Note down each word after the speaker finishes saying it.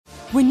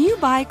When you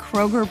buy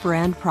Kroger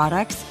brand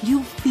products,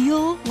 you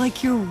feel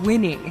like you're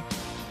winning.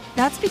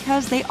 That's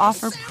because they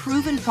offer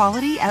proven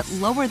quality at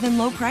lower than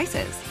low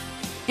prices.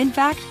 In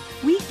fact,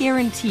 we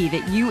guarantee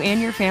that you and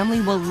your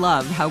family will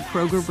love how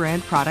Kroger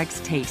brand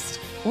products taste,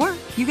 or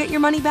you get your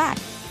money back.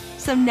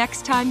 So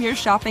next time you're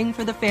shopping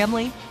for the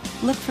family,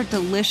 look for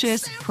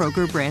delicious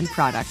Kroger brand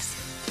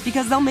products,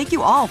 because they'll make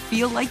you all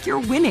feel like you're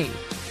winning.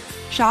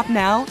 Shop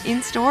now,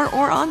 in-store,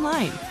 or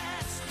online.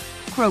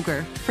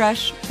 Kroger,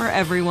 fresh for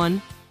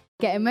everyone.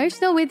 Get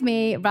emotional with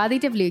me, Radhi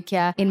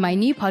Devlukia, in my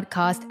new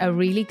podcast, A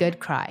Really Good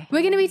Cry. We're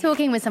going to be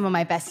talking with some of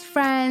my best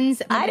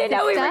friends. I didn't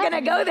know we were going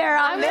to go there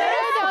on this.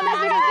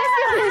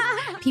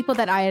 People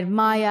that I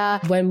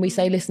admire. When we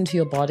say listen to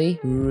your body,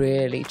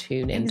 really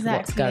tune into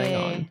what's going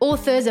on.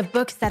 Authors of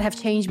books that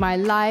have changed my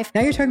life.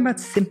 Now you're talking about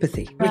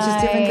sympathy, which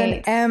is different than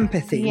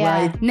empathy,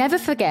 right? Never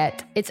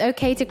forget, it's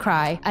okay to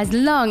cry as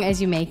long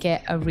as you make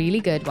it a really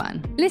good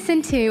one.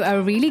 Listen to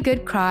A Really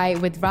Good Cry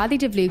with Radhi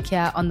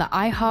Devlukia on the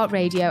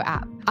iHeartRadio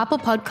app, Apple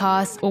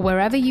Podcasts, or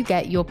wherever you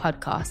get your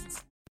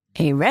podcasts.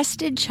 A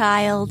rested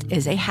child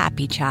is a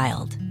happy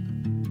child.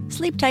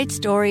 Sleep Tight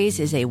Stories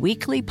is a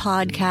weekly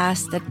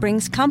podcast that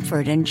brings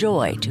comfort and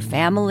joy to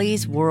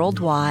families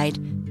worldwide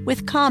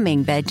with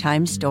calming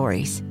bedtime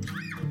stories.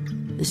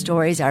 The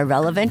stories are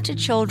relevant to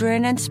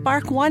children and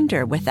spark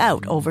wonder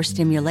without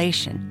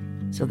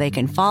overstimulation, so they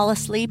can fall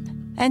asleep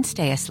and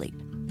stay asleep.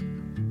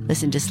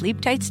 Listen to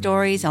Sleep Tight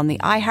Stories on the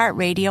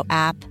iHeartRadio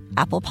app,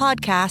 Apple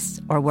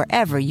Podcasts, or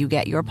wherever you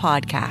get your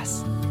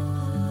podcasts.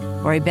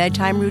 For a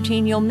bedtime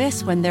routine you'll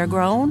miss when they're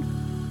grown,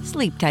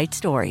 Sleep Tight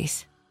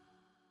Stories.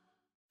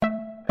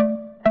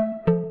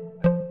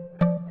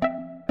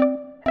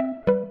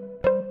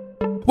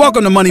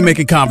 Welcome to Money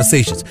Making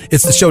Conversations.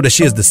 It's the show that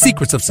shares the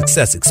secrets of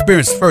success,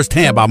 experienced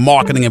firsthand by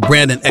marketing and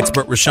branding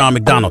expert Shaun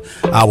McDonald.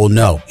 I will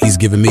know he's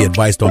given me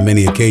advice on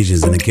many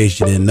occasions, and in case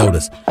you didn't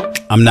notice,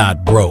 I'm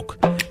not broke.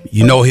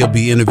 You know he'll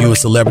be interviewing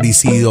celebrity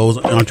CEOs,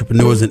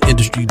 entrepreneurs, and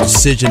industry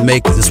decision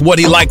makers. It's what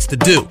he likes to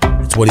do.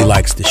 It's what he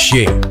likes to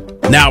share.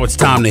 Now it's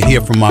time to hear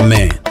from my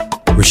man,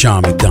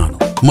 Shaun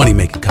McDonald. Money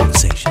Making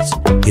Conversations.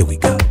 Here we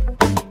go.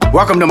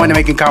 Welcome to Money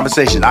Making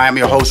Conversation. I am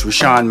your host,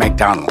 Shaun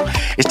McDonald.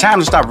 It's time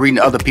to stop reading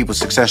other people's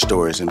success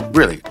stories and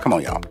really, come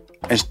on, y'all,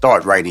 and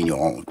start writing your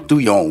own. Do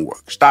your own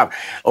work. Stop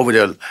over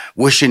there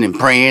wishing and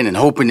praying and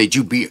hoping that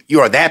you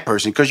are that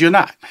person, because you're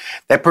not.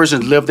 That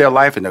person lived their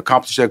life and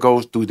accomplished their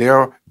goals through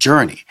their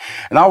journey.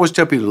 And I always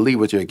tell people to lead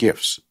with your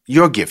gifts,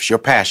 your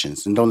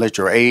passions, and don't let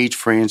your age,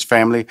 friends,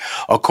 family,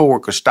 or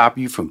coworkers stop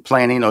you from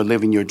planning or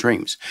living your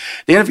dreams.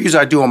 The interviews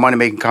I do on Money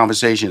Making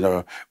Conversations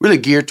are really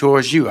geared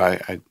towards you.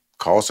 I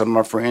call some of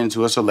my friends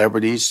who are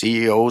celebrities,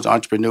 CEOs,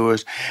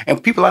 entrepreneurs,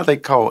 and people I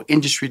like call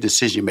industry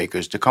decision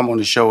makers to come on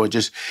the show and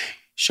just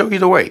show you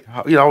the way.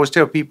 I always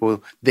tell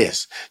people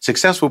this.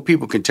 Successful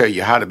people can tell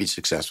you how to be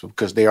successful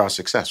because they are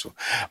successful.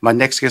 My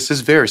next guest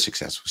is very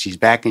successful. She's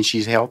back and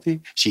she's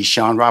healthy. She's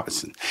Shaun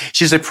Robinson.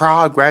 She's a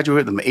proud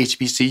graduate of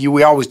HBCU.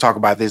 We always talk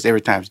about this every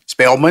time.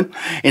 Spelman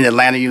in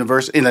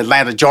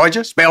Atlanta,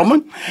 Georgia.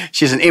 Spelman.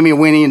 She's an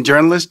Emmy-winning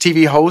journalist,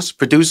 TV host,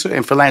 producer,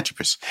 and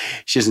philanthropist.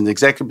 She's an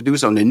executive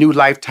producer on the new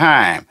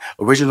Lifetime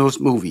original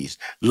movies,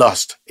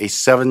 Lust, A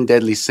Seven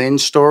Deadly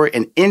Sins story,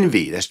 and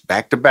Envy. That's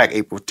back-to-back,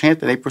 April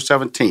 10th and April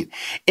 17th.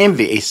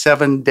 Envy, A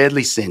Seven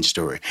Deadly Sin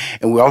story.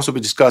 And we'll also be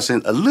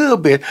discussing a little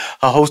bit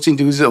her hosting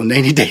duties on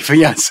 90 Day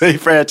Fiancé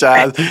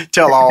franchise,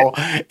 Tell All,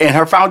 and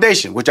her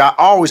foundation, which I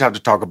always have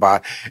to talk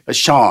about,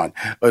 Shaun,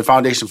 a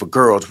foundation for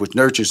girls, which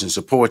nurtures and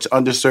supports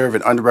underserved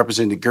and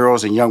underrepresented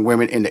girls and young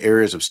women in the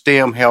areas of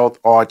STEM, health,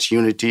 arts,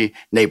 unity,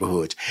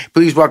 neighborhoods.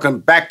 Please welcome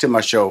back to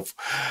my show.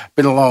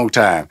 Been a long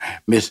time,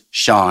 Miss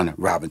Shaun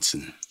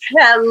Robinson.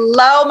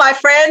 Hello, my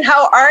friend.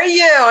 How are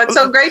you? It's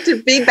so great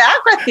to be back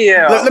with you.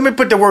 Let me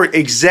put the word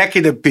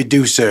executive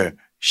producer,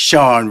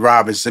 Shaun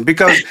Robinson,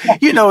 because,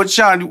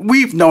 Shaun,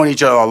 we've known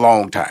each other a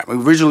long time.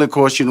 Originally, of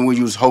course, when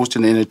you was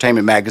hosting an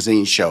entertainment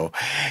magazine show.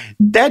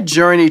 That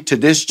journey to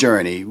this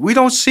journey, we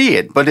don't see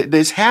it, but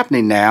it's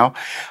happening now.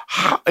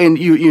 And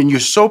you're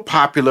so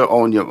popular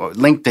on your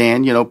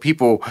LinkedIn.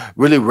 People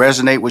really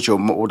resonate with your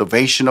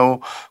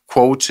motivational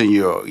quotes and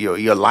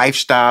your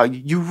lifestyle.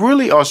 You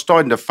really are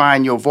starting to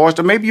find your voice.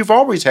 Or maybe you've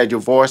always had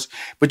your voice,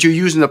 but you're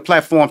using the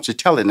platforms to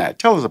tell it now.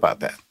 Tell us about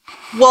that.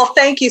 Well,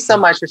 thank you so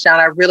much, Shaun.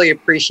 I really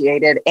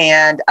appreciate it.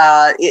 And,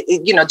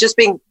 just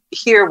being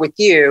here with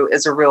you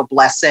is a real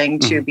blessing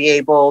to be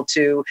able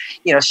to,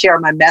 share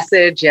my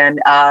message and,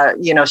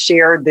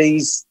 share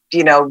these,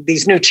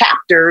 these new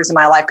chapters in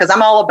my life. Because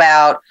I'm all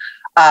about,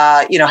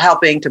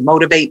 helping to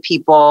motivate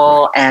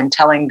people and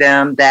telling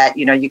them that,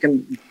 you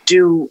can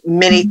do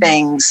many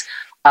things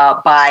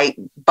by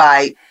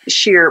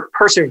sheer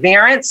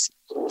perseverance,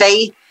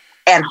 faith,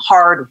 and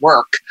hard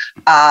work.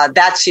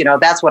 That's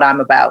what I'm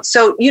about.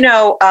 So,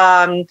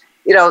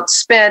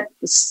 spent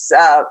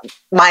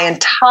my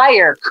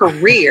entire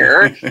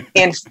career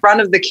in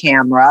front of the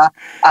camera,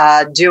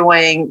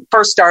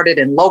 first started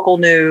in local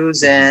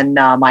news in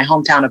my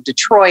hometown of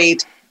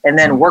Detroit, and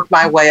then worked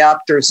my way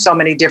up through so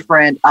many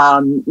different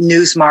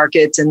news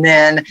markets, and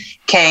then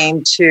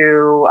came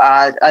to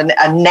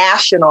a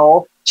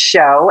national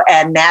show.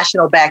 And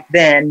national back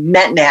then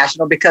meant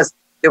national because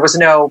there was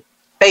no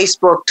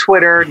Facebook,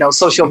 Twitter, no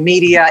social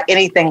media,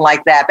 anything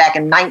like that back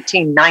in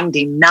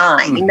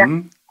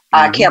 1999.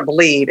 I can't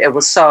believe it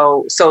was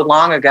so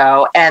long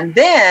ago. And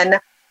then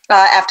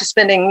after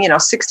spending,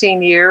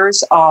 16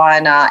 years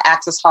on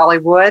Access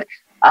Hollywood,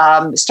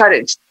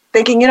 started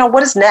thinking,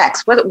 what is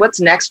next? What's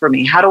next for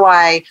me? How do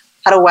I,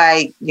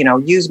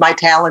 use my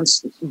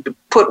talents,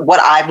 put what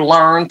I've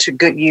learned to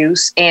good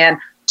use, and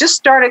just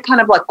started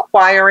kind of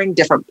acquiring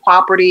different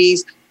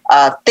properties,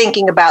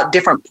 thinking about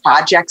different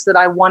projects that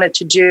I wanted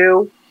to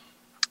do,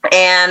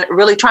 and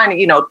really trying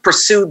to,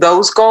 pursue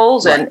those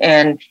goals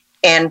and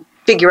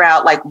figure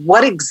out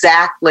what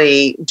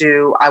exactly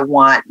do I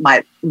want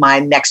my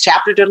next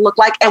chapter to look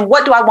like, and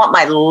what do I want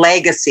my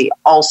legacy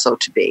also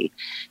to be.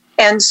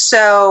 And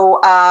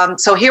so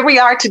here we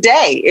are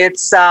today.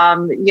 It's,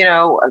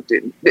 in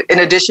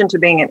addition to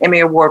being an Emmy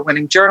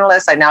Award-winning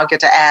journalist, I now get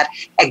to add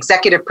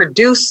executive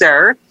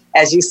producer,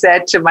 as you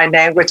said, to my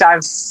name, which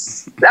I'm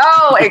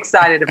so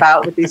excited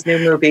about with these new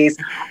movies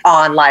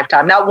on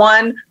Lifetime. Not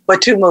one, but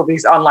 2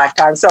 movies on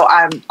Lifetime. So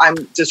I'm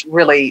just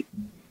really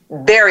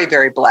very,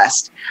 very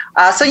blessed.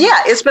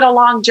 It's been a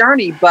long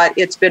journey, but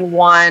it's been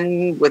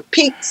one with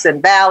peaks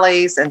and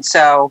valleys. And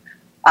so,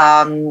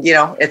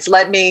 it's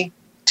led me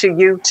to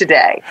you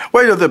today.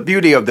 Well, the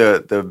beauty of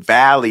the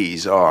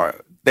valleys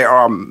there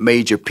are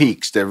major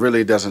peaks that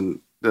really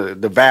doesn't,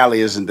 the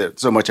valley isn't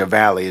so much a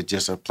valley, it's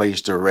just a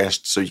place to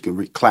rest so you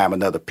can climb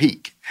another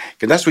peak.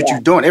 Because that's what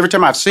you're doing. Every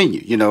time I've seen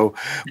you,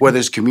 whether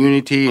it's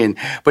community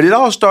but it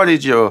all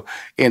started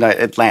in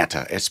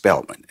Atlanta at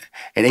Spelman.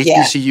 And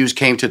HBCUs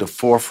came to the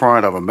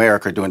forefront of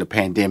America during the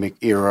pandemic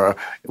era,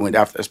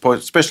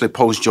 especially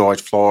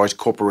post-George Floyd.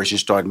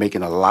 Corporations started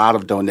making a lot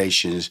of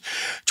donations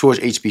towards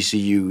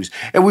HBCUs.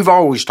 And we've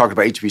always talked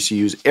about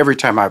HBCUs every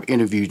time I've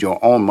interviewed you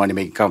on Money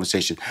Making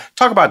Conversation.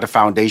 Talk about the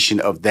foundation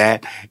of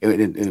that.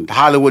 And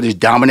Hollywood is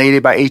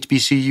dominated by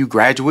HBCU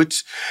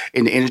graduates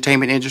in the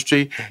entertainment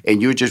industry,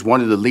 and you're just one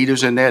of the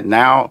leaders in that.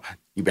 Now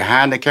you're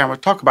behind the camera.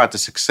 Talk about the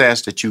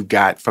success that you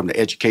got from the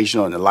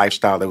educational and the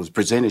lifestyle that was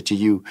presented to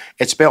you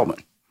at Spelman.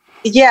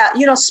 Yeah,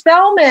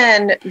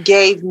 Spelman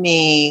gave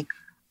me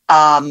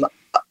an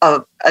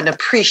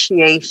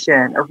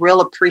appreciation, a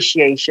real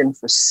appreciation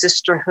for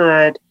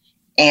sisterhood.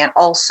 And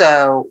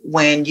also,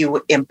 when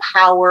you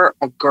empower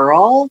a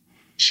girl,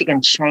 she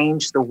can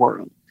change the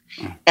world.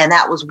 And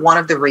that was one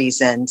of the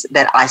reasons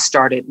that I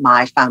started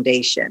my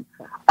foundation.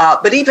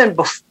 But even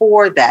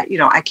before that,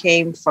 I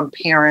came from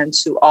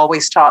parents who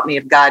always taught me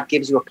if God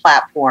gives you a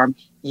platform,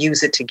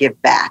 use it to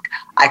give back.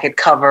 I could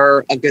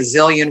cover a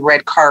gazillion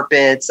red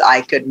carpets.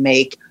 I could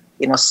make,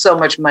 so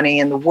much money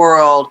in the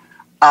world.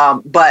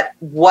 But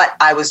what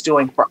I was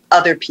doing for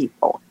other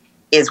people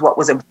is what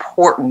was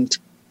important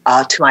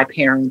to my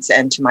parents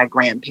and to my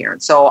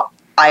grandparents. So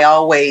I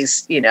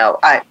always,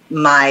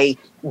 my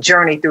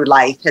journey through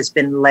life has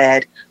been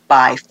led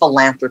by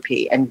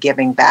philanthropy and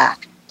giving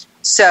back.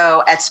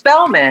 So at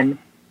Spelman,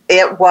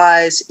 it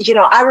was,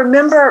 I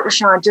remember,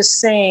 Shaun, just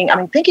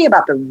thinking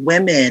about the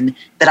women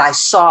that I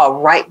saw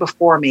right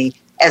before me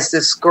as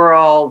this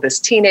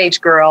teenage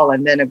girl,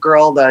 and then a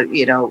girl,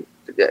 in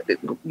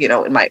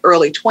my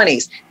early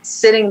 20s,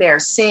 sitting there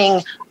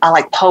seeing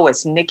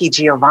poets, Nikki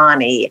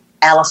Giovanni,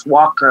 Alice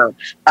Walker,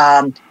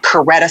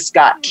 Coretta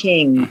Scott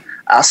King,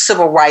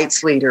 civil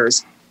rights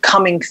leaders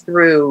coming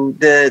through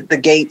the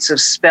gates of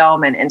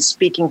Spelman and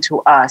speaking to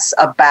us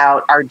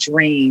about our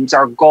dreams,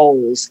 our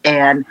goals,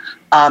 and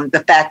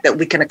the fact that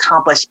we can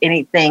accomplish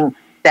anything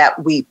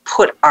that we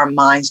put our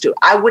minds to.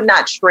 I would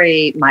not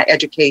trade my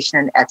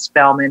education at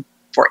Spelman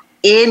for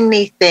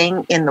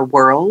anything in the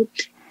world.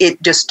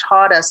 It just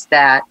taught us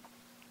that,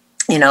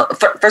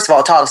 first of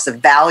all, it taught us the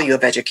value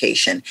of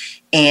education,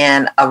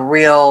 and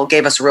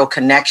gave us a real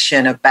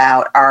connection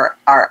about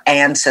our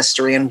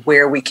ancestry and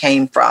where we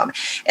came from,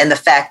 and the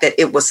fact that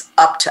it was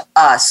up to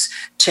us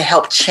to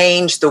help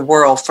change the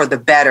world for the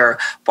better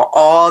for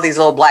all these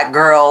little Black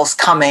girls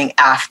coming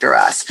after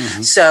us.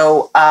 Mm-hmm.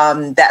 So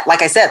that,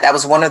 like I said, that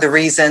was one of the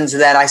reasons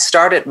that I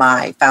started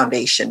my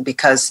foundation,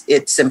 because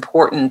it's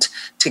important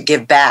to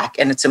give back,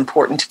 and it's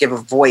important to give a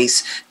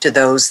voice to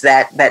those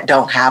that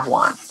don't have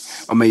one.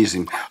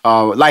 Amazing.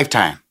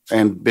 Lifetime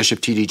and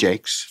Bishop T.D.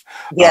 Jakes.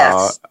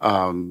 Yes.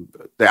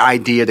 The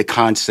idea, the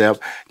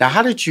concept. Now,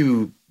 how did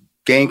you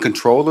gain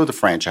control of the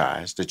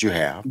franchise that you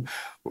have?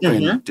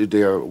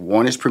 Mm-hmm.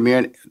 One is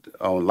premiering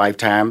on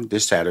Lifetime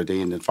this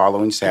Saturday, and the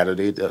following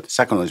Saturday, the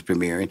second one is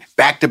premiering.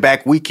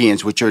 Back-to-back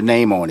weekends with your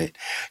name on it.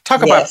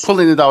 Talk about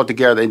pulling it all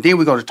together, and then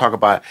we're going to talk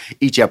about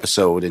each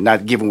episode and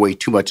not giving away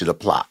too much of the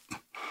plot.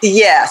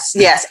 Yes.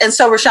 And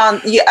so,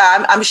 Rashawn,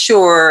 I'm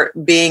sure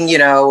being,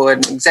 an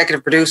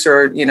executive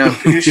producer,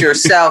 producer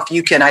yourself,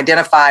 you can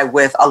identify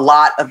with a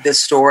lot of this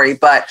story.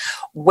 But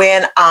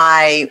when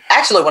I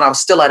was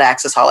still at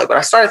Access Hollywood,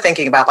 I started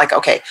thinking about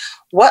okay,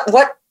 what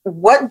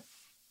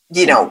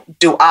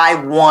do I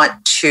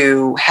want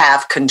to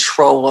have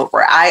control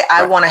over?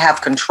 I want to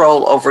have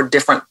control over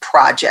different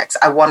projects.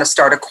 I want to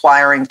start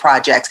acquiring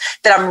projects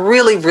that I'm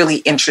really, really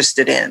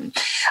interested in.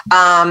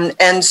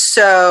 And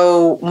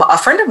so a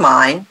friend of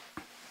mine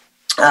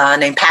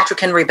named Patrick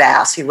Henry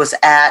Bass, he was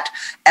at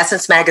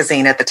Essence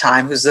Magazine at the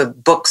time, who's a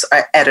books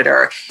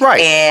editor.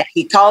 Right. And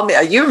he called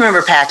me. You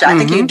remember Patrick. I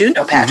think you do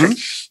know Patrick.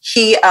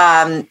 He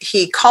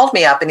called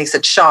me up and he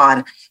said,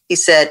 Shaun, he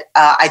said,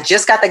 I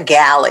just got the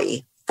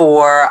galley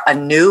for a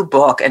new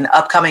book, an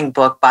upcoming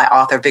book by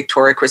author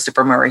Victoria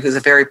Christopher Murray, who's a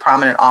very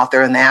prominent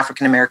author in the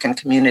African-American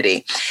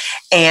community.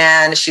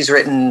 And she's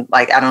written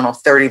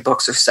 30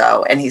 books or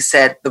so. And he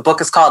said, the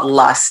book is called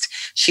Lust.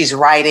 She's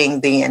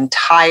writing the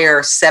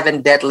entire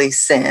 7 deadly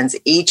sins.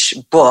 Each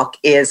book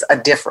is a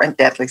different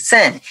deadly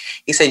sin.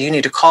 He said, you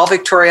need to call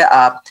Victoria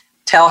up,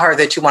 tell her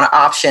that you want to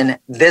option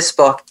this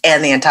book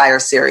and the entire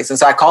series. And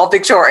so I called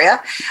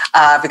Victoria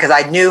because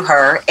I knew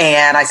her.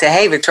 And I said,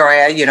 hey,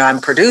 Victoria,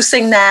 I'm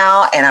producing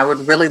now, and I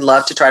would really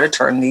love to try to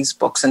turn these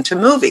books into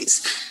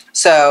movies.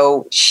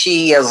 So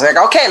she was like,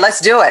 okay,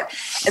 let's do it.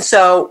 And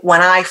so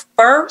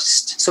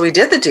so we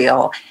did the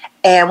deal.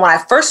 And when I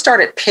first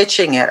started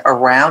pitching it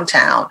around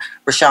town,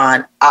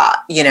 Rashawn,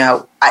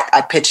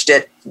 I pitched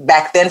it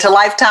back then to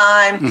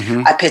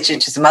Lifetime. I pitched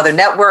it to some other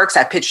networks.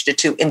 I pitched it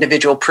to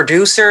individual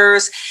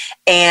producers,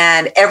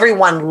 and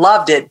everyone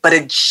loved it, but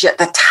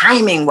the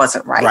timing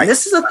wasn't right. And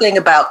this is the thing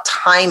about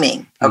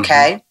timing,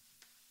 okay?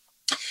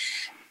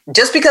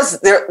 Just because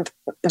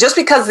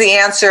the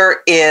answer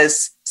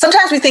is,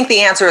 sometimes we think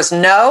the answer is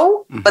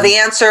no, but the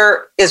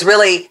answer is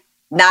really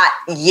not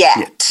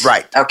yet.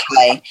 Right.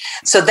 Okay.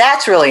 So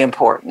that's really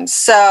important.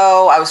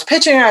 So I was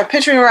pitching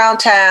around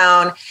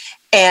town,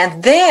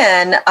 and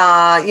then,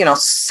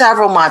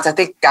 several months, I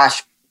think,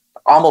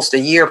 almost a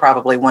year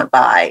probably went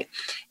by.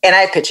 And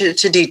I pitched it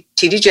to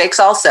T.D. Jakes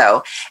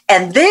also.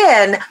 And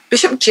then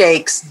Bishop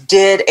Jakes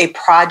did a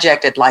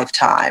project at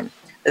Lifetime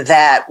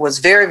that was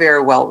very,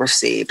 very well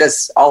received,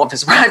 as all of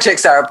his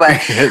projects are.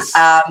 But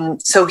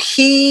so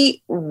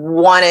he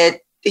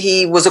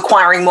was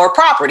acquiring more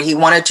property. He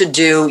wanted to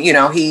do,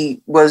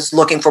 he was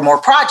looking for more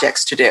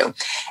projects to do.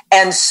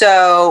 And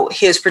so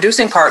his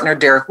producing partner,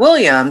 Derek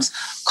Williams,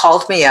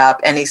 called me up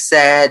and he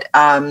said,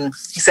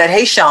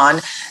 hey, Shaun,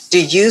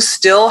 do you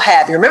still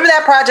have, you remember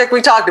that project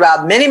we talked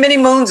about many, many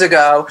moons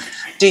ago?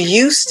 Do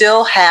you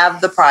still have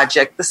the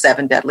project, The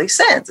 7 Deadly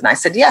Sins? And I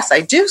said, yes,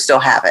 I do still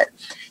have it.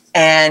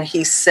 And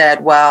he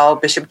said, well,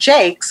 Bishop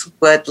Jakes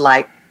would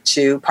like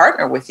to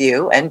partner with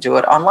you and do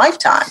it on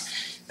Lifetime.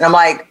 And I'm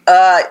like,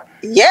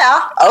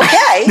 yeah,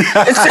 okay.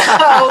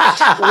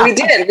 So we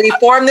did. We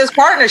formed this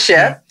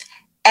partnership,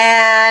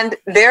 and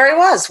there it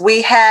was.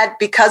 We had,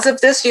 because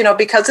of this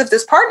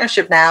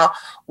partnership now,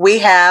 we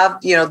have,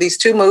 these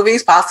 2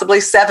 movies, possibly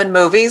 7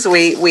 movies.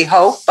 We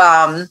hope,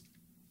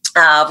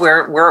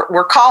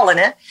 we're calling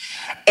it.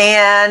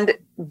 And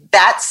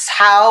that's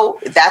how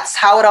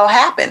it all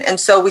happened. And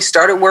so we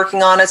started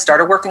working on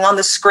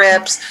the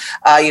scripts,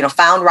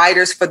 found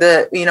writers for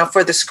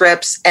the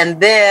scripts.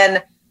 And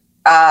then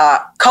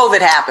COVID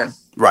happened.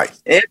 Right.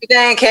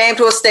 Everything came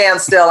to a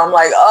standstill. I'm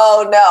like,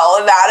 oh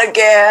no, not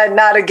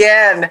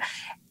again.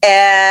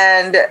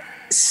 And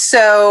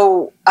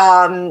so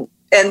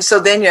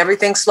then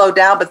everything slowed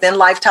down, but then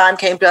Lifetime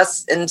came to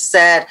us and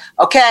said,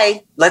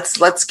 okay,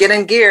 let's get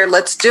in gear.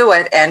 Let's do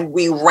it. And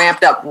we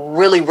ramped up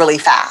really, really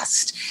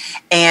fast,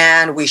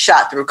 and we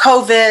shot through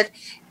COVID.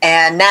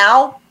 And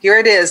now here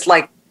it is.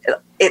 And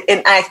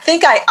I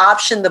think I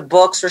optioned the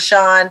books,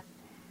 Rashawn,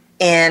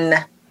 in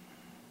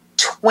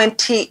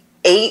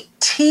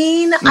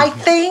 2018, I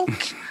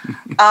think,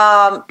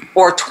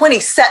 or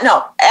 27.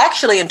 No,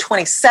 actually in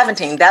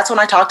 2017. That's when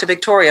I talked to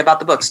Victoria about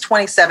the books,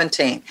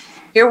 2017.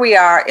 Here we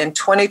are in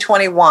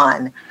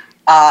 2021.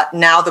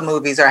 Now the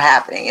movies are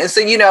happening. And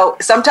so,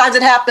 sometimes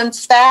it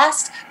happens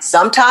fast,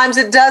 sometimes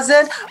it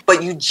doesn't,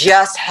 but you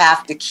just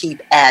have to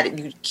keep at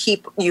it.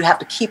 You have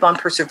to keep on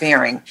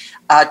persevering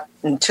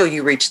until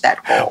you reach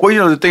that goal.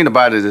 Well, the thing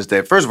about it is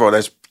that, first of all,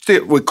 that's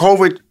still, with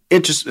COVID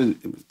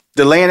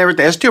delaying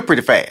everything, that's still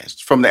pretty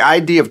fast. From the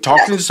idea of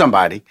talking to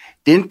somebody,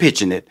 then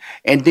pitching it,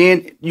 and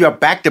then you have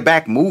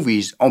back-to-back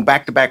movies on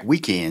back-to-back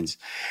weekends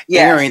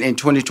airing in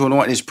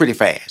 2021. It's pretty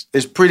fast.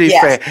 It's pretty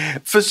fast.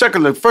 First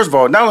of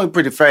all, not only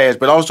pretty fast,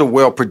 but also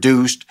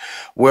well-produced,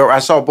 where I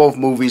saw both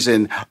movies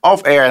and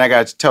off air, and I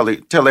got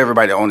to tell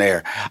everybody on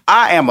air,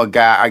 I am a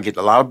guy, I get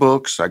a lot of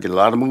books, I get a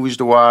lot of movies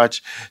to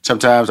watch.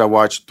 Sometimes I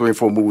watch 3 or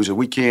 4 movies a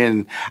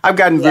weekend. I've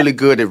gotten really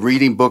good at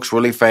reading books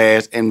really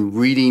fast and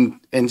reading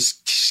and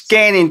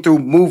scanning through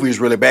movies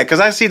really bad,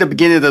 because I see the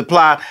beginning of the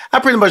plot. I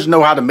pretty much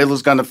know how the middle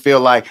is going to feel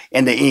like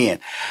in the end.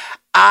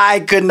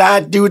 I could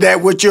not do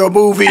that with your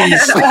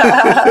movies.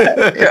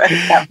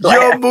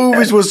 Your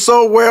movies were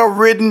so well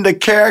written. The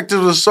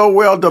characters were so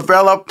well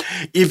developed.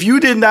 If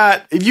you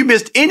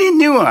missed any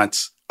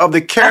nuance of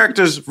the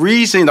characters'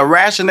 reason, the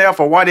rationale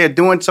for why they're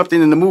doing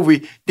something in the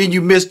movie, then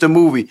you missed the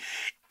movie.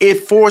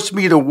 It forced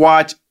me to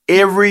watch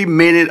every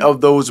minute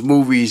of those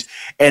movies.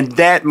 And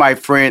that, my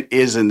friend,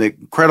 is an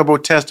incredible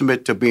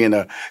testament to being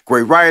a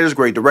great writers,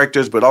 great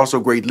directors, but also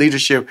great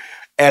leadership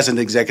as an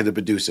executive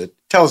producer.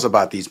 Tell us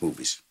about these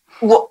movies.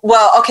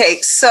 Well, okay.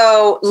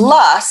 So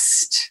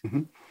Lust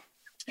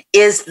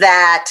is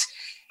that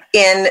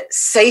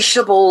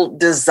insatiable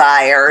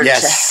desire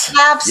to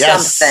have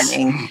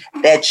something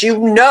that you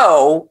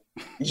know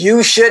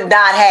you should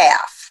not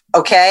have.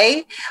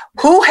 Okay.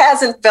 Who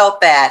hasn't felt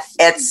that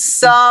at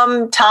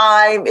some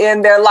time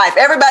in their life?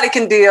 Everybody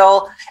can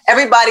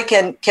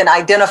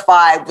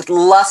identify with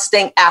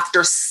lusting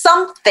after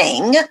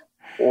something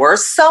or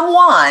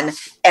someone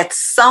at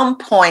some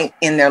point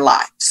in their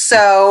life.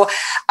 So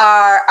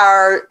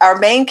our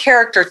main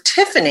character,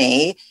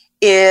 Tiffany,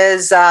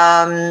 is,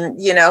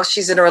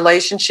 she's in a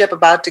relationship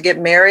about to get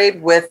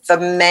married with the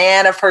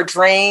man of her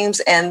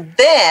dreams. And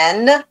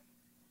then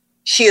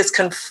she is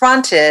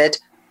confronted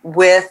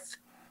with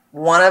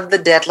one of the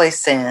deadly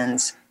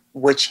sins,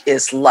 which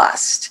is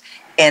lust,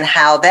 and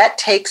how that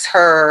takes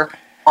her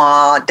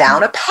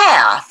down a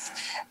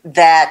path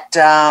that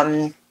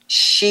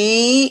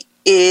she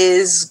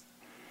is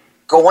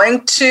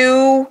going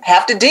to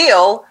have to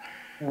deal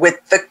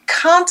with the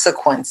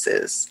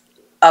consequences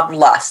of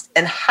lust.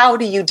 And how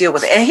do you deal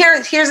with it? And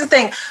here's the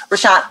thing,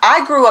 Rashawn,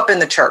 I grew up in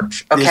the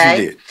church. Okay. Yes,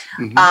 you did.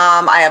 Mm-hmm.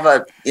 I have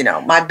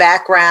my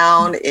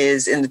background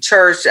is in the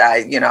church.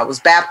 I was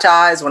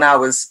baptized when I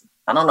was,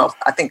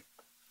 I think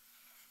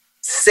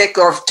 6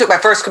 or took my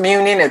first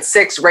communion at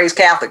 6, raised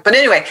Catholic. But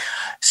anyway,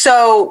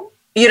 so,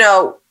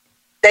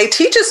 they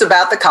teach us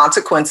about the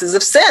consequences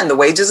of sin, the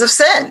wages of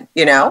sin,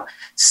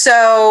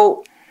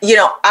 So,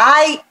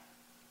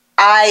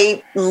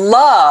 I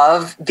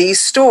love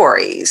these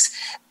stories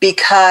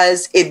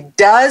because it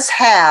does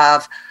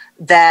have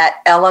that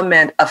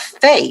element of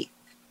faith,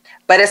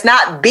 but it's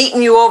not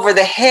beating you over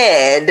the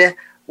head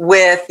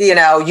with,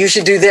 you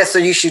should do this or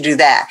you should do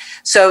that.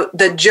 So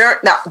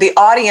the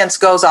audience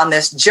goes on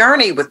this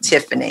journey with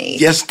Tiffany.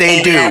 Yes,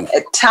 they do.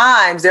 At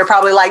times they're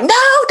probably like, no,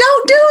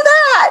 don't do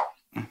that.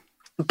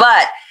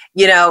 But,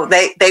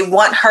 they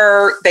want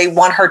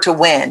her to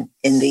win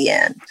in the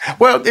end.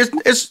 Well,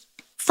 it's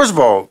first of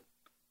all,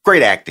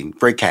 great acting,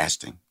 great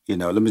casting.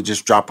 Let me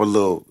just drop a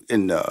little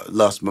in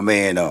Lust. My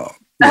man,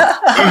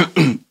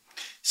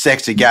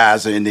 sexy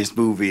guys are in this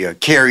movie.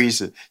 Carrie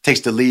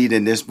takes the lead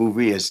in this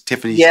movie as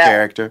Tiffany's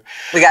character.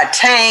 We got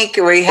Tank.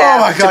 We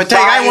have my God,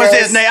 Tank. I didn't want to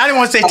say his name. I didn't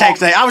want to say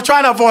Tank's name. I was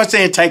trying to avoid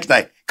saying Tank's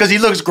name because he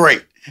looks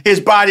great.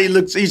 His body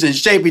he's in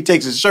shape. He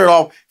takes his shirt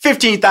off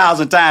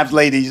 15,000 times,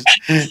 ladies.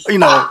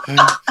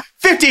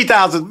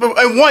 15,000.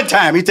 And one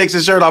time he takes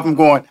his shirt off and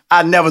going,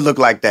 I never look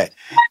like that.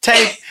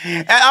 Tank,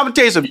 I'm going to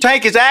tell you something.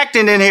 Tank is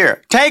acting in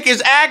here. Tank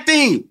is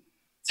acting.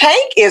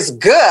 Tank is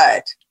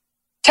good.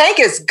 Tank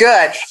is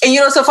good. And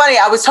it's so funny.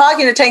 I was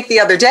talking to Tank the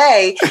other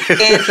day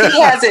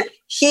and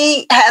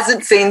he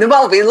hasn't seen the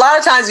movie. A lot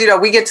of times,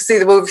 we get to see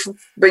the movie,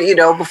 but,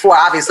 before,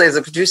 obviously, as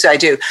a producer, I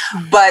do.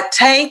 But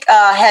Tank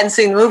hadn't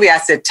seen the movie. I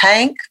said,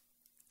 Tank,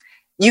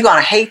 you're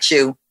going to hate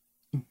you.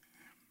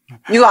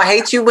 You're going to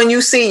hate you when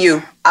you see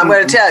you. I'm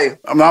going to tell you.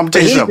 I'm going to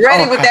tell you he's something. He's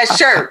ready with that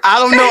shirt.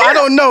 I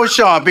don't know,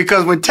 Shaun,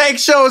 because when Tank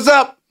shows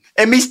up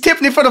and meets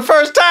Tiffany for the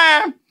first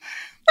time,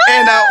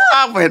 and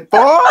I went,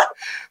 boy,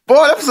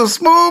 that was some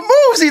smooth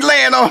moves he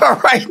laying on her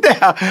right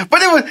now.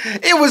 But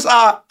it was.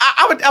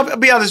 I'll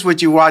be honest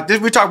with you.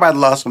 We talk about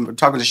Lust. I'm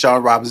talking to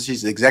Shaun Robinson.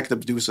 She's the executive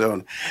producer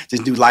on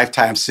this new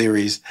Lifetime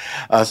series,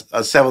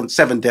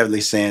 Seven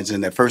Deadly Sins.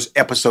 And the first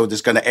episode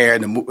that's going to air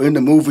in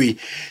the movie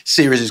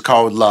series is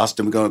called Lust.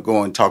 And we're going to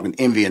go and talk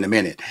Envy in a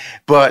minute.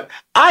 But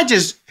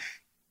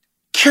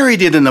Carrie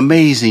did an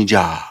amazing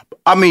job.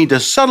 I mean, the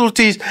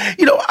subtleties,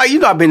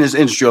 I've been in this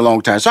industry a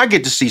long time, so I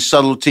get to see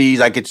subtleties.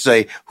 I get to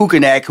say who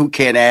can act, who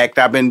can't act.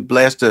 I've been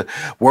blessed to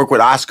work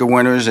with Oscar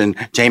winners and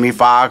Jamie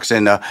Foxx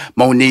and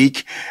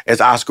Monique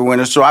as Oscar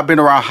winners. So I've been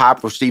around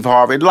Hop with Steve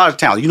Harvey, a lot of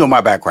talent. You know my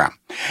background.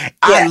 Yes.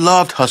 I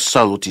loved her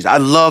subtleties. I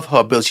love her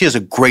ability. She has a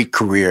great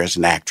career as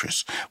an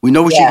actress. We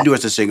know what she can do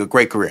as a singer,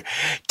 great career.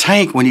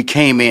 Tank, when he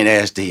came in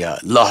as the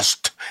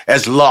Lust,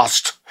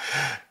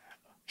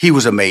 he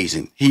was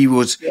amazing. He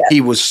was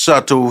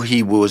subtle.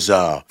 He was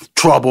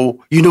trouble.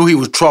 You knew he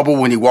was trouble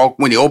when he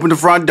opened the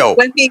front door.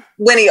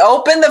 When he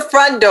opened the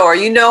front door,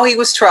 he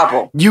was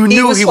trouble. You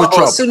knew he was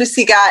trouble. As soon as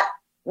he got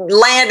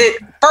landed,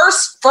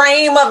 first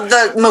frame of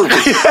the movie.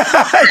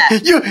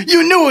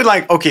 you knew it,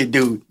 like, okay,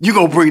 dude, you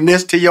gonna bring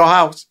this to your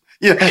house?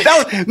 Yeah,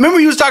 remember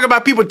you was talking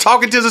about people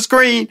talking to the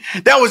screen?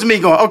 That was me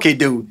going, okay,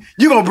 dude,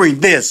 you gonna bring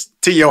this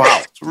to your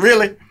house?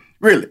 Really?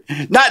 Really,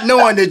 not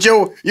knowing that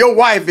your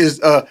wife is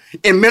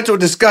in mental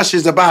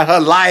discussions about her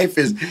life.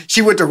 Is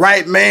she with the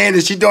right man?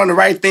 Is she doing the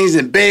right things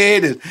in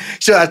bed? And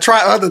should I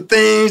try other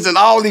things and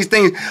all these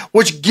things,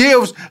 which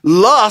gives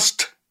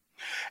lust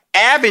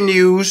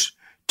avenues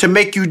to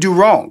make you do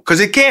wrong, because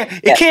it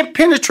can't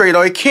penetrate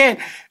or it can't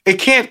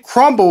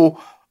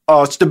crumble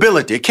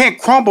stability. It can't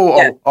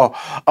crumble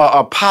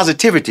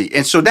positivity.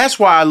 And so that's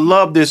why I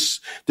love this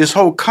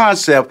whole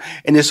concept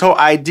and this whole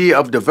idea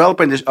of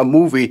developing a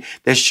movie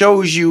that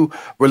shows you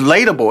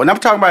relatable. And I'm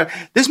talking about,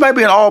 this might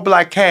be an all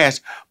black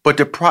cast, but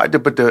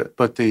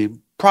the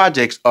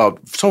projects are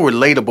so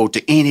relatable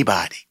to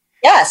anybody.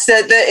 Yes,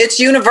 it's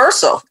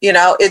universal.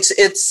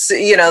 It's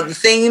the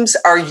themes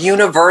are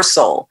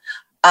universal.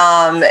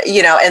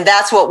 And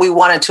that's what we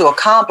wanted to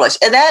accomplish.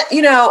 And that,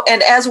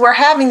 and as we're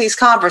having these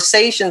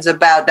conversations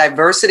about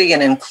diversity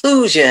and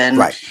inclusion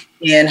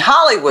in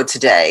Hollywood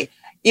today,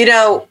 you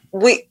don't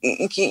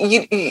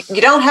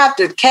have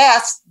to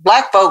cast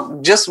black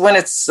folk just when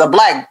it's a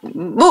black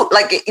movie.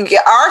 Like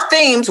our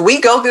themes,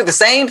 we go through the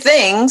same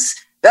things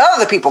that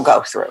other people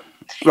go through.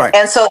 Right.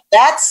 And so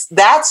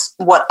that's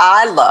what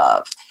I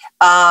love.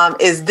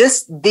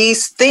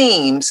 These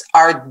themes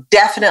are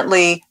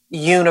definitely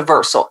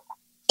universal.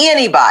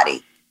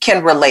 Anybody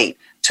can relate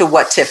to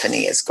what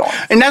Tiffany is going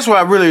through. And that's what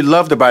I really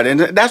loved about it.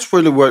 And that's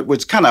really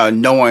what's kind of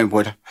annoying,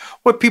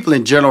 what people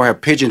in general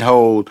have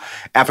pigeonholed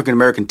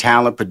African-American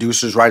talent,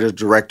 producers, writers,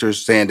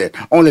 directors, saying that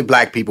only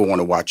black people want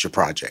to watch your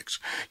projects.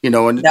 And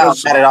no,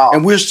 not at all.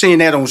 And we're seeing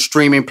that on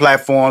streaming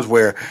platforms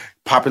where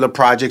popular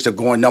projects are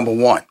going number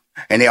one.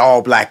 And they're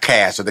all black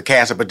cast, or the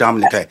cast are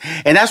predominantly black.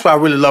 And that's what I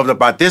really loved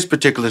about this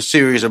particular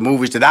series of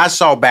movies that I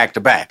saw back to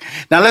back.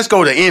 Now let's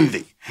go to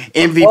Envy.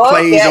 Envy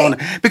plays on,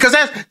 because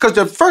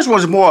the first one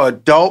was more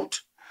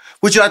adult,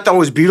 which I thought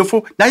was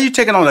beautiful. Now you're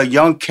taking on a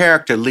young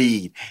character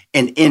lead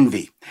in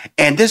Envy.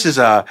 And this is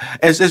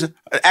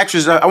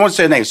actress, I want to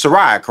say her name,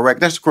 Serayah, correct?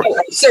 That's correct.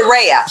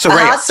 Serayah.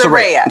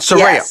 Serayah.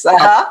 Yes,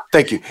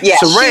 thank you. Yeah,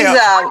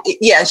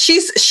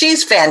 Serayah.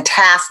 she's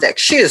fantastic.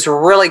 She is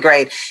really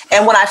great.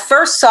 And when I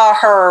first saw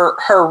her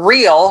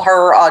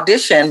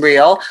audition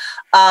reel,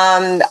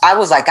 I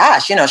was like,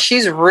 gosh,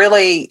 she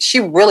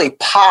really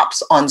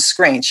pops on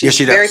screen. She's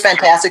very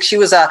fantastic. She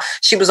was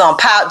on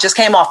Power, just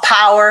came off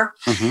Power.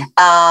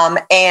 Mm-hmm.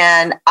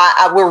 And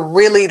we're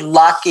really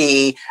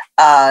lucky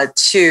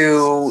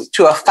to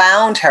have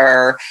found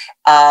her,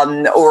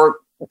 or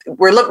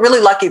we're really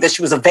lucky that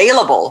she was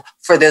available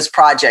for this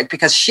project,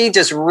 because she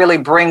just really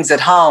brings it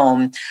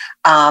home.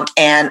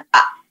 And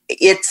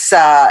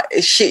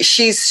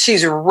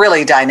she's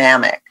really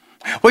dynamic.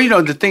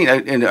 Well, the thing,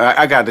 and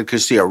I got to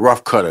see a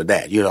rough cut of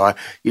that.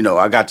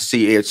 I got to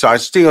see it.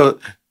 So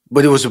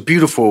but it was a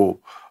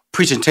beautiful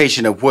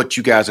presentation of what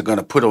you guys are going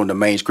to put on the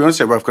main screen. I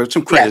said rough cut.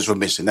 Some credits were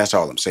missing. That's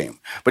all I'm saying.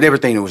 But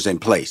everything was in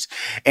place.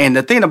 And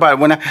the thing about it,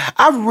 when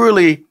I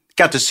really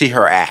got to see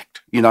her act.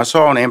 I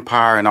saw on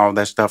Empire and all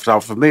that stuff, so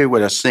I'm familiar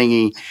with her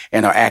singing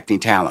and her acting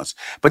talents.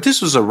 But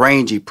this was a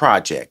rangy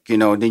project,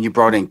 and then you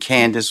brought in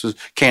Candy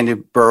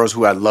Burroughs,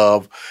 who I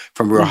love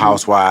from Real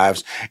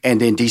Housewives, and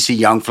then DC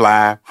Young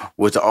Fly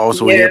was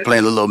also in here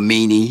playing a little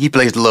meanie. He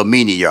plays the little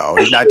meanie, y'all.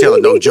 He's not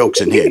telling no jokes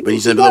in here, but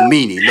he's a little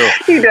meanie,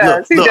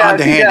 little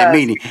underhanded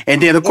meanie.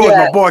 And then, of course,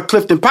 my boy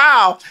Clifton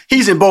Powell,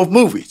 he's in both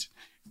movies.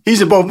 He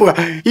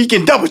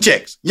can double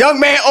checks. Young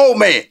man, old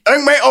man.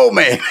 Young man, old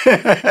man.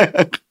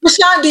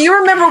 Shaun, do you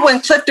remember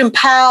when Clifton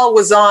Powell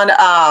was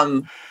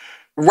on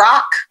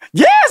Rock?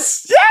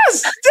 Yes.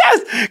 I'm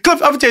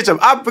going to tell you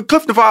something.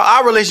 Clifton Powell,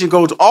 our relationship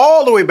goes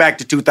all the way back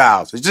to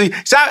 2000. See,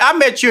 I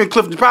met you and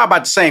Clifton Powell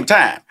about the same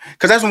time,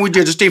 because that's when we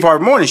did the Steve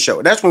Harvey Morning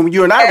Show. That's when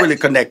you and I really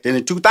connected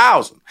in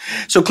 2000.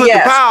 So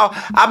Clifton Powell,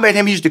 I met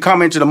him. He used to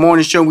come into the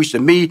morning show. We used to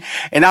meet,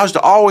 and I used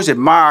to always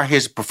admire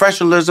his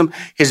professionalism.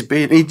 He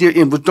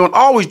was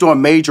always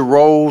doing major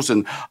roles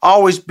and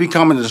always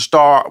becoming the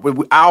star.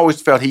 I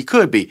always felt he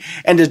could be,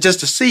 and just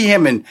to see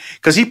him,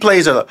 because he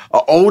plays an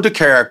older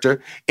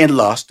character in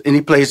Lust, and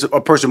he plays a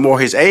person more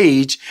his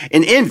age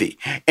in Envy,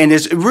 and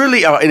it's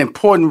really an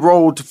important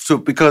role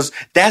because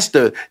that's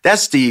the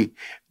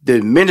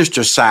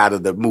minister side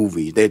of the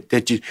movie.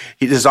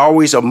 There's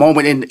always a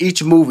moment in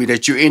each movie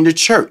that you're in the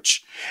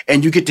church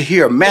and you get to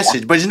hear a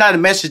message, but it's not a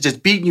message that's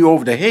beating you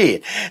over the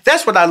head.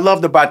 That's what I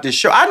loved about this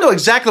show. I know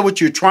exactly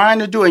what you're trying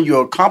to do and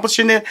you're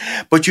accomplishing it,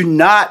 but you're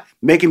not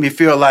making me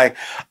feel like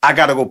I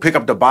got to go pick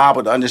up the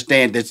Bible to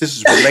understand that this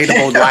is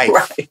relatable life.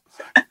 Right.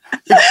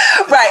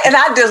 Right. And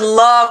I just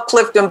love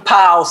Clifton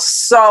Powell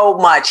so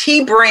much.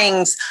 He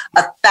brings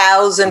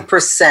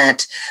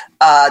 1,000%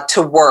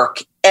 to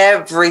work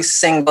every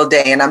single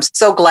day. And I'm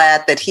so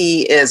glad that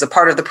he is a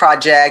part of the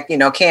project.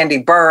 Candy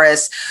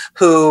Burroughs,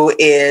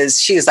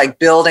 she's like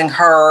building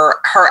her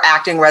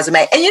acting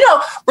resume. And,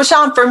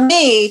 Rashawn, for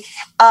me,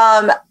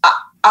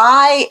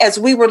 as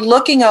we were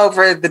looking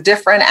over the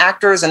different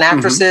actors and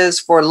actresses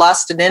for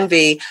Lust and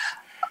Envy,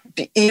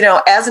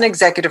 as an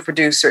executive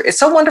producer, it's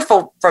so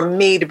wonderful for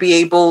me to be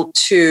able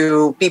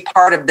to be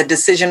part of the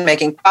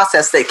decision-making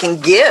process that can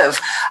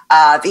give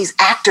these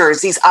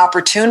actors these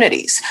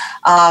opportunities,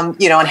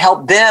 and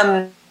help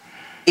them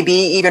maybe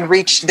even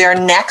reach their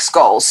next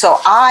goal. So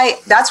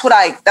that's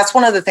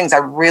one of the things I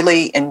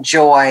really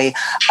enjoy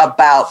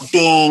about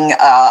being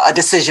a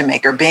decision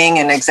maker, being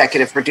an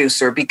executive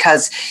producer,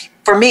 because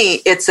for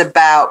me, it's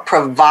about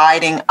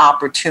providing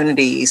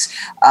opportunities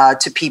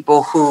to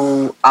people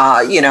who,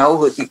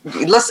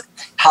 listen,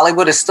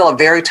 Hollywood is still a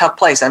very tough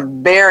place, a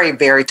very,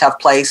 very tough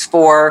place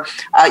for,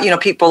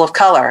 people of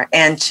color.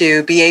 And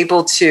to be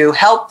able to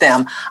help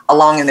them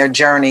along in their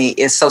journey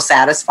is so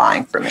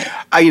satisfying for me.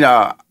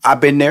 I've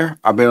been there.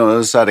 I've been on the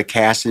other side of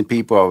casting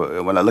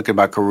people. When I look at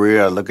my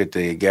career, I look at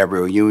the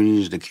Gabrielle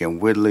Unions, the Kim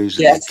Whitleys,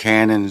 the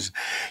Cannons.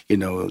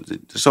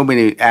 So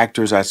many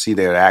actors I see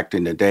that are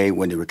acting today.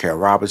 Wendy Raquel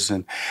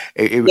Robinson.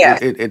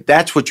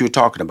 That's what you're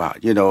talking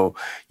about. You're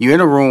in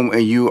a room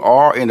and you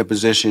are in a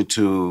position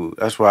to.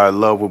 That's why I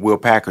love what Will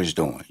Packer's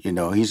doing.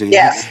 He's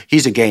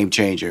a game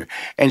changer.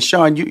 And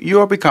Shaun,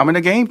 you are becoming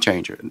a game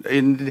changer.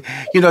 And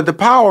the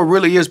power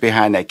really is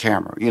behind that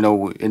camera.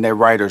 In that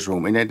writer's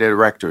room, in that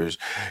directors.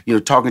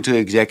 Talking to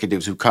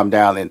executives who come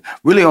down and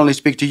really only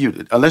speak to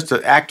you. Unless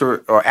the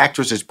actor or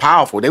actress is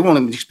powerful, they won't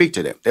even speak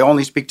to them. They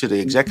only speak to the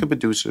executive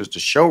producers, the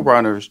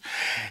showrunners.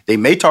 They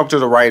may talk to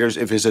the writers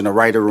if it's in a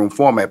writer room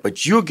format,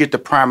 but you'll get the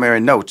primary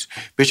notes.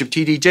 Bishop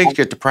T.D. Jakes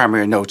get the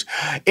primary notes.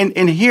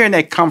 And hearing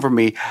that come from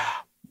me,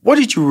 what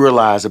did you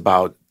realize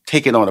about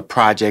taking on a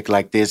project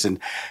like this? And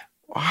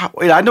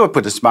I know it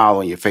put a smile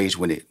on your face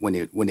when it,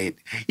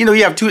 you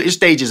have two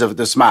stages of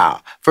the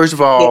smile. First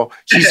of all,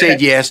 she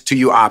said yes to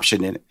your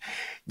option in it.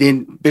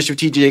 Then Bishop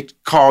T.J.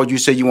 called you,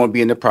 said you want to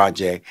be in the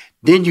project.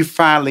 Then you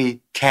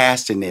finally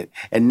casting it.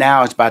 And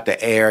now it's about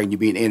to air and you're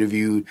being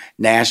interviewed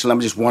nationally.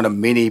 I'm just one of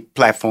many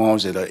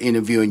platforms that are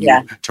interviewing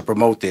you to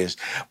promote this.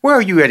 Where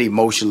are you at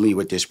emotionally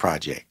with this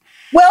project?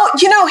 Well,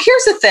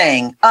 here's the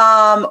thing.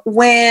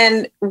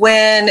 When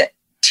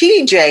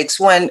T.D. Jakes,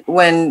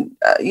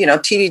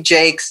 T.D.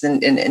 Jakes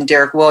and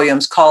Derek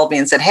Williams called me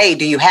and said, "Hey,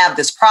 do you have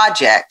this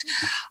project?"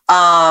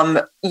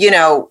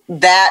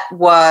 That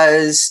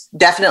was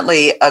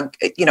definitely a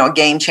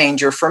game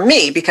changer for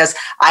me, because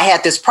I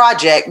had this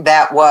project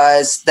that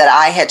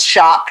I had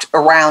shopped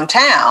around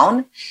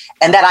town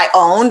and that I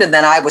owned, and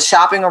then I was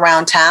shopping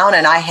around town,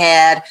 and I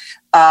had,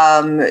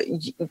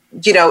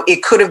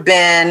 it could have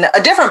been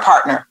a different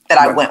partner that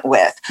I went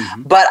with,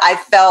 but I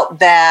felt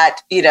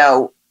that,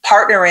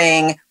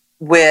 partnering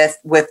with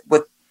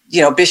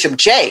Bishop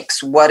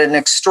Jakes, what an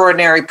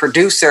extraordinary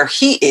producer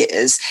he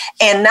is.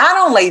 And not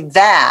only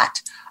that,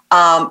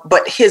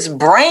 but his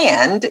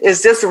brand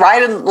is just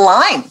right in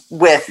line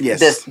with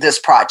this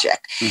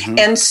project.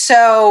 And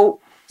so,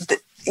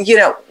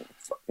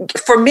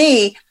 for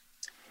me,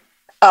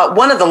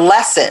 one of the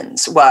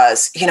lessons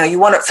was,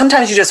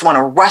 sometimes you just want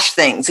to rush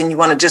things and you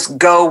want to just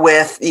go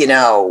with,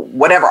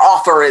 whatever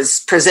offer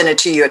is presented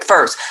to you at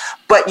first.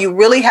 But you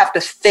really have to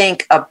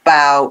think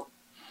about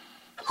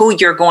who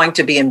you're going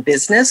to be in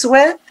business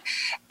with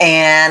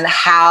and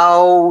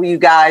how you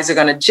guys are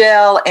going to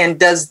gel. And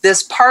does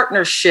this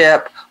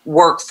partnership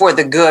work for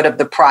the good of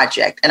the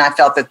project? And I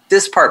felt that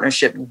this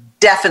partnership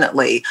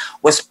definitely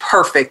was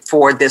perfect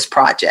for this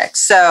project.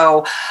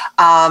 So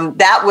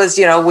that was,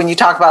 when you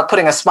talk about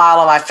putting a smile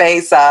on my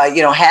face,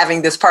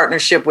 having this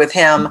partnership with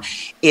him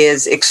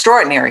is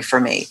extraordinary for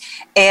me.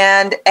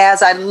 And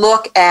as I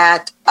look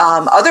at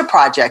other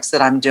projects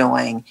that I'm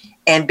doing,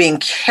 and being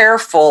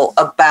careful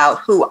about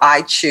who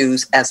I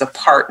choose as a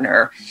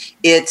partner,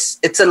 I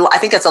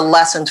think it's a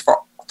lesson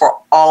for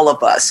all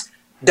of us.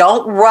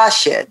 Don't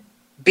rush it.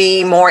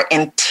 Be more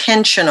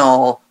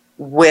intentional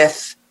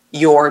with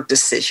your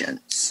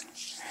decisions.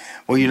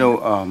 Well,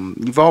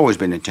 you've always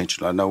been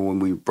intentional. I know when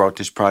we brought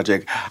this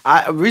project,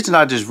 the reason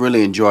I just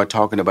really enjoy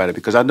talking about it,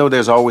 because I know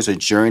there's always a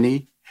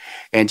journey,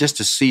 and just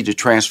to see the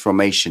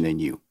transformation in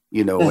you.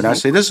 When I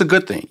say this is a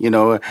good thing,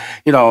 on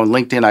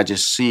LinkedIn, I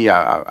just see,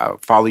 I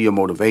follow your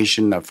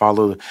motivation. I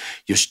follow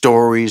your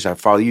stories. I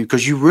follow you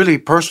because you really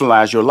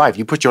personalize your life.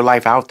 You put your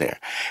life out there,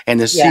 and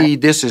to see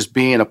this as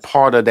being a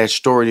part of that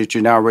story that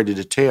you're now ready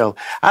to tell,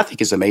 I think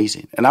it's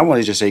amazing. And I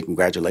want to just say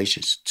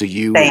congratulations to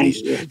you and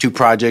these two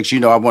projects.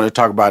 I want to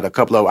talk about a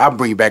couple of, I'll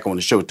bring you back on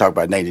the show to talk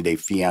about 90 Day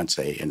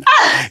Fiance and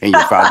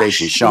your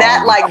foundation, Shaun.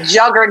 That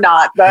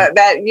juggernaut,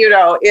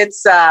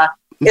 it's,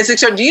 it's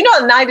extraordinary. Do you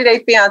know 90 Day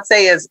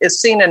Fiance is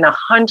seen in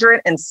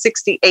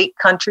 168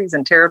 countries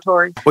and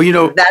territories?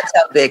 Well, that's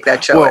how big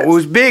that show is. Well, it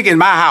was big in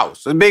my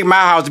house. It's big in my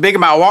house. It's big in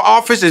my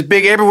office. It's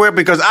big everywhere,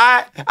 because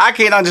I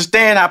can't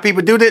understand how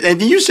people do this. And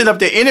then you sit up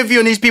there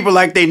interviewing these people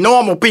like they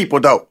normal people,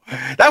 though.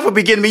 That's what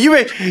be getting me. You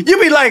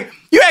be like,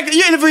 you're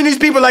interviewing these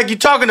people like you're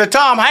talking to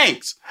Tom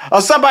Hanks or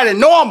somebody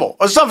normal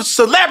or some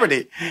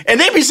celebrity, and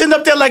they be sitting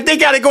up there like they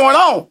got it going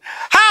on.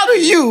 How do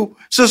you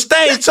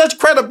sustain such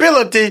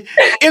credibility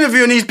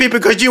interviewing these people?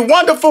 Because you're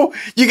wonderful,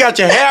 you got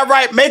your hair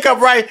right,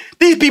 makeup right.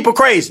 These people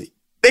crazy.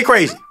 They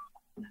crazy.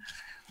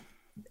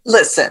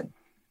 Listen,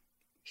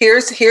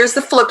 here's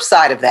the flip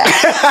side of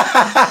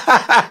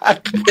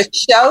that. The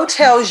show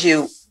tells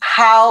you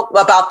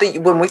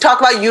when we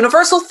talk about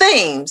universal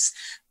themes,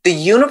 the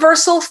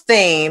universal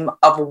theme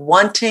of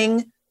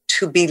wanting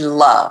to be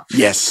loved.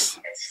 Yes.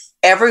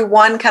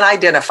 Everyone can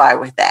identify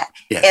with that.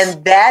 Yes.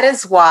 And that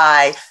is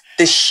why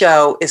the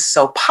show is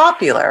so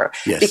popular,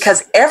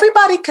 because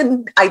everybody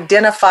can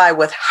identify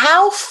with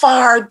how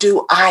far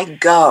do I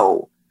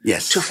go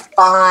to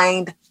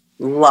find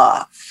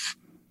love.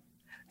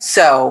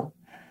 So,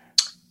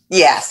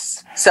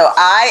 yes. So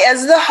I,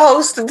 as the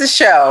host of the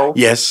show,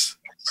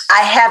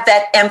 I have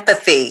that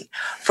empathy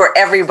for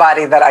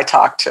everybody that I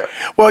talk to.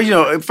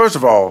 Well, first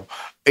of all,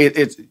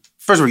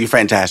 you're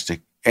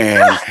fantastic.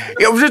 And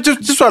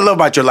just what I love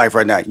about your life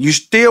right now. You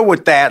still,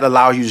 with that,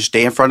 allow you to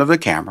stay in front of the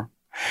camera.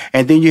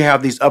 And then you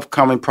have these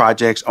upcoming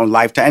projects on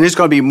Lifetime. And it's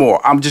going to be more.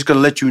 I'm just going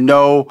to let you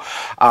know,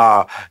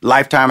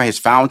 Lifetime has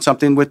found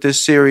something with this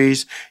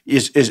series.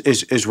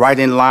 Is right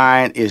in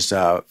line. Is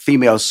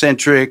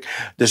female-centric.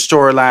 The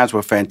storylines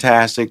were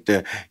fantastic.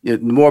 The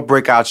more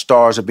breakout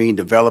stars are being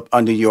developed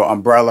under your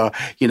umbrella.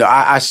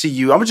 I see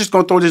you. I'm just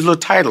going to throw this little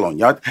title on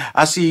you.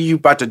 I see you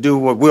about to do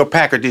what Will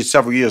Packer did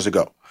several years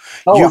ago.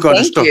 You're going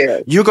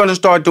to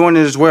start doing it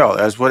as well.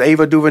 That's what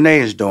Ava DuVernay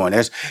is doing.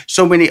 That's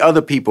so many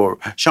other people.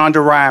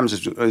 Shonda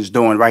Rhimes is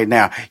doing right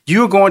now.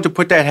 You're going to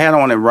put that hat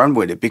on and run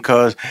with it,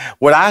 because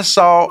what I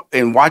saw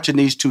in watching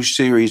these two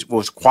series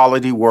was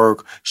quality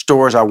work,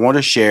 stories I want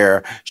to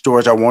share,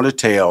 stories I want to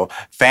tell,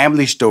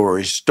 family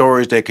stories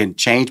that can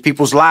change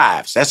people's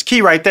lives. That's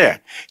key right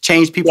there.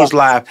 Change people's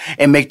lives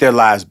and make their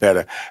lives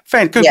better.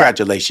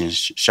 Congratulations,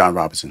 Shaun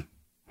Robinson.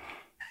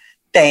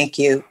 Thank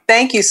you.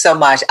 Thank you so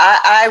much.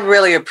 I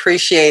really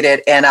appreciate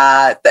it. And,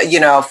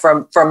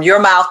 from your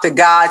mouth to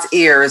God's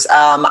ears,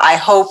 I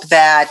hope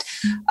that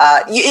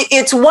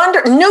it's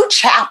new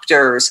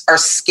chapters are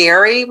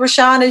scary,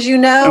 Rashawn, as you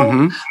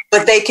know,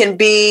 but they can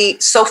be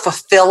so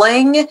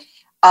fulfilling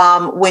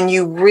when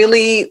you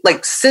really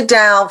sit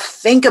down,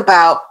 think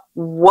about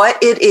what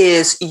it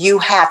is you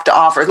have to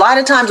offer. A lot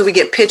of times we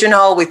get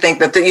pigeonholed. We think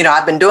that,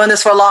 I've been doing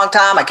this for a long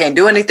time. I can't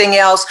do anything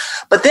else.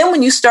 But then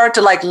when you start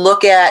to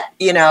look at,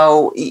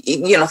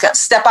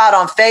 step out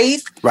on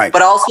faith,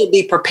 but also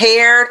be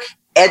prepared,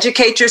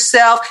 educate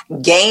yourself,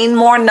 gain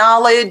more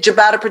knowledge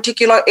about a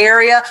particular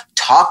area,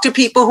 talk to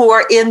people who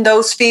are in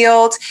those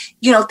fields.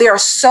 There are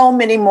so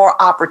many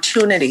more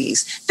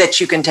opportunities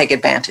that you can take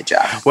advantage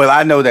of. Well,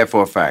 I know that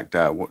for a fact.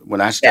 When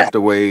I stepped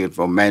away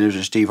from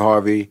manager Steve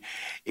Harvey,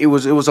 it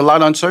was a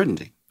lot of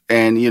uncertainty.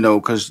 And,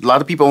 because a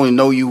lot of people only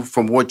know you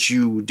from what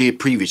you did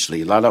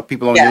previously. A lot of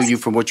people only know you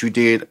from what you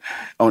did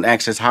on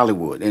Access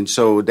Hollywood. And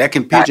so that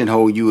can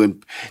pigeonhole you.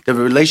 And the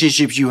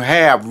relationships you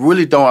have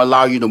really don't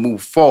allow you to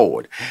move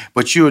forward.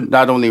 But you're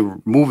not only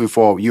moving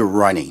forward, you're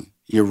running.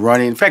 You're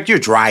running. In fact, you're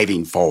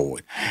driving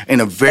forward in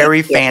a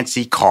very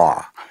fancy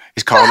car.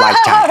 It's called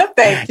Lifetime.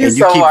 Thank you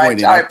so much.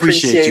 Winning. I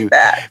appreciate you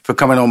for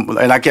coming on.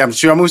 And I'm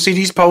sure I'm going to see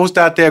these posts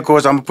out there. Of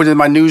course, I'm going to put it in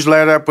my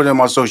newsletter, put it in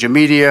my social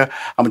media.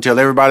 I'm going to tell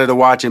everybody to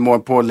watch it. More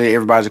importantly,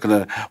 everybody's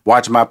going to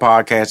watch my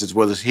podcast as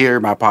well as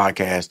hear my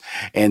podcast.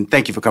 And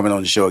thank you for coming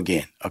on the show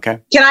again. Okay?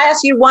 Can I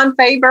ask you one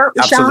favor,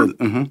 Shaun?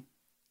 Absolutely.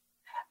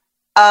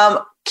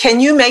 Can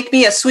you make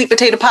me a sweet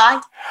potato pie?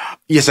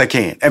 Yes, I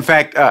can. In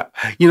fact,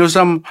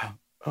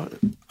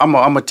 I'm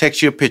going to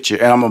text you a picture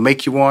and I'm going to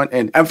make you one.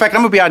 And in fact,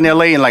 I'm going to be out in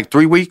LA in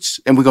 3 weeks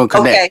and we're going to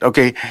connect.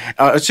 Okay.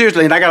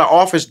 Seriously. And I got an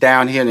office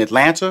down here in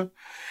Atlanta.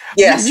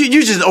 Yes.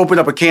 You just open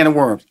up a can of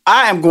worms.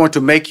 I am going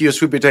to make you a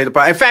sweet potato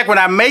pie. In fact, when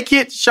I make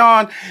it,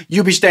 Shaun,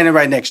 you'll be standing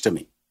right next to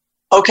me.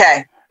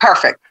 Okay.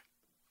 Perfect.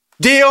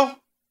 Deal?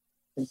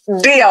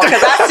 Deal,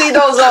 because I see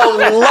those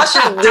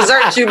luscious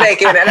desserts you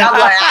making, and I'm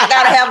like, I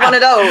gotta have one of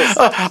those.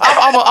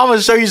 I'm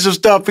gonna show you some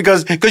stuff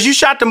because you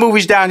shot the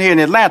movies down here in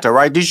Atlanta,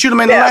 right? Did you shoot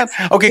them in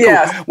Atlanta? Okay,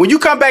 cool. When you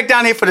come back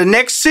down here for the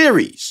next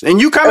series, and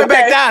you coming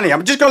back down here,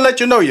 I'm just gonna let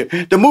you know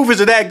the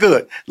movies are that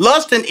good.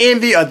 Lust and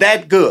Envy are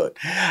that good.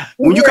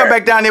 When you come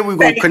back down here, we're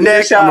gonna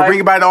connect. I'm gonna bring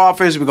you by the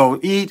office. We're gonna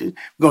eat. We're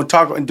gonna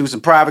talk and do some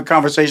private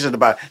conversations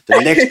about the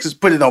next.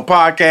 Put it on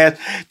podcast.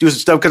 Do some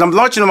stuff because I'm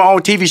launching my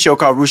own TV show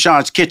called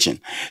Rushian's Kitchen.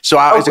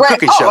 So it's a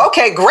cooking show.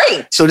 Okay,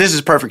 great. So this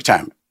is perfect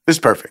timing. This is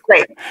perfect.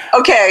 Great.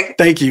 Okay.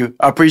 Thank you.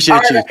 I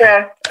appreciate you.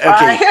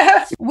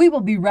 Okay. We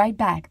will be right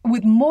back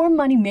with more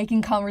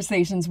money-making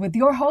conversations with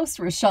your host,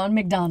 Rashaun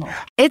McDonald.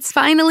 It's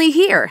finally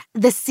here,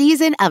 the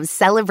season of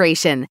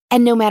celebration.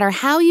 And no matter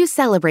how you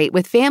celebrate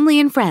with family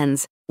and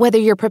friends, whether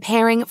you're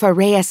preparing for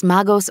Reyes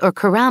Magos or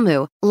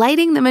Karamu,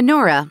 lighting the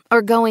menorah,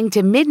 or going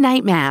to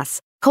midnight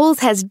mass, Kohl's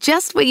has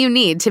just what you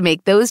need to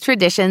make those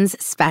traditions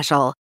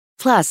special.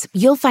 Plus,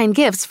 you'll find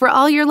gifts for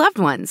all your loved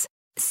ones.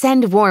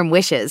 Send warm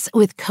wishes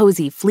with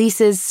cozy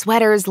fleeces,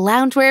 sweaters,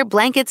 loungewear,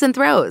 blankets, and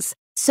throws.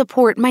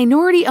 Support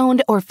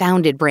minority-owned or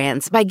founded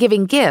brands by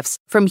giving gifts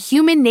from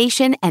Human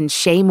Nation and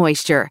Shea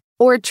Moisture.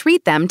 Or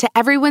treat them to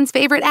everyone's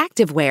favorite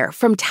activewear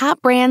from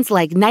top brands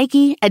like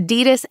Nike,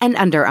 Adidas, and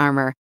Under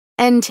Armour.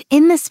 And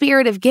in the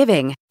spirit of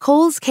giving,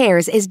 Kohl's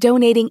Cares is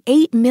donating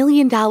 $8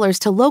 million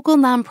to local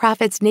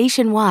nonprofits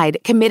nationwide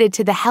committed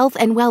to the health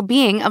and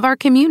well-being of our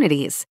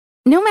communities.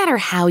 No matter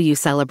how you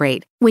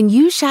celebrate, when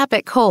you shop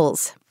at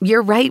Kohl's,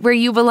 you're right where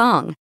you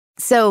belong.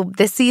 So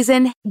this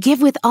season,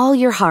 give with all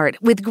your heart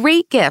with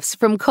great gifts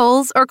from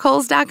Kohl's or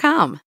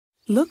Kohls.com.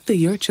 Look through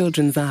your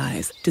children's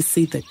eyes to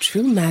see the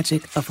true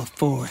magic of a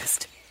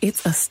forest.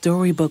 It's a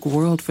storybook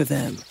world for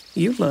them.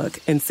 You look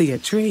and see a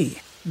tree.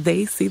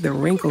 They see the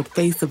wrinkled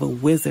face of a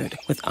wizard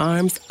with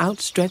arms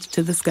outstretched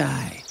to the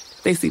sky.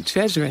 They see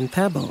treasure in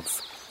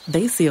pebbles,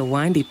 They see a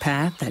windy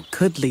path that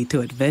could lead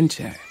to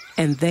adventure.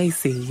 And they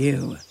see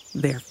you,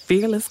 their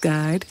fearless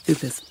guide through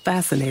this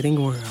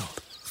fascinating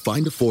world.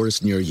 Find a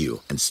forest near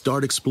you and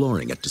start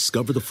exploring at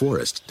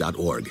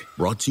discovertheforest.org.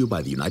 Brought to you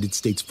by the United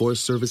States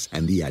Forest Service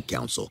and the Ad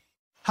Council.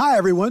 Hi,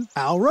 everyone.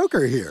 Al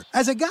Roker here.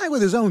 As a guy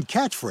with his own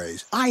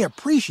catchphrase, I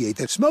appreciate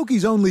that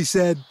Smokey's only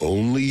said,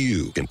 "Only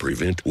you can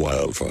prevent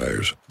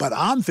wildfires." But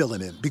I'm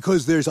filling in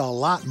because there's a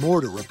lot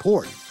more to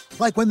report.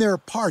 Like when there are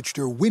parched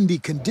or windy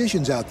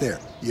conditions out there,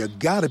 you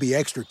gotta be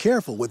extra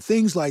careful with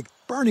things like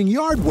burning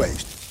yard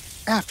waste.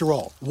 After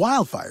all,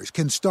 wildfires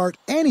can start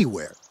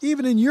anywhere,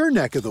 even in your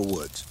neck of the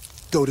woods.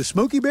 Go to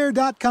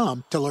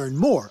SmokeyBear.com to learn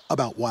more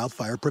about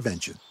wildfire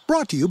prevention.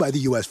 Brought to you by the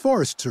U.S.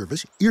 Forest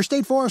Service, your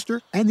state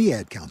forester, and the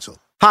Ad Council.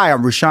 Hi,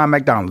 I'm Rashawn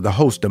McDonald, the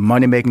host of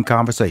Money Making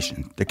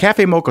Conversation. The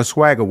Cafe Mocha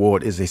Swag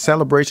Award is a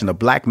celebration of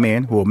black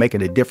men who are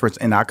making a difference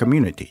in our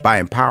community by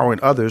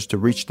empowering others to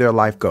reach their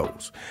life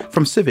goals.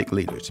 From civic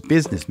leaders,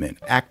 businessmen,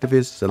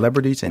 activists,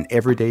 celebrities, and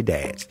everyday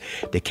dads.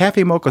 The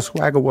Cafe Mocha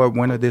Swag Award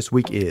winner this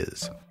week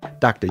is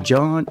Dr.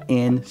 John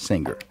N.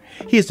 Singer.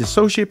 He is the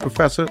Associate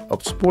Professor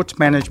of Sports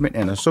Management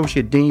and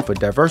Associate Dean for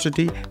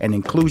Diversity and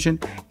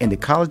Inclusion in the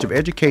College of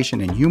Education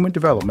and Human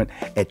Development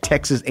at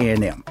Texas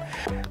A&M.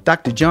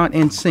 Dr. John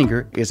N.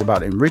 Singer is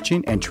about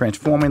enriching and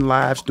transforming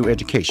lives through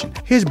education.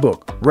 His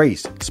book,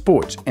 Race,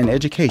 Sports, and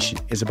Education,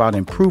 is about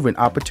improving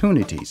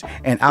opportunities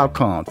and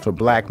outcomes for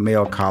black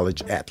male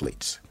college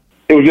athletes.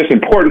 It was just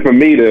important for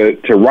me to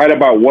write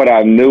about what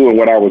I knew and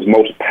what I was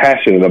most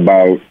passionate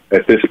about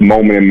at this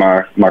moment in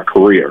my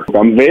career.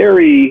 I'm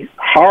very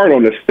hard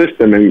on the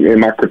system and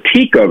my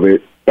critique of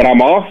it, but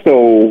I'm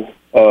also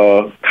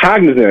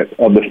cognizant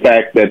of the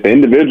fact that the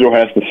individual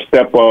has to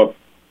step up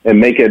and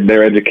make it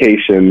their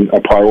education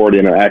a priority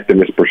and an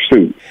activist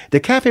pursuit.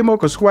 The Cafe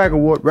Mocha Swag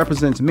Award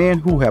represents men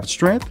who have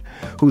strength,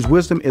 whose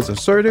wisdom is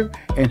assertive,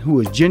 and who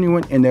is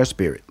genuine in their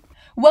spirit.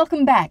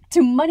 Welcome back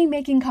to Money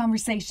Making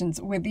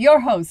Conversations with your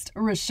host,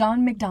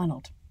 Rashawn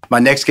McDonald. My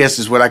next guest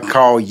is what I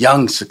call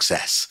young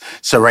success,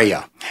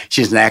 Serayah.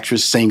 She's an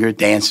actress, singer,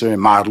 dancer,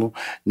 and model,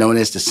 known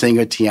as the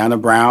singer Tiana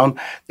Brown,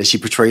 that she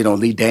portrayed on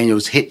Lee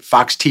Daniels' hit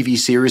Fox TV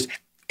series,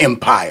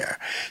 Empire.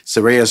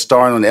 Serayah is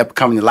starring on the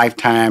upcoming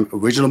Lifetime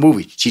original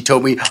movie. She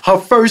told me her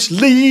first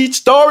lead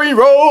starring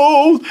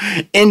role,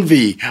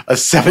 Envy, a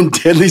 7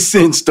 Deadly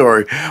Sin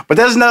story. But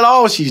that's not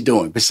all she's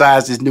doing.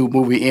 Besides this new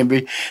movie,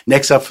 Envy,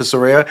 next up for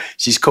Serayah,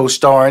 she's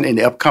co-starring in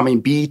the upcoming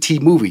BET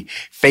movie,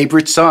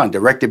 Favorite Son,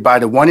 directed by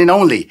the one and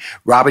only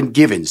Robin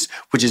Givens,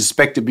 which is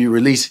expected to be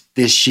released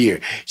this year.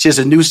 She has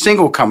a new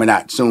single coming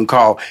out soon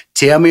called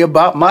Tell Me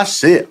About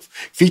Myself,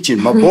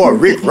 featuring my boy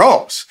Rick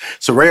Ross.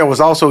 Serayah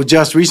was also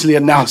just recently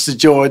announced to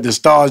join the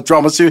Starz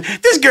drama series.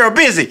 This girl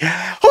busy.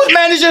 Who's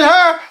managing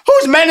her?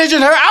 Who's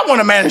managing her? I want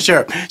to manage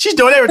her. She's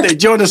doing everything.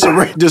 Join the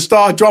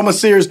Starz drama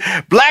series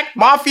Black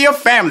Mafia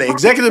Family,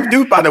 executive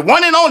produced by the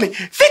one and only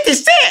 50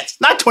 Cent.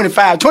 Not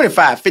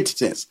 25, 50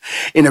 cents.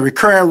 In a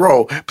recurring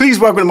role. Please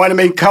welcome to Money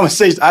Making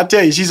Conversation. I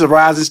tell you, she's a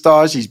rising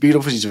star. She's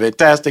beautiful. She's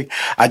fantastic.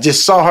 I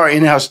just saw her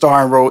in her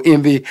starring role,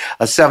 Envy,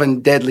 a 7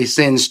 Deadly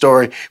Sin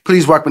story.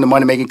 Please welcome to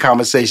Money Making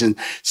Conversation,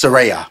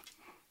 Serayah.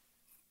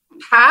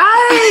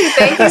 Hi,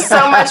 thank you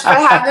so much for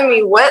having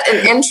me. What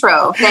an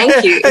intro.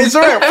 Thank you. Hey,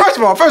 Serayah,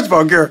 first of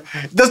all, girl,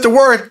 does the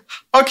word,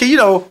 okay, you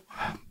know,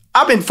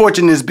 I've been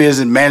fortunate in this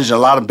business, managing a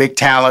lot of big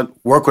talent,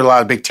 work with a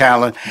lot of big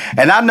talent.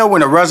 And I know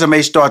when a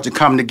resume starts to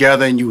come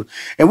together and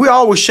we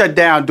always shut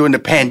down during the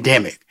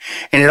pandemic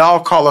and it all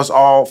caught us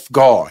off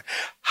guard.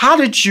 How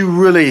did you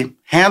really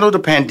handle the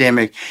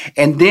pandemic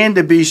and then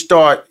to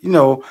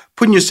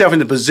putting yourself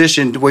in a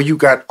position where you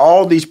got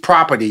all these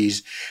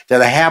properties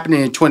that are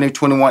happening in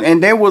 2021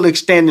 and they will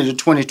extend into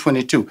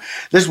 2022.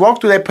 Let's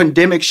walk through that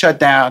pandemic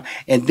shutdown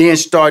and then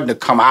starting to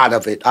come out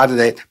of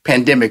that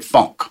pandemic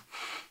funk.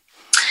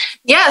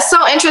 Yeah,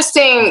 so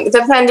interesting.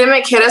 The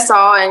pandemic hit us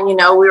all and, we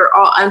were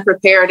all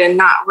unprepared and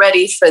not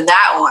ready for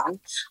that one,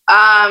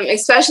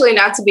 especially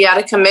not to be out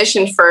of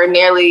commission for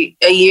nearly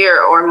a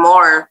year or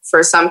more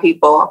for some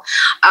people.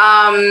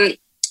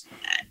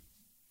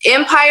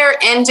 Empire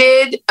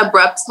ended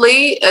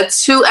abruptly,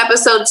 2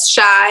 episodes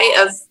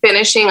shy of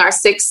finishing our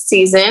 6th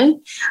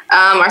season,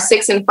 our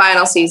 6th and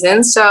final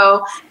season.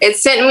 So it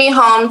sent me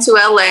home to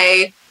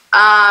LA,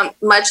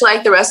 much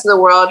like the rest of the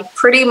world,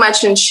 pretty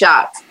much in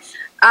shock.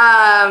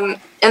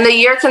 And the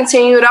year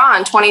continued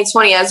on,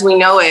 2020, as we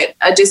know it,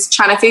 just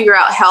trying to figure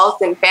out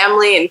health and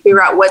family and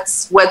figure out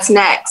what's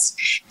next.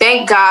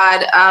 Thank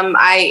God,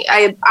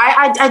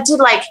 I did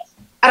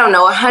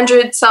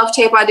 100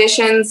 self-tape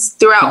auditions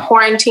throughout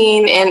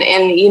quarantine.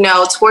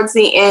 And towards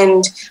the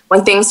end,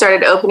 when things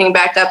started opening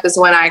back up is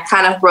when I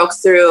kind of broke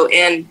through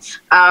and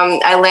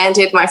I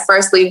landed my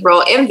first lead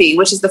role, Envy,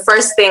 which is the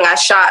first thing I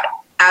shot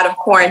out of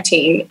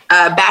quarantine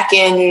back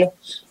in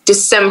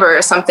December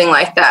or something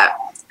like that.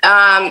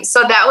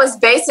 So that was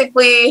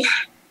basically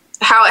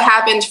how it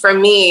happened for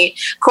me.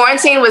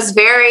 Quarantine was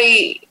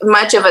very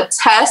much of a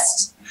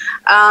test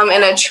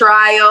in a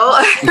trial.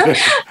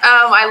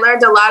 I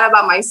learned a lot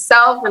about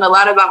myself and a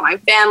lot about my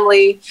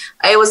family.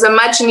 It was a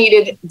much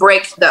needed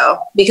break, though,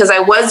 because I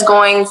was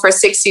going for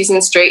 6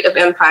 seasons straight of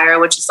Empire,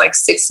 which is like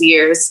 6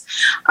 years.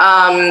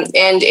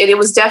 And it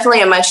was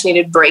definitely a much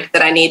needed break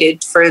that I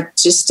needed for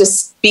just to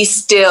be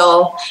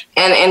still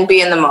and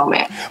be in the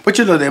moment. But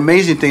the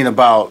amazing thing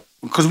about,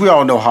 because we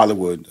all know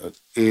Hollywood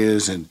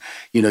is, and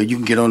you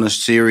can get on a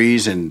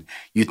series and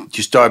you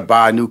start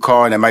buy a new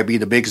car, and that might be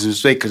the biggest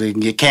mistake because it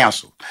can get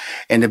canceled.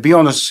 And to be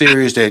on a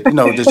series that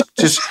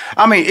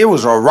it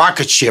was a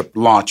rocket ship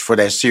launch for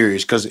that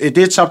series because it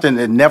did something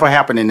that never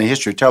happened in the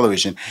history of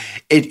television.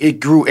 It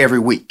grew every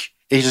week.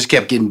 It just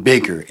kept getting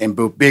bigger and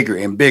bigger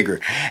and bigger.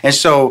 And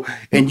so,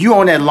 and you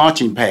on that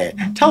launching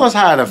pad, tell us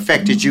how it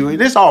affected you.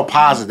 It's all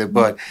positive,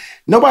 but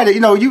nobody,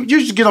 you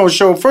just get on the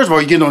show. First of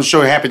all, you get on the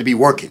show happy to be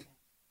working.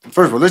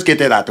 First of all, let's get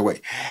that out the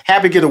way.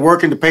 Happy to get to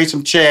working to pay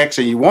some checks,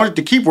 and you wanted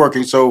to keep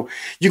working so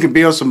you can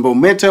build some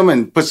momentum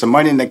and put some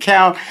money in the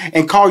account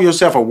and call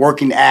yourself a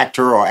working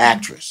actor or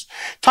actress.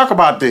 Talk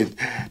about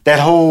that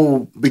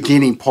whole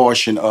beginning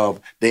portion of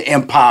the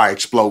Empire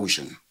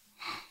explosion.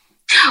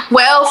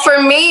 Well,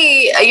 for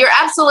me, you're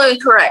absolutely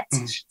correct.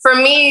 For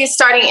me,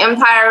 starting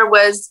Empire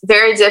was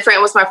very different.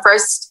 It was my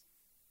first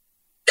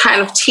kind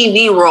of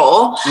TV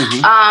role.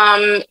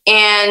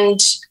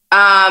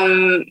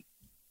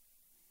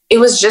 It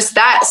was just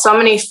that, so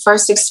many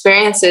first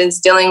experiences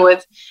dealing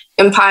with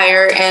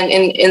Empire and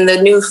in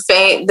the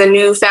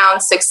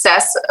newfound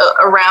success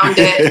around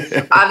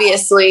it.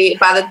 Obviously,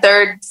 by the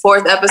 3rd,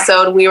 4th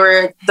episode, we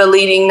were the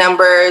leading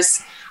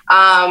numbers.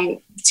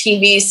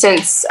 TV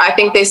since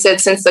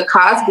the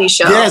Cosby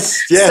Show.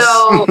 Yes.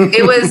 So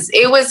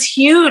it was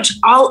huge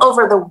all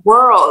over the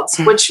world,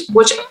 which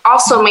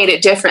also made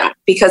it different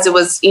because it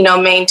was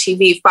main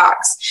TV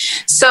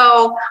Fox.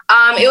 So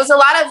it was a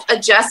lot of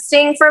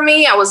adjusting for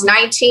me. I was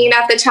 19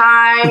 at the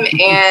time,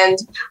 and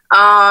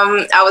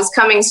I was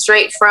coming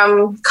straight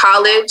from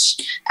college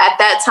at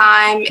that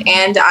time,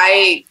 and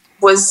I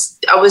was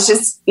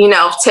just,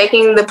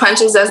 taking the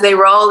punches as they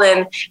roll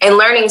and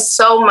learning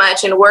so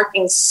much and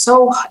working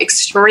so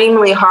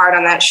extremely hard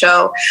on that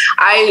show.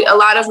 A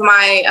lot of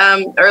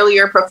my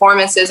earlier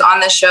performances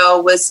on the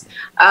show was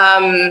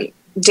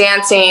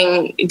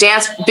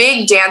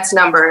big dance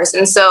numbers.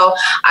 And so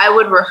I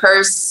would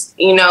rehearse,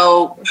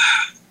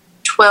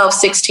 12,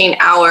 16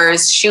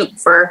 hours, shoot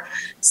for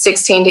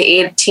 16 to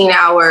 18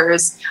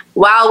 hours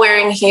while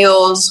wearing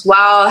heels,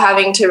 while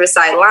having to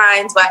recite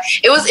lines. But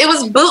it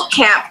was boot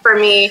camp for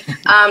me,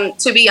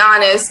 to be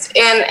honest.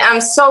 And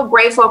I'm so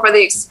grateful for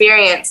the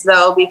experience,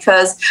 though,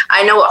 because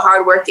I know what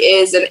hard work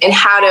is and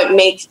how to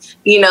make,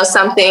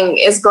 something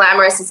as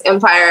glamorous as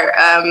Empire,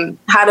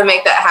 how to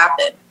make that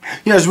happen.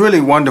 It's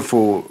really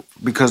wonderful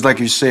because, like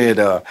you said,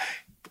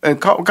 and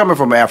coming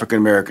from an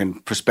African-American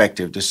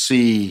perspective, to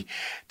see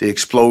the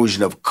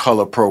explosion of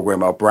color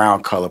program, or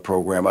brown color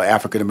program, or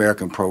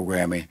African-American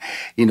programming,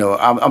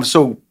 I'm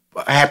so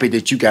happy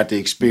that you got to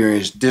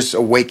experience this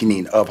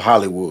awakening of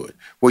Hollywood,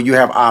 where you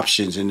have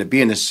options, and to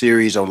be in a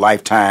series on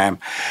Lifetime,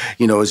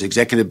 is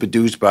executive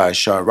produced by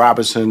Shaun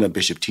Robinson and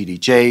Bishop T.D.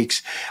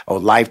 Jakes,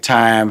 on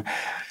Lifetime,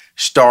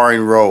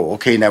 starring role.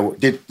 Okay, now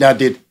did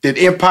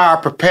Empire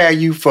prepare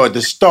you for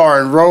the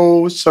starring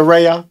role,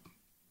 Serayah?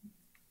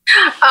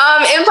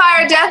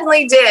 Empire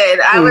definitely did.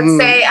 I would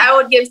say I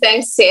would give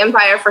thanks to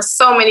Empire for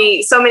so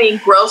many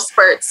growth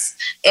spurts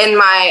in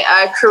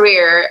my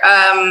career.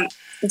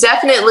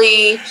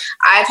 Definitely,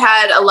 I've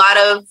had a lot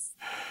of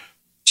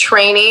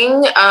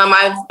training.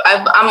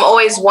 I'm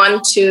always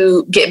one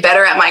to get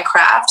better at my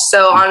craft.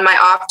 So on my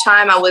off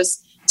time, I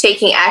was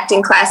taking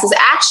acting classes,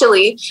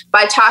 actually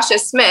by Tasha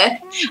Smith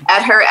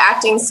at her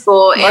acting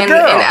school in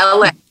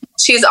LA.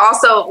 She's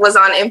also was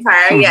on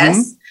Empire.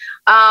 Yes.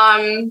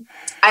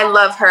 I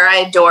love her. I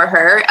adore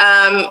her.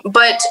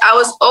 But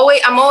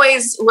I'm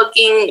always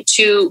looking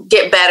to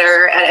get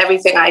better at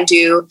everything I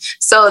do.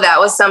 So that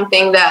was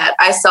something that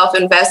I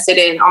self-invested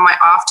in on my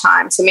off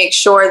time to make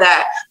sure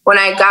that when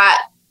I got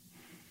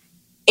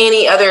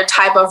any other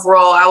type of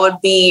role, I would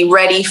be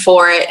ready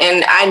for it.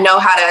 And I know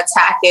how to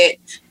attack it,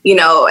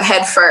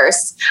 head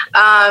first.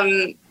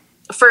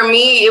 For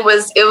me, it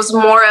was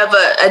more of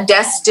a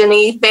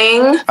destiny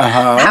thing,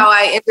 how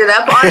I ended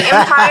up on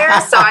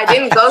Empire. So I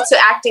didn't go to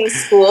acting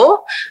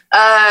school,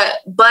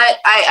 but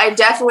I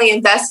definitely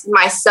invested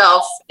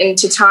myself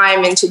into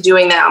time into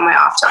doing that on my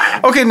off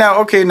time.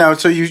 Okay, now.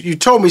 So you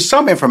told me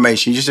some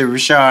information. You said,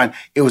 Rashawn,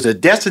 it was a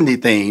destiny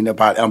thing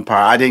about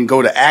Empire. I didn't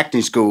go to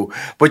acting school,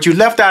 but you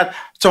left out.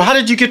 So how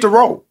did you get the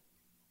role?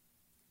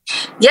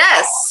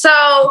 Yes.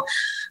 So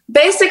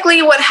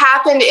basically what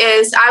happened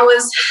is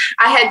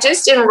I had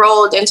just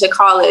enrolled into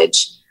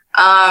college.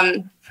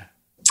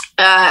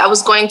 I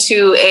was going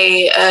to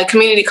a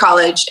community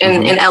college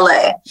in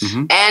LA.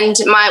 And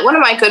one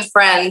of my good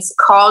friends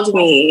called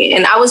me,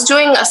 and I was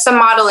doing some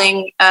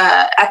modeling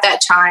at that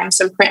time,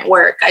 some print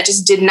work. I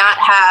just did not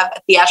have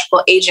a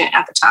theatrical agent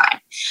at the time,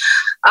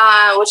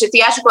 which a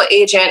theatrical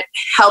agent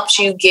helped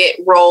you get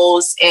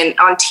roles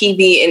on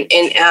TV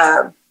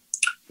in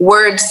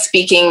word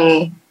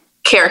speaking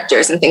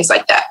characters and things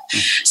like that.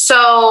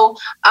 So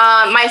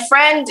my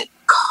friend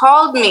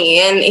called me,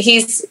 and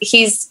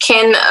he's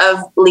kin of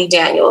Lee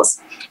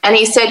Daniels. And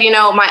he said,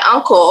 my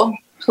uncle,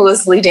 who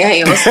is Lee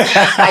Daniels,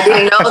 I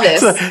didn't know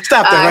this.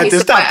 Stop that right there.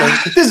 Stop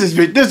that.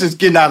 This is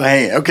getting out of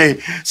hand. Okay.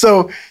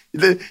 So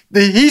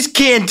he's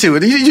kin to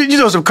it. You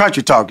know some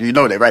country talk. You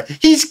know that, right?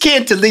 He's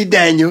kin to Lee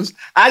Daniels.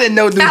 I didn't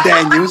know Lee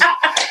Daniels.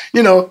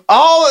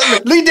 All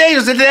Lee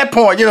Daniels at that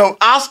point,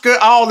 Oscar,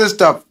 all this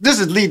stuff. This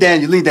is Lee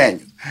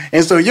Daniels.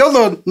 And so your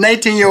little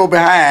 19-year-old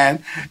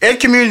behind at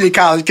community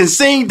college can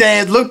sing,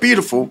 dance, look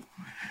beautiful.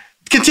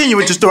 Continue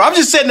with the story. I'm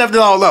just setting it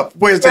all up.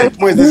 Where's this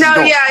going?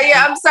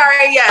 Yeah. I'm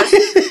sorry. Yes.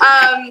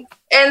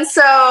 And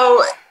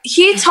so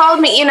he told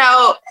me,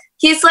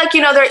 he's like,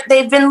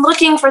 they've been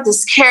looking for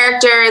this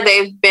character.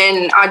 They've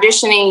been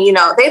auditioning,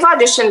 they've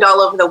auditioned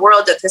all over the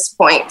world at this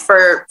point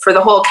for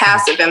the whole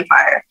cast of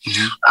Empire.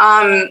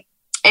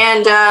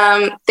 And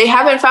they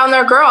haven't found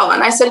their girl.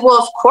 And I said, well,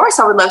 of course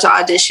I would love to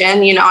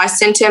audition. I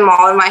sent him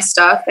all of my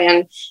stuff,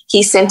 and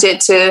he sent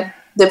it to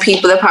the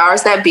people, the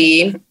powers that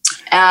be.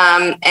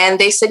 And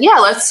they said, yeah,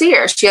 let's see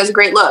her. She has a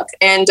great look.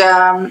 And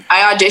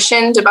I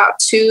auditioned about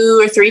 2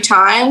 or 3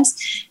 times.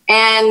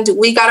 And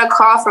we got a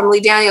call from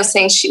Lee Daniels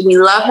saying, we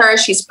love her.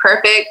 She's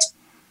perfect.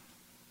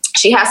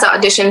 She has to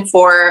audition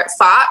for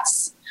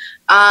Fox.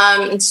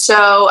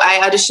 So I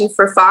auditioned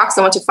for Fox.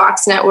 I went to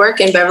Fox Network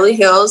in Beverly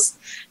Hills.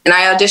 And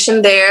I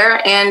auditioned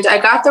there, and I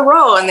got the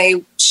role, and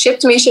they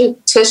shipped me to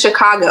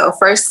Chicago,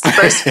 first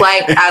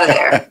flight out of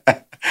there.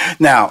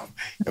 Now,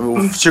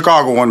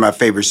 Chicago, one of my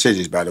favorite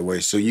cities, by the way.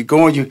 So you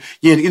go and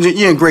you're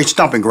in great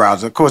stomping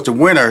grounds. Of course, the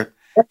winter,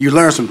 you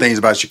learn some things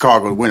about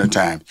Chicago in the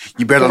wintertime.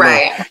 You better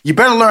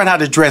learn how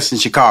to dress in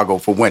Chicago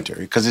for winter,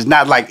 because it's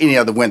not like any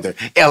other winter.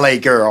 L.A.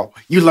 girl,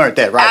 you learned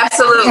that, right?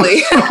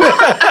 Absolutely.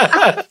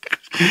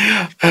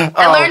 I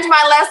learned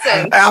my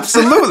lesson.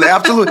 Absolutely.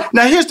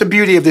 Now, here's the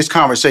beauty of this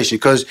conversation,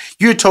 because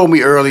you told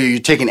me earlier you're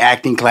taking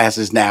acting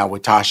classes now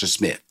with Tasha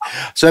Smith.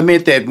 So it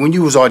meant that when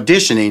you was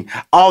auditioning,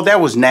 all that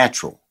was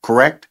natural,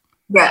 correct?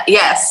 Yeah.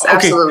 Yes,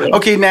 absolutely.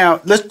 Okay. Now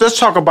let's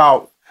talk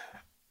about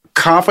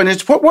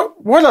confidence.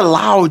 What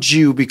allowed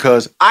you?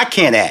 Because I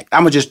can't act.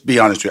 I'm gonna just be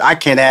honest with you. I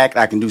can't act.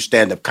 I can do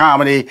stand-up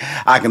comedy.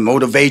 I can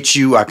motivate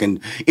you. I can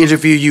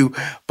interview you.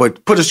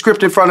 But put a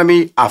script in front of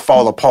me, I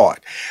fall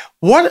apart.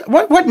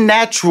 What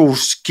natural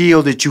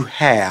skill that you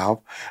have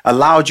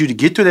allowed you to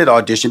get through that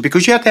audition?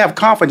 Because you have to have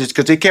confidence,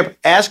 because they kept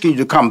asking you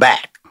to come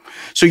back.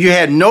 So you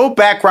had no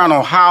background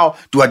on how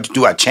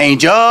do I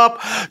change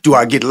up? Do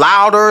I get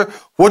louder?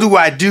 What do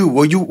I do?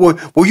 Were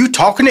you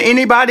talking to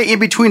anybody in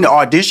between the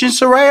auditions,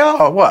 Serayah,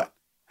 or what?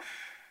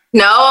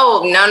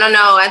 No.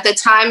 At the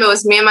time, it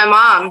was me and my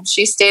mom.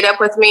 She stayed up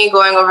with me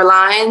going over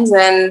lines,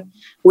 and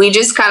we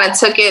just kind of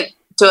took it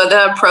to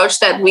the approach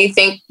that we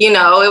think,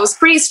 it was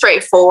pretty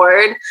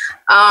straightforward,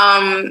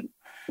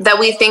 that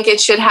we think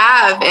it should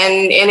have.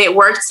 And it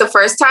worked the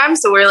first time.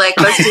 So we're like,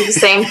 let's do the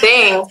same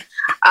thing.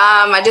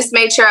 I just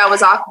made sure I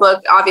was off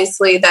book.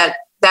 Obviously that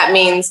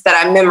means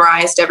that I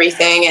memorized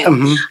everything.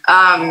 And,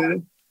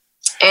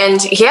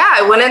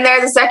 I went in there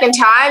the second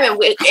time, and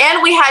we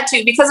had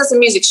to, because it's a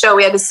music show,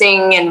 we had to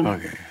sing, and I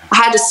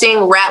had to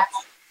sing, rap,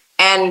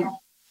 and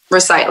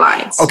recite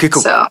lines. Okay,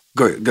 cool. So.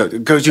 Good.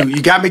 Because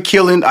you got me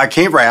killing. I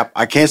can't rap.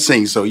 I can't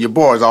sing. So your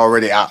boy's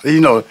already out.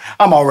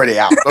 I'm already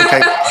out.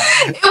 Okay.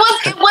 It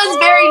was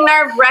very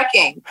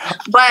nerve-wracking,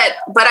 but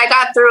I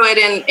got through it,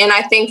 and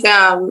I think,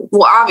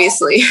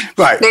 obviously,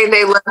 right.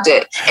 They loved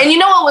it. And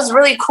what was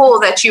really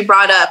cool that you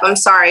brought up, I'm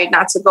sorry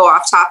not to go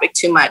off topic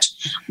too much,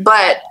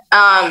 but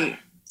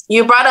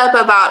you brought up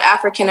about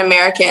African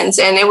Americans,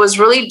 and it was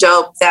really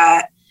dope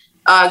that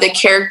the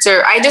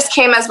character, I just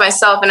came as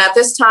myself. And at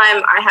this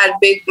time I had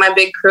my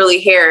big curly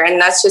hair, and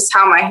that's just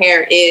how my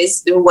hair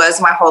was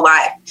my whole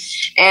life.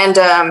 And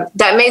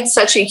that made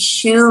such a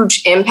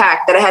huge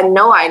impact that I had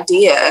no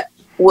idea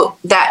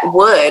that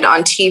would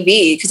on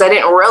TV, because I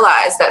didn't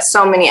realize that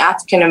so many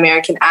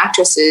African-American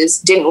actresses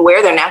didn't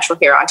wear their natural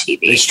hair on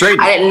TV.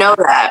 I didn't know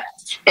that.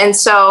 And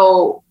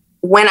so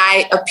when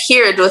I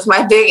appeared with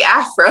my big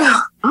afro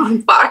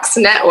on Fox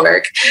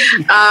Network,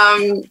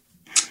 I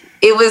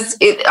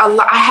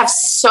have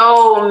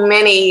so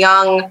many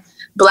young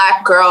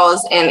Black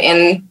girls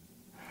and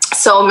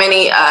so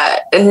many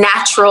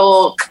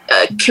natural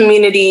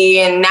community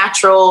and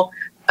natural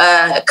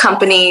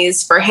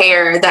companies for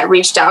hair that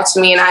reached out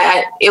to me,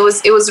 and it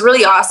was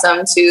really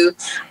awesome to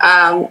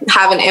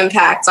have an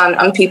impact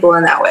on people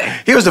in that way.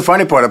 Here's the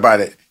funny part about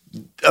it: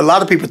 a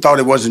lot of people thought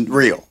it wasn't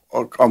real.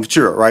 I'm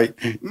sure, right?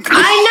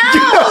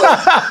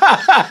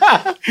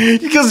 I know.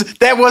 Because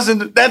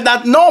that's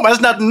not normal. That's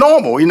not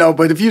normal,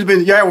 But if your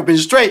hair would been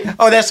straight,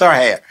 that's our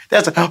hair.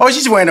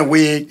 She's wearing a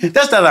wig.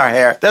 That's not our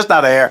hair. That's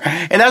not our hair.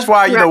 And that's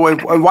why,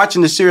 when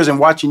watching the series and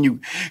watching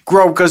you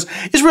grow, because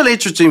it's really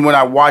interesting when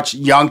I watch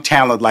young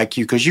talent like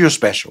you, because you're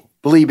special.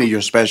 Believe me, you're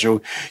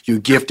special. You're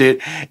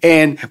gifted.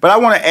 But I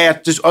want to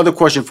ask this other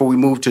question before we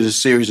move to the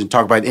series and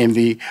talk about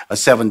Envy,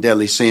 7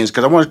 Deadly Sins,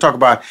 because I want to talk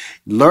about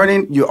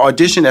learning your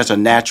audition as a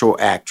natural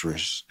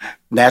actress,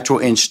 natural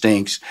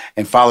instincts,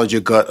 and followed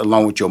your gut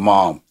along with your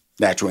mom.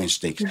 Natural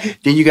Instincts.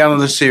 Then you got on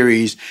the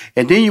series,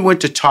 and then you went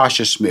to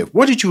Tasha Smith.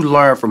 What did you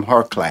learn from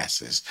her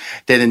classes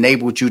that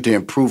enabled you to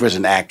improve as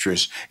an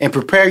actress and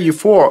prepare you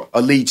for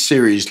a lead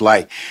series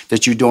like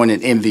that you're doing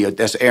in Envy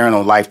that's airing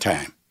on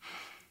Lifetime?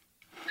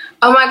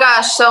 Oh my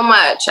gosh, so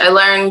much. I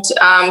learned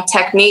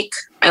technique.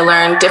 I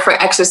learned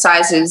different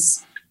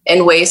exercises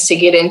and ways to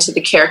get into the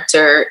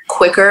character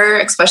quicker,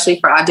 especially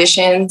for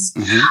auditions.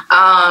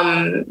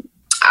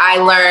 I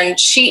learned,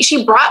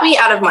 she brought me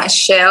out of my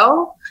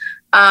shell.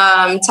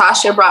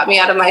 Tasha brought me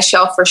out of my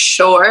shell for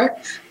sure.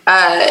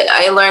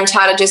 I learned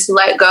how to just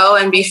let go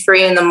and be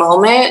free in the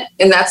moment.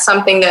 And that's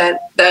something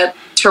that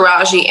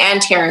Taraji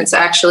and Terrence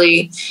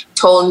actually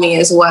told me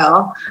as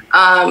well.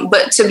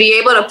 But to be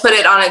able to put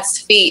it on its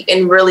feet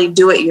and really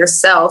do it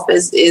yourself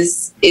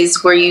is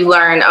where you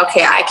learn,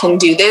 okay, I can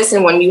do this.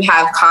 And when you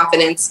have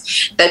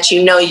confidence that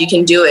you know you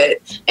can do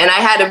it. And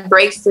I had a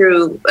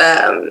breakthrough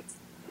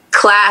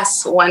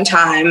class one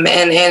time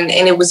and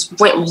it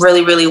went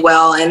really, really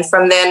well. And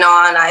from then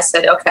on, I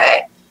said,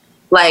 okay,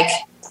 like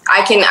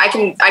I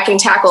can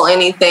tackle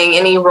anything,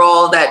 any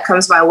role that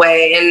comes my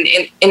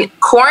way. And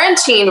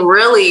quarantine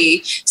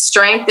really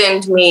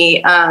strengthened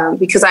me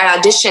because I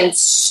auditioned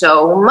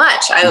so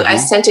much. I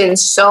sent in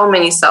so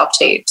many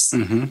self-tapes,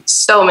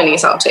 so many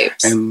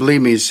self-tapes. And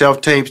believe me,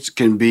 self-tapes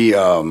can be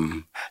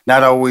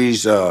not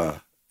always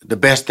the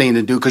best thing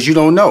to do because you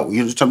don't know.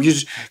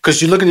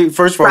 Because you're looking at,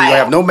 first of all, you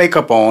have no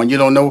makeup on. You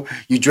don't know.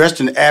 You dressed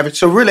in average.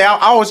 So really, I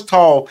always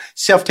call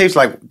self-tapes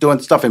like doing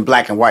stuff in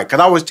black and white. Because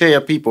I always tell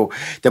people,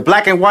 the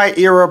black and white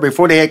era,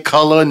 before they had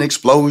color and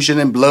explosion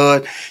and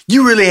blood,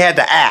 you really had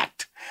to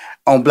act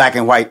on black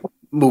and white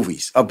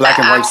movies, of black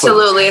and white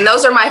Absolutely. And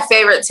those are my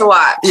favorite to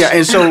watch. Yeah,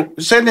 and so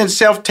sending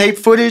self-tape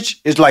footage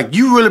is like,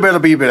 you really better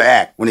be able to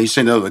act when they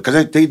send it over.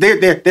 Because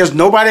there's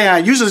nobody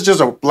behind. Usually it's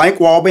just a blank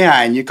wall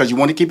behind you because you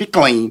want to keep it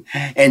clean.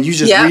 And you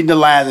just reading the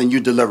lines and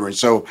you delivering.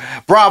 So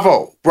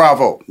bravo.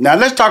 Now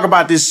let's talk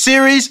about this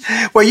series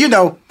where, you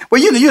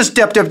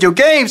stepped up your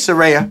game,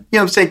 Serayah. You know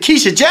what I'm saying?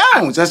 Keisha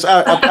Jones. That's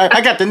I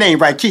got the name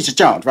right, Keisha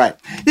Jones, right?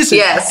 This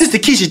is the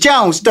Keisha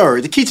Jones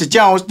story. The Keisha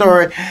Jones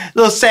story,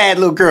 little sad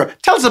little girl.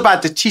 Tell us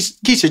about the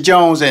Keisha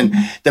Jones and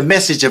the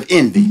message of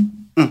envy.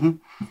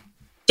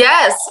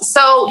 Yes.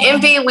 So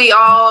envy, we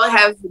all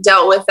have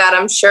dealt with that,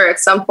 I'm sure, at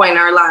some point in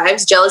our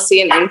lives. Jealousy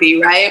and envy,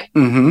 right?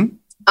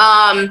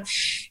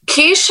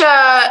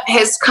 Keisha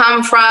has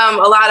come from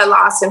a lot of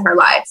loss in her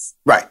life.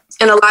 Right.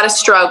 And a lot of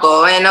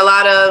struggle and a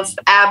lot of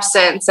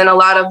absence and a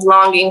lot of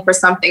longing for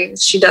something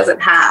she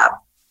doesn't have.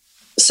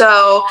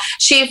 So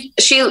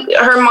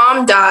her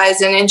mom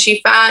dies and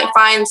she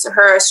finds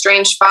her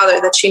estranged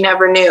father that she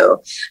never knew.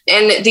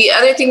 And the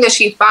other thing that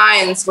she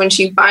finds when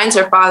she finds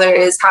her father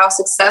is how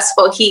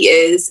successful he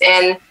is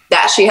and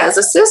that she has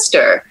a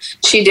sister.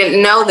 She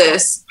didn't know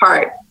this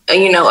part,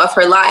 of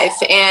her life.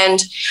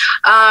 And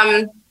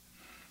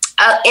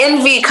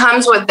envy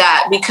comes with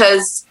that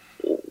because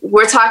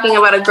we're talking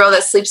about a girl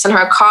that sleeps in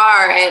her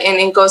car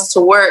and goes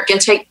to work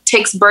and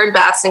takes bird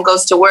baths and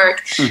goes to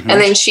work. And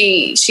then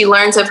she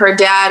learns of her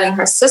dad and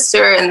her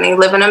sister and they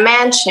live in a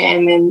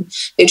mansion and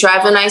they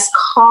drive a nice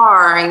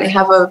car and they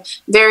have a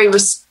very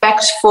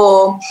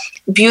respectful,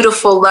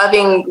 beautiful,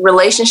 loving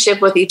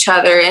relationship with each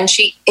other. And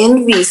she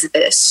envies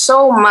this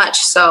so much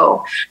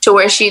so to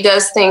where she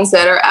does things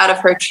that are out of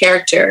her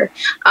character.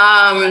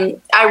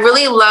 I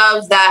really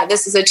love that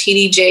this is a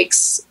TD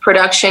Jakes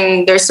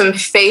production. There's some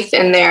faith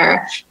in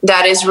there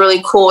that is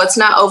really cool. It's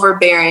not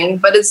overbearing,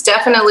 but it's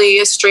definitely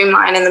a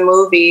streamline in the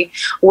movie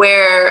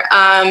where,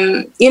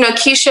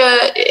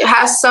 Keisha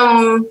has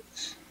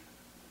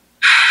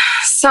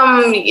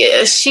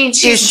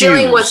she's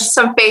dealing with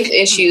some faith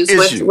issues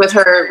with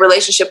her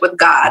relationship with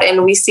God,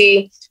 and we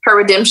see her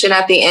redemption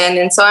at the end.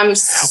 And so I'm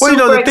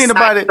super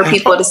excited for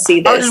people to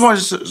see this. I just want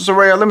to,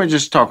 Serayah, let me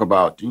just talk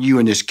about you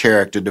and this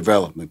character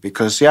development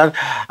because see, I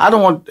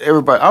don't want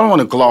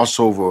to gloss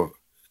over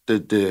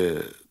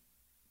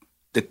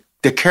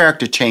the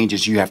character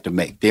changes you have to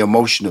make, the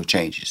emotional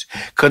changes.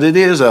 Because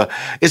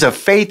it's a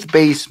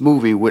faith-based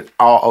movie with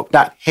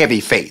not heavy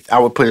faith. I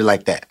would put it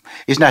like that.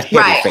 It's not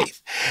heavy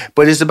faith.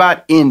 But it's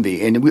about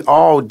envy, and we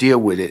all deal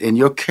with it. And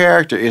your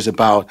character is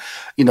about,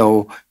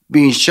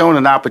 being shown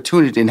an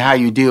opportunity in how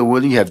you deal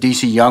with it. You have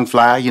DC Young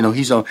Fly,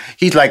 he's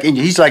like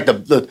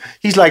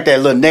that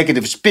little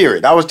negative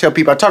spirit. I always tell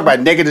people, I talk about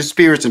negative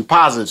spirits and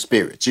positive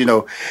spirits.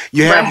 You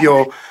have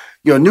your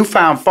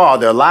newfound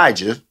father,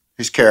 Elijah,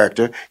 his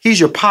character, he's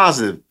your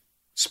positive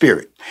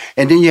spirit.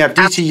 And then you have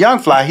DC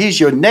Youngfly, he's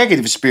your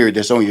negative spirit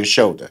that's on your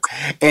shoulder.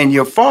 And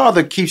your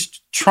father keeps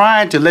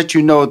trying to let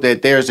you know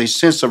that there's a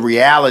sense of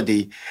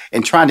reality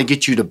and trying to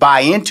get you to buy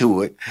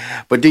into it.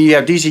 But then you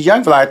have DC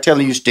Youngfly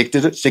telling you stick to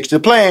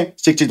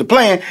the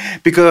plan,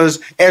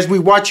 because as we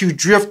watch you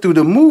drift through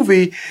the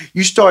movie,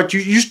 you start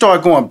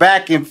going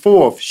back and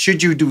forth.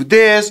 Should you do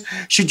this?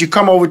 Should you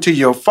come over to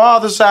your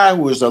father's side,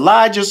 who is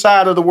Elijah's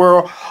side of the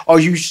world,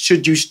 or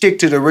should you stick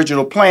to the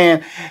original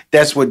plan?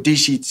 That's what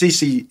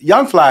DC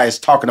Youngfly is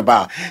talking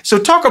about. So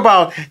talk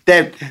about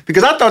that,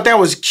 because I thought that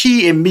was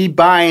key in me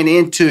buying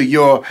into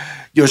your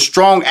your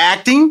strong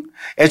acting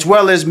as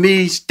well as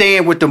me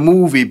staying with the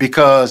movie,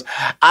 because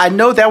I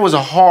know that was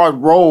a hard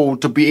role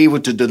to be able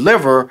to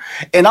deliver.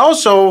 And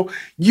also,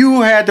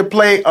 you had to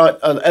play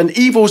an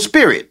evil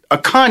spirit, a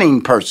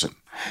cunning person.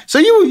 So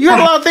you had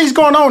a lot of things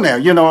going on there.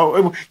 You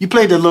know, you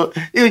played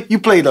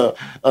the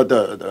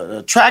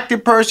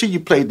attractive person,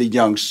 you played the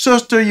young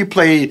sister, you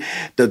played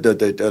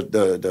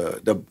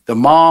the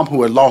mom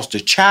who had lost a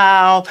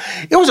child.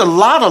 It was a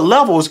lot of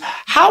levels.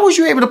 How was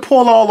you able to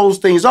pull all those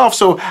things off?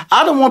 So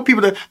I don't want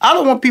people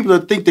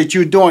to think that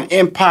you're doing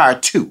Empire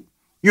 2.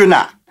 You're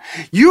not.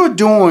 You're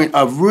doing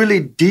a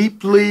really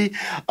deeply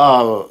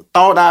thought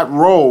out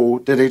role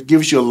that it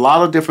gives you a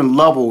lot of different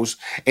levels,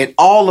 and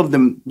all of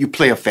them you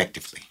play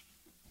effectively.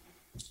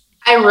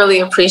 I really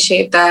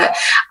appreciate that.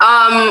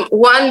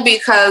 One,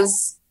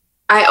 because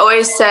I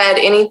always said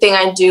anything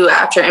I do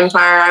after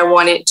Empire, I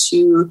want it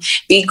to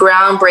be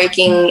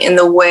groundbreaking in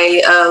the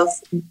way of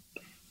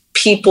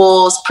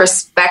people's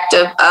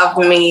perspective of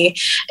me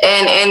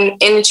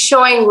and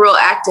showing real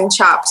acting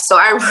chops. So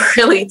I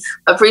really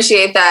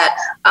appreciate that.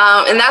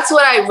 And that's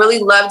what I really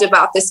loved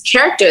about this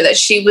character, that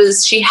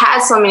she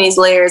had so many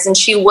layers and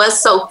she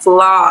was so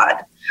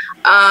flawed.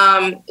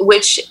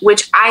 Which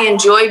I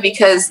enjoy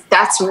because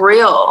that's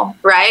real,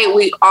 right?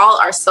 We all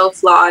are so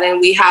flawed and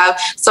we have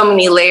so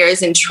many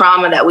layers and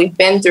trauma that we've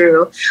been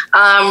through.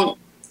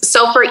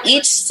 So for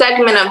each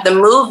segment of the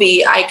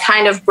movie, I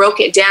kind of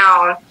broke it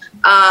down,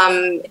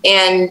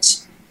 and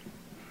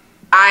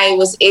I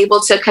was able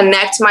to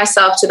connect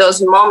myself to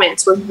those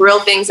moments with real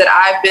things that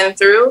I've been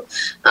through,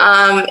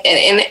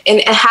 and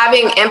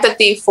having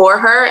empathy for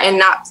her and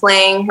not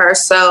playing her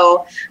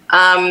so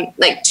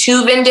like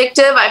too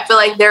vindictive. I feel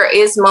like there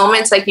is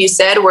moments, like you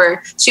said,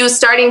 where she was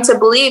starting to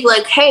believe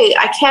like, hey,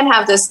 I can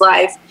have this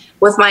life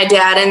with my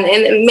dad, and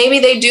maybe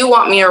they do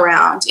want me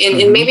around,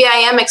 and maybe I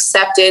am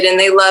accepted and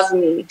they love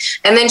me.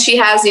 And then she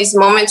has these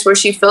moments where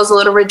she feels a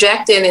little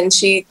rejected, and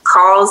she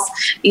calls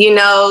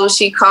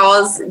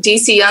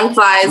DC Young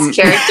Fly's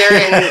character,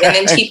 and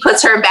then she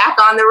puts her back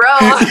on the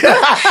road.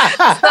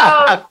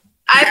 So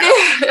I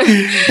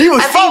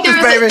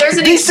think there's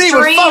an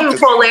extreme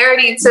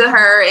polarity to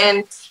her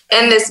in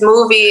this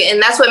movie,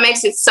 and that's what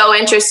makes it so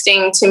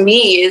interesting to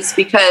me, is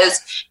because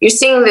you're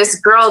seeing this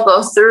girl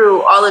go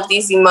through all of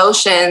these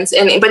emotions,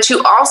 but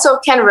you also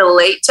can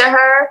relate to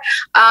her,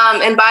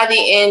 and by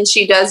the end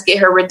she does get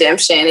her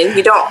redemption, and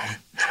you don't.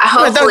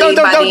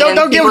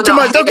 Don't give it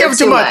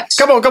too much.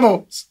 Come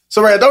on.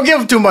 Serayah, don't give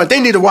them too much.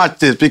 They need to watch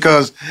this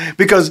because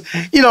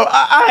you know,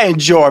 I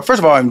enjoy, first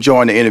of all, I'm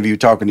enjoying the interview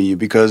talking to you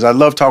because I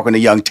love talking to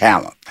young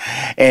talent,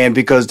 and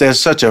because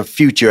there's such a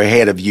future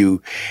ahead of you,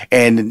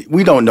 and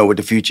we don't know what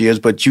the future is,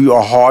 but you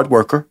are a hard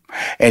worker,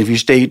 and if you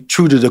stay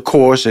true to the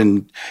course,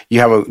 and you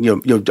have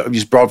you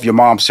just brought up your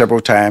mom several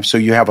times, so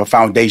you have a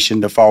foundation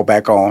to fall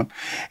back on,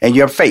 and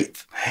you have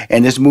faith.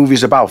 And this movie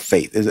is about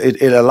faith.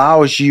 It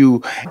allows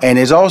you, and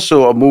it's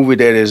also a movie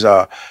that is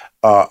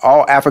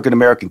all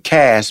African-American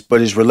cast,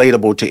 but it's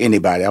relatable to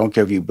anybody. I don't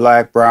care if you're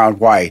black, brown,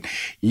 white.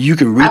 You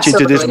can reach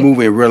into this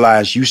movie and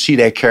realize you see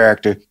that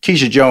character.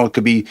 Keisha Jones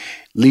could be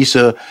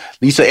Lisa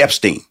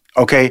Epstein.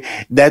 Okay,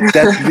 that's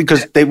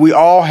because we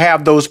all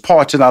have those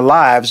parts in our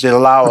lives that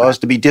allow us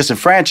to be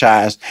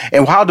disenfranchised.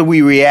 And how do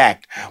we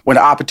react when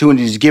the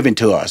opportunity is given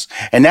to us?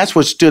 And that's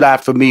what stood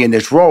out for me in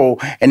this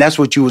role, and that's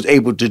what you was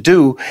able to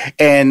do.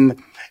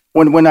 And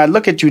when I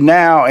look at you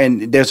now,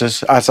 and there's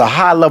a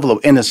high level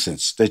of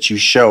innocence that you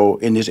show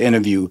in this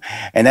interview,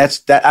 and I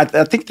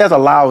think that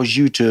allows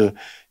you to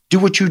do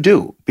what you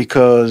do,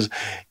 because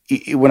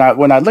when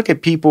I look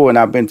at people, and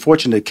I've been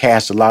fortunate to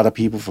cast a lot of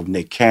people from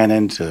Nick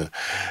Cannon to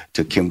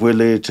Kim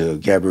Whitley to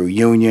Gabrielle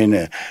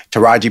Union,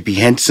 Taraji P.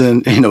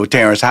 Henson,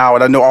 Terrence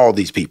Howard. I know all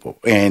these people,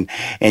 and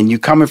you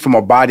coming from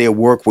a body of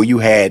work where you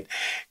had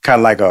kind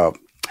of like a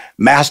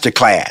master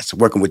class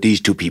working with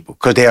these two people,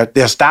 because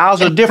their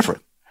styles are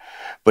different.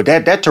 But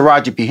that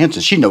Taraji P.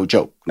 Henson, she no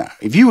joke. Now,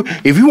 if you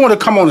want to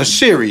come on a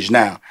series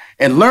now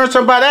and learn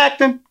something about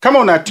acting, come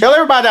on now, tell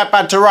everybody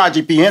about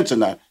Taraji P. Henson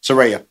now,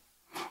 Serayah.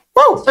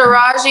 Woo!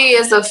 Taraji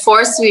is a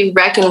force to be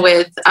reckoned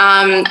with.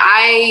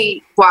 I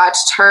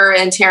watched her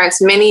and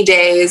Terrence many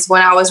days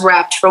when I was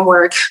wrapped from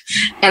work,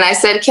 and I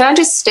said, can I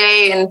just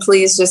stay and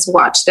please just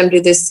watch them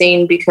do this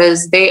scene,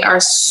 because they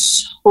are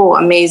so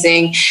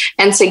amazing,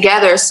 and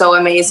together so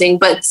amazing,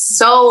 but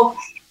so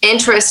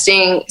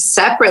interesting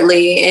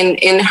separately.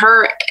 And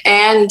her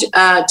and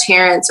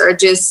Terrence are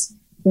just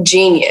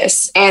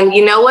genius. And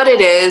you know what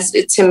it is?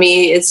 To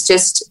me, it's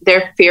just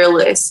they're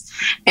fearless,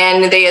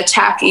 and they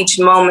attack each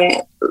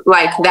moment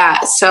like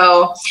that.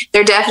 So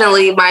they're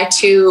definitely my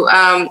two,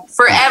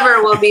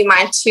 forever will be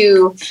my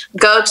two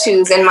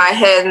go-tos in my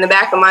head, in the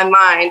back of my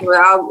mind,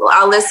 where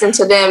I'll listen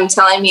to them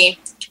telling me,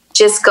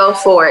 just go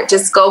for it,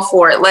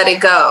 let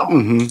it go.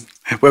 Mm-hmm.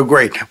 Well,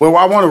 great. Well,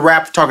 I want to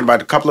wrap talking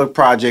about a couple of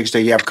projects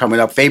that you have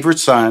coming up. Favorite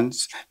Son,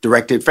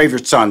 directed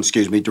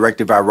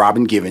by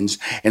Robin Givens,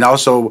 and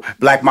also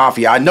Black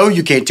Mafia. I know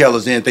you can't tell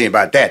us anything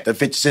about that, the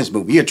 50 Cent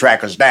movie. He'll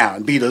track us down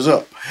and beat us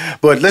up.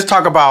 But let's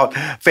talk about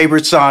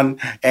Favorite Son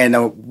and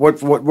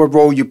what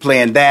role you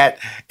play in that,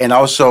 and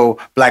also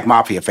Black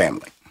Mafia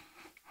Family.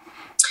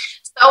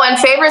 So in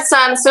Favorite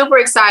Son, super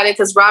excited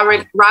because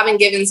Robin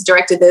Givens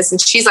directed this, and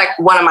she's like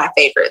one of my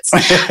favorites.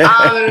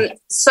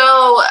 So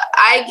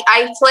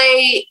I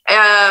play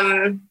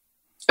a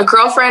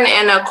girlfriend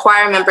and a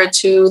choir member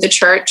to the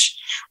church,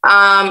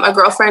 a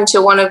girlfriend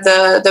to one of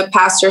the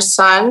pastor's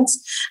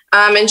sons.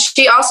 And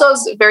she also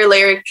is a very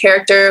layered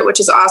character, which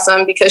is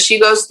awesome because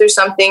she goes through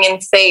something in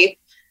faith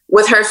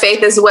with her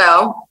faith as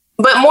well,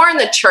 but more in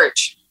the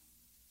church.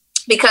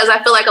 Because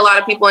I feel like a lot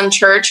of people in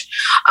church,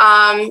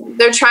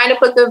 they're trying to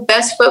put the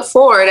best foot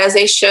forward as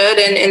they should,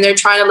 and they're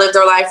trying to live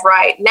their life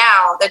right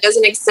now. That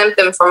doesn't exempt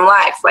them from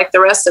life like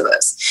the rest of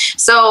us.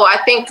 So I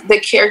think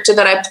the character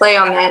that I play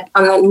on that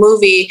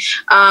movie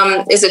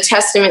is a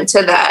testament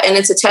to that, and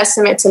it's a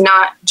testament to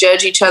not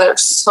judge each other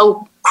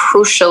so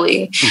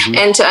crucially,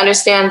 and to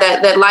understand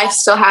that life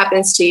still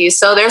happens to you.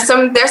 So there's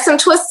some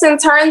twists and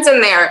turns in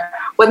there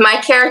with my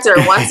character.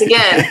 Once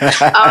again,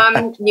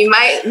 you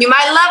might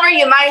love her,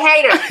 you might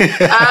hate her.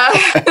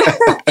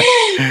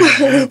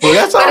 Well,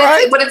 that's all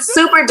right. But it's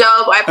super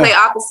dope. I play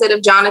opposite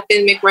of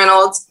Jonathan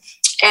McReynolds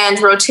and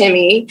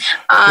Rotimi.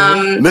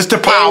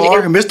 Mr.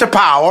 Power.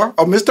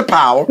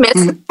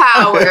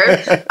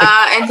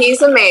 And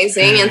he's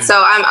amazing. And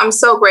so I'm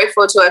so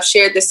grateful to have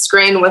shared this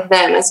screen with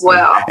them as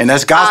well. And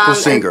that's gospel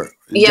singer.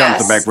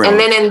 Yes. And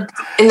then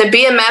in the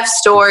BMF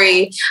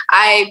story,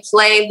 I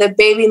play the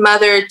baby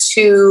mother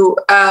to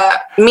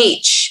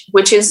Meech,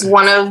 which is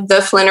one of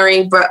the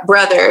Flannery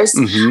brothers,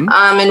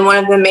 and one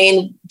of the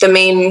main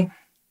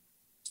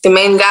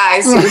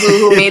guys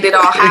who made it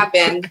all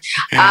happen.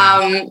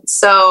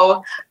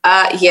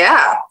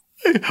 Yeah.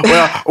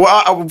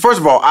 Well,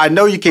 first of all, I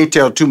know you can't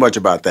tell too much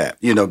about that,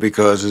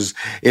 because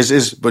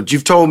but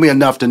you've told me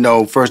enough to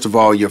know, first of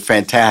all, you're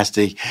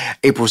fantastic.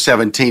 April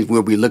 17th,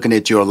 we'll be looking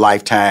at your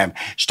Lifetime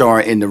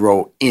starring in the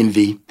role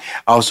Envy.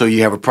 Also,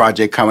 you have a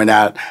project coming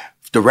out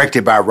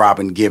directed by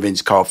Robin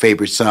Givens called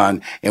Favorite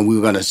Son, and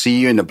we're going to see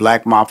you in the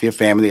Black Mafia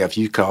Family, if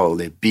you call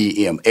it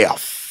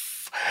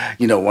BMF,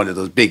 one of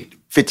those big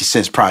 50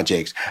 Cent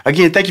projects.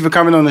 Again, thank you for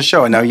coming on the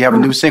show. And now you have a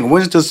new single.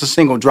 When does the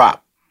single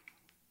drop?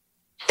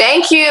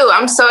 Thank you.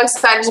 I'm so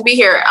excited to be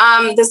here.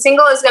 The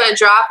single is going to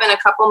drop in a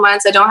couple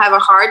months. I don't have a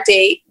hard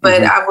date,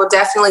 but I will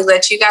definitely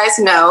let you guys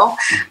know.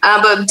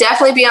 But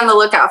definitely be on the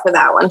lookout for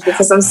that one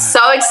because I'm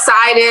so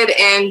excited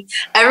and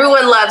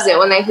everyone loves it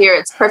when they hear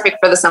it. It's perfect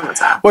for the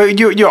summertime. Well,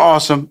 you're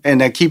awesome,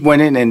 and keep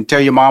winning. And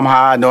tell your mom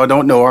how I know I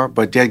don't know her,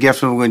 but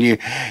definitely when you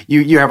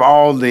have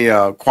all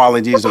the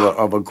qualities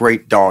of a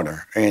great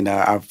daughter, and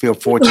I feel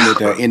fortunate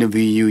to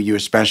interview you. You're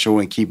special,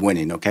 and keep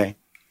winning. Okay.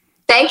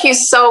 Thank you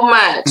so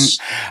much.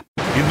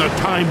 In the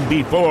time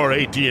before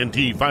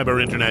AT&T Fiber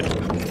Internet.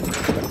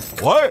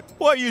 What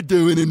are you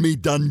doing in me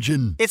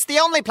dungeon? It's the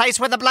only place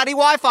where the bloody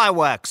Wi-Fi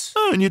works.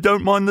 Oh, and you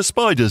don't mind the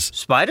spiders?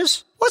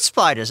 Spiders? What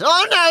spiders?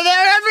 Oh no,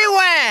 they're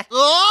everywhere!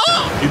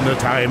 Oh! In the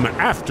time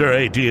after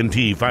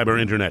AT&T Fiber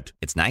Internet.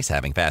 It's nice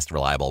having fast,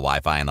 reliable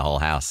Wi-Fi in the whole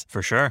house.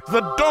 For sure.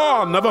 The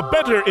dawn of a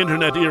better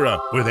internet era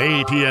with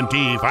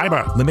AT&T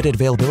Fiber. Limited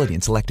availability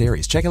in select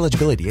areas. Check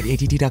eligibility at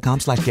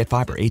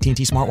att.com/getfiber.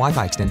 AT&T Smart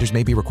Wi-Fi extenders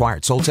may be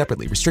required. Sold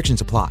separately.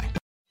 Restrictions apply.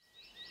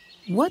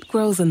 What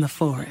grows in the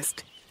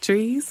forest?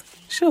 Trees?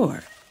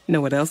 Sure. Know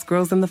what else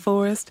grows in the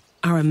forest?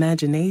 Our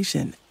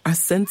imagination, our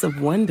sense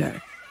of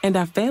wonder, and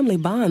our family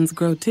bonds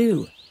grow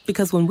too.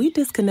 Because when we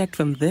disconnect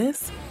from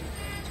this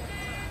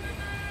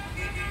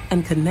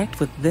and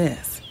connect with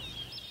this,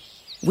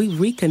 we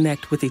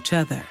reconnect with each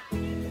other.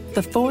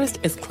 The forest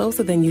is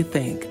closer than you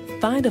think.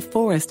 Find a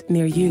forest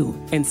near you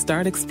and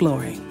start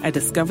exploring at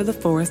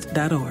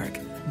discovertheforest.org.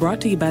 Brought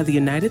to you by the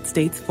United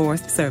States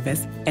Forest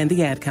Service and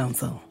the Ad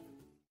Council.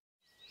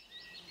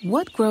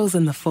 What grows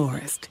in the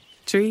forest?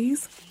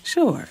 Trees?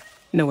 Sure.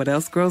 Know what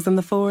else grows in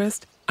the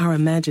forest? Our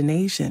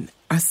imagination,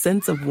 our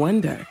sense of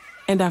wonder,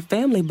 and our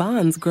family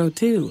bonds grow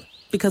too.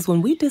 Because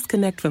when we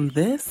disconnect from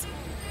this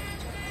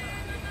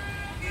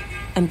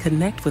and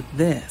connect with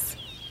this,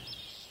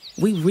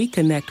 we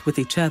reconnect with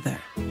each other.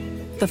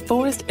 The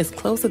forest is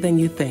closer than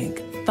you think.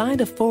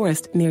 Find a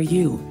forest near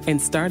you and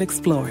start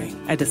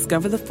exploring at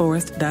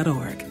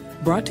discovertheforest.org.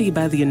 Brought to you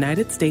by the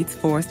United States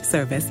Forest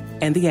Service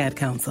and the Ad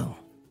Council.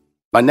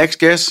 My next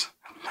guests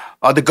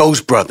are the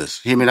Ghost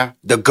Brothers. Hear me now?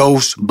 The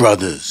Ghost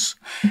Brothers.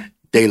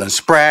 Dalen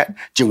Spratt,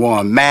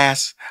 Jawan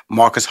Mass,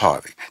 Marcus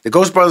Harvey. The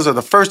Ghost Brothers are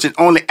the first and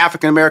only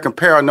African-American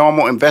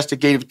paranormal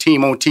investigative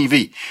team on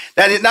TV.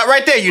 That is not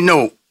right there,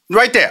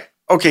 right there.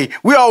 Okay,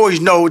 we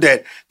always know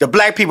that the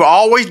black people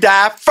always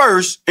die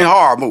first in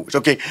horror movies,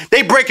 okay?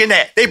 They breaking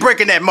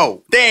that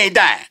mold. They ain't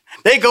dying.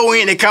 They go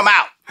in and come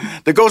out.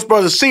 The Ghost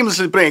Brothers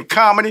seamlessly blend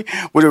comedy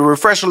with a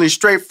refreshingly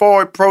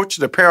straightforward approach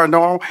to the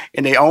paranormal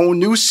in their own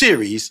new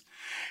series,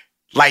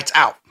 Lights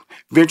Out.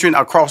 venturing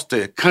across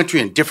the country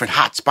in different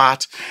hot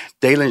spots.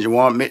 Dalen and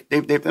Juwan,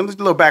 there's a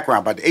little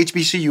background about the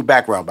HBCU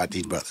background about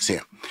these brothers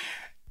here.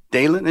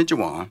 Dalen and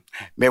Juwan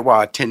met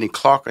while attending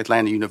Clark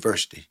Atlanta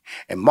University,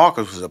 and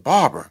Marcus was a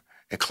barber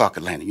at Clark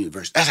Atlanta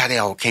University. That's how they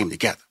all came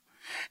together.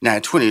 Now,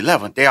 in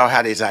 2011, they all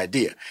had this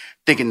idea,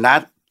 thinking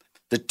not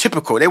the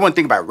typical. They weren't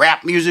thinking about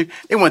rap music.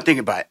 They weren't thinking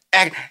about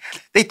act.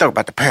 They thought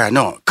about the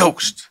paranormal,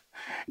 ghosts.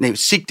 And they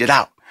seeked it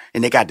out,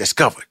 and they got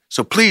discovered.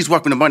 So please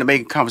welcome to Money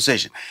Making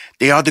Conversation.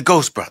 They are the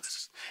Ghost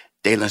Brothers,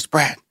 Dalen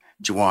Spratt,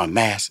 Juwan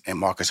Mass, and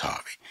Marcus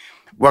Harvey.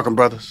 Welcome,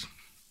 brothers.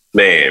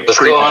 Man, what's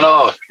going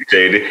on?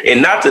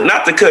 And not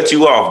to cut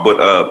you off,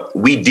 but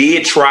we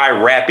did try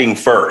rapping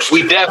first.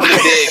 We definitely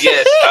did.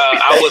 Yes,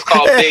 I was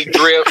called Big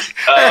Drip.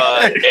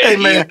 Hey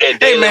man,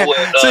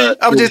 see,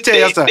 I'm just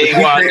telling you something.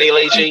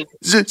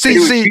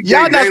 See,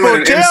 y'all not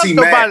supposed to tell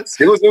nobody.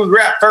 It was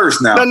rap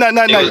first. Now, no.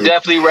 It was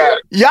definitely rap.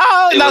 Y'all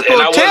not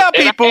supposed to tell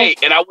people.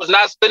 And I was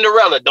not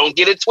Cinderella. Don't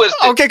get it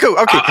twisted. Okay, cool.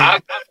 Okay,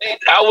 I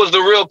was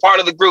the real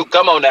part of the group.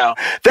 Come on now.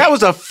 That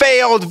was a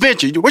failed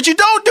venture. What you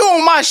don't do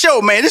on my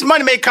show, man. This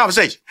Money Making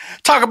Conversation.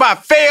 Talk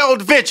about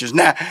failed ventures.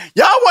 Now,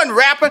 y'all wasn't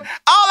rapping. All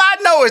I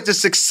know is the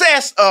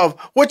success of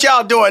what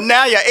y'all doing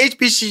now. You're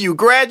HBCU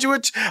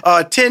graduates,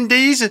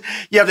 attendees.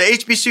 You have the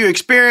HBCU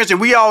experience,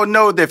 and we all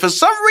know that for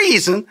some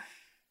reason,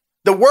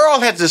 the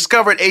world has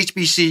discovered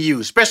HBCU,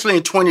 especially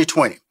in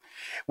 2020.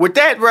 With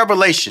that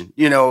revelation,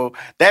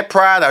 that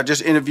pride, I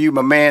just interviewed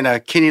my man,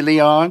 Kenny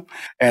Leon,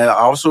 and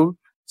also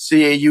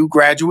CAU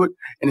graduate,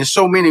 and there's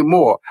so many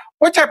more.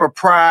 What type of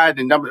pride,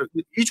 and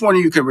each one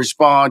of you can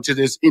respond to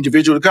this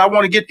individual, because I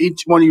want to get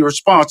each one of your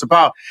response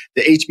about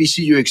the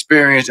HBCU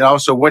experience and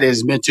also what it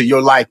has meant to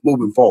your life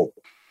moving forward.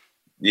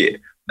 Yeah,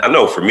 I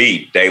know for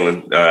me,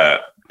 Dalen, the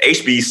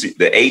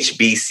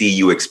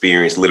HBCU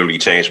experience literally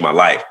changed my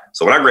life.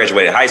 So when I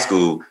graduated high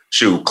school,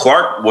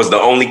 Clark was the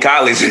only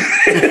college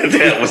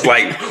that was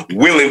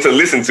willing to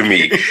listen to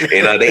me.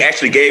 And they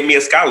actually gave me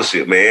a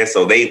scholarship, man.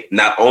 So they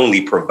not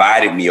only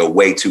provided me a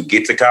way to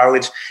get to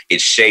college, it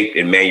shaped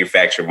and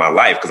manufactured my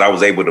life because I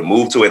was able to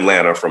move to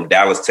Atlanta from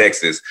Dallas,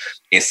 Texas,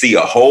 and see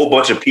a whole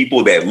bunch of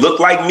people that look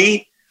like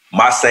me,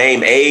 my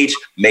same age,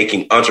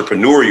 making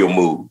entrepreneurial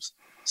moves.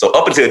 So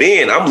up until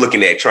then, I'm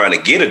looking at trying to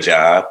get a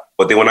job.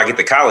 But then when I get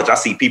to college, I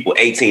see people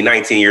 18,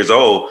 19 years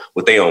old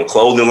with their own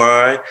clothing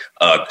line,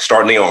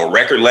 starting their own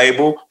record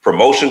label,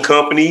 promotion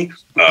company,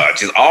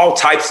 just all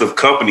types of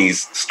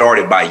companies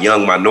started by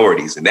young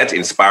minorities. And that's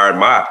inspired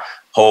my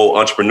whole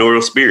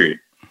entrepreneurial spirit.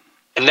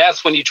 And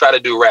that's when you try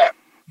to do rap.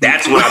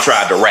 That's when I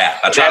tried to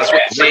rap. That's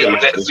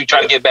when you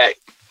try to get back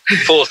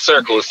full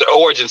circle. It's the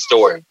origin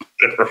story.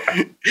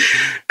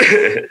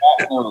 It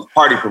was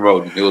party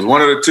promoting. It was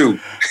one of the two.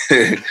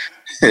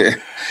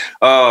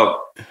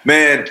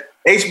 Man,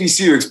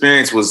 HBCU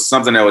experience was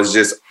something that was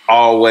just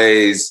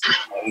always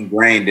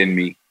ingrained in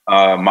me.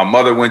 My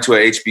mother went to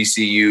a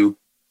HBCU,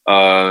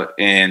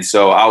 and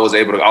so I was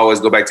able to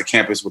always go back to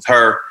campus with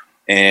her.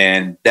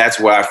 And that's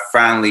where I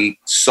finally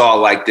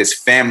saw this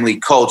family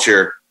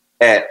culture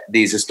at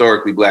these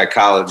historically Black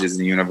colleges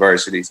and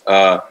universities.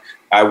 I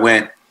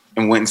went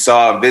and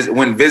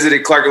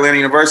visited Clark Atlanta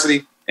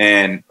University,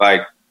 and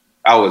I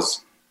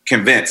was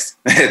convinced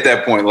at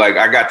that point.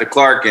 I got to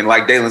Clark, and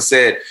like Dalen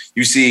said,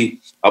 you see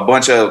a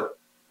bunch of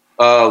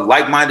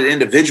like-minded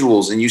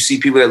individuals, and you see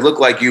people that look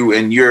like you,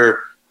 and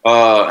you're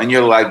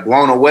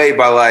blown away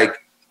by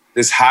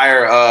this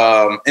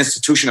higher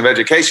institution of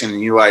education,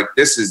 and you're like,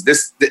 this,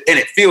 and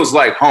it feels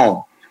like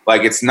home.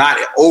 It's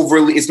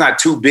not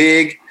too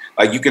big.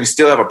 You can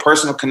still have a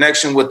personal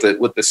connection with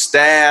the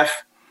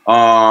staff,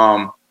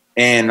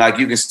 and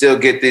you can still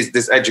get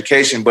this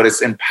education, but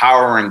it's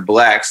empowering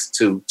Blacks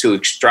to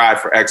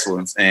strive for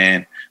excellence.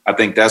 And I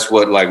think that's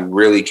what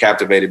really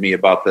captivated me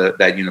about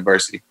that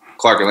university,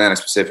 Clark Atlanta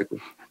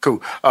specifically.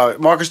 Cool.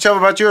 Marcus, tell me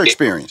about your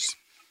experience.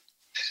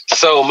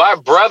 So my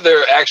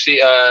brother actually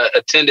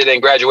attended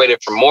and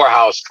graduated from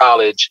Morehouse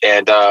College,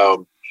 and I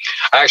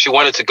actually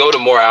wanted to go to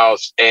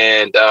Morehouse,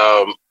 and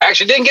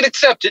actually didn't get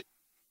accepted.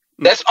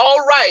 That's all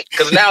right,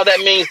 because now that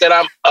means that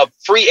I'm a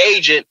free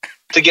agent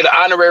to get an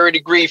honorary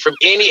degree from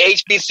any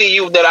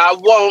HBCU that I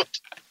want,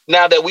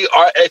 now that we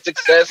are a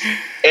success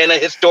in a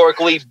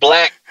historically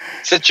Black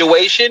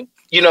situation,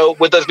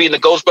 with us being the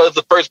Ghost Brothers,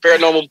 the first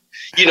paranormal,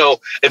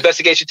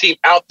 investigation team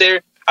out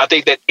there. I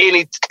think that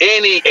any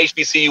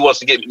HBCU wants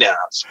to get me now.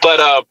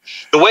 But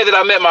the way that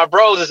I met my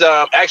bros is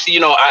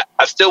actually,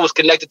 I still was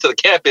connected to the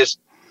campus.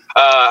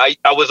 I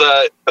was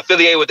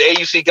affiliated with the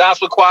AUC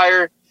Gospel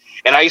Choir,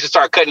 and I used to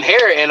start cutting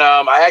hair. And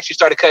I actually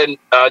started cutting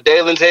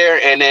Dalen's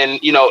hair, and then,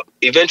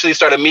 eventually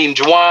started meeting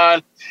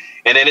Juwan,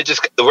 and then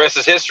the rest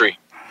is history.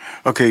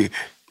 Okay.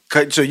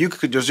 So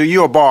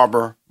you're a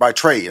barber by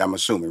trade, I'm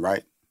assuming,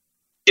 right?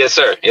 Yes,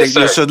 sir. Yes,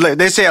 sir.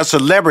 They say a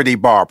celebrity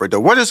barber, though.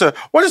 What is an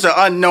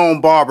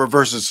unknown barber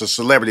versus a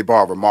celebrity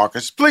barber,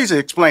 Marcus? Please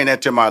explain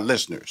that to my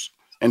listeners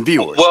and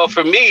viewers. Well,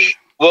 for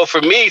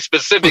me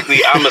specifically,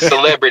 I'm a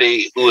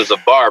celebrity who is a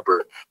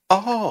barber.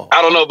 Oh.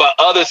 I don't know about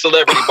other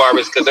celebrity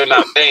barbers because they're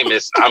not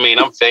famous. I mean,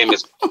 I'm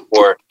famous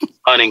for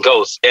hunting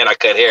ghosts and I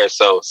cut hair,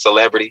 so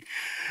celebrity.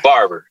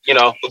 barber, you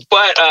know.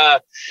 But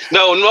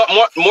no,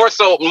 more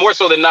so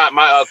than not,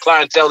 my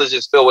clientele is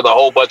just filled with a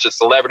whole bunch of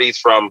celebrities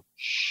from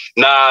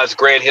Nas,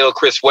 Grant Hill,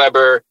 Chris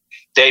Webber,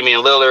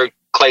 Damian Lillard,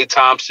 Klay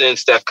Thompson,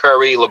 Steph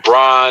Curry,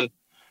 LeBron.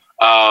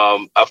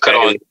 I've cut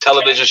on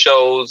television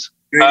shows.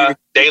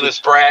 Dalen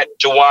Spratt,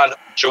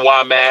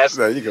 Jawan Mass.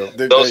 There you go.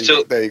 Those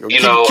two. There you go.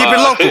 You know, keep it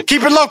local.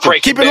 Keep it local.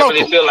 Frankie Keep it Beverly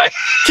local. feel like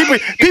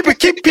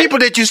Keep people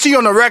that you see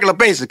on a regular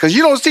basis, because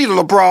you don't see the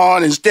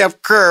LeBron and Steph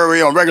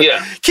Curry on regular.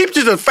 Yeah. Keep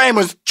to the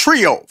famous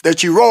trio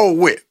that you roll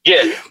with.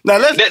 Yeah. Now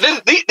let's.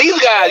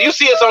 These guys, you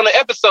see us on the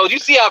episode. You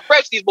see how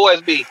fresh these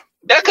boys be.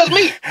 That's because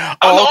me.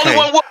 I'm the only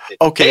one whooping.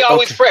 Okay. They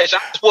always fresh. I'm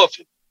just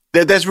whooping.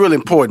 That's really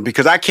important,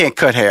 because I can't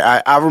cut hair.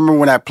 I remember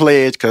when I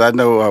pledged, because I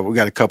know we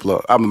got a couple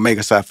of, I'm a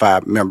Mega Psi Phi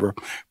member,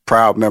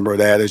 proud member of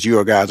that, as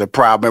you guys are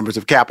proud members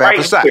of Kappa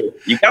Alpha Psi.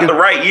 You got the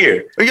right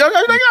year. But we all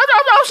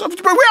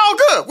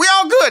good. We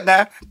all good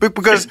now.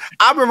 Because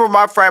I remember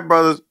my frat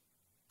brothers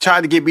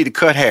tried to get me to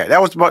cut hair.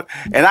 That was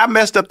and I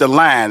messed up the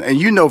line.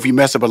 And you know, if you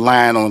mess up a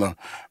line on a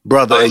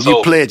brother and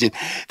you pledging,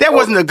 that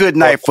wasn't a good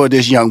night for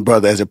this young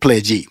brother as a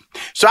pledgee.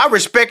 So I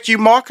respect you,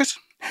 Marcus,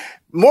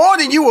 more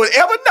than you would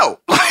ever know.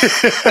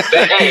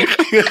 Hey,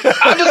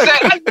 I'm just saying,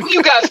 I know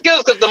you got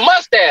skills because the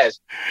mustache,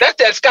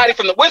 that's that Scotty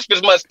from the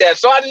Whispers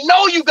mustache. So I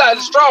know you got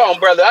it strong,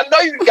 brother. I know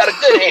you got a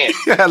good hand.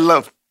 I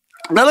love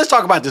it. Now let's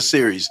talk about the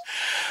series.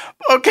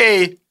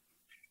 Okay,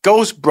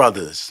 Ghost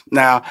Brothers.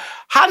 Now,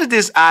 how did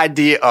this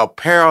idea of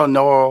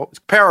paranormal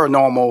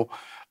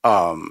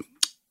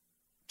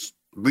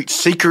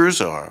seekers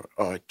or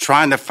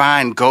trying to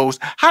find ghosts,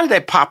 how did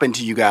that pop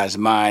into you guys'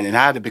 mind, and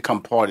how did it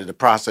become part of the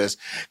process?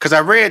 Because I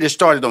read it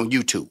started on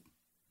YouTube.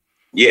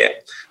 Yeah.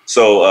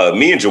 So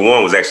me and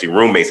Jawan was actually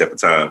roommates at the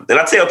time. And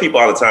I tell people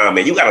all the time,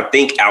 man, you got to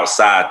think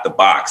outside the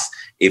box.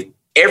 If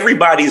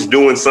everybody's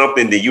doing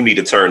something, then you need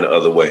to turn the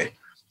other way.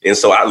 And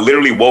so I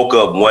literally woke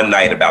up one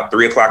night about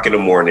 3:00 in the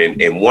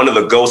morning, and one of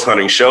the ghost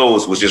hunting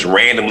shows was just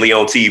randomly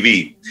on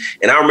TV.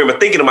 And I remember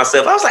thinking to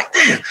myself, I was like,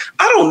 damn,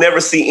 I don't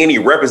never see any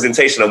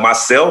representation of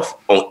myself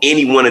on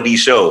any one of these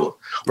shows.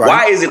 Right.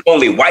 Why is it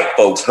only white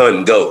folks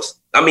hunting ghosts?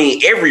 I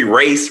mean, every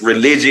race,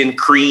 religion,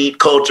 creed,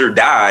 culture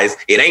dies.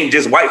 It ain't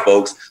just white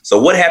folks. So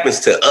what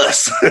happens to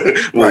us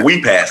when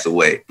we pass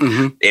away?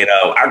 Mm-hmm. And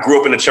I grew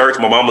up in the church.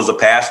 My mom was a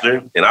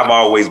pastor, and I've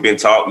always been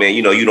taught, man,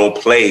 you know, you don't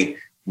play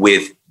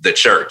with the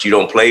church. You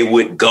don't play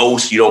with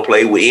ghosts. You don't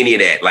play with any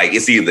of that. Like,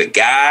 it's either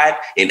God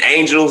and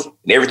angels,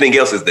 and everything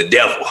else is the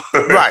devil.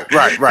 Right.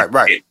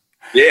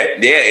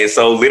 Yeah. And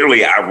so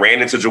literally I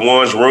ran into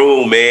Jawan's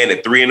room, man,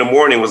 at 3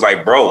 a.m. was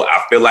like, bro,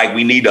 I feel like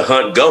we need to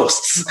hunt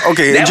ghosts.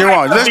 Okay,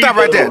 Jawan, let's stop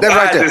right there. That's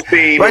right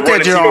there. Right there,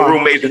 Jawan.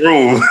 Roommate's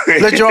room.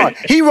 Let's Jawan.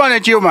 He run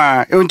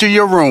into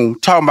your room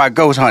talking about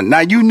ghost hunting. Now,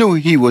 you knew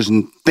he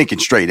wasn't thinking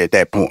straight at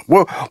that point.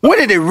 Well, when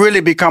did it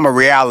really become a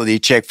reality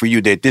check for you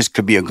that this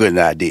could be a good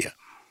idea?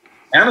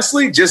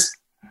 Honestly, just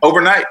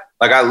overnight.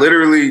 Like, I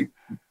literally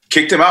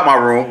kicked him out my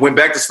room, went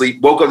back to sleep,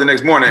 woke up the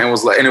next morning, and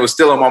it was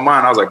still on my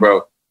mind. I was like,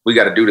 bro, we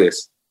got to do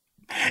this.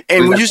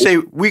 And when you say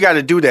we got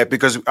to do that,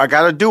 because I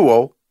got a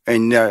duo,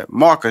 and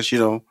Marcus, you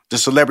know, the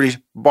celebrity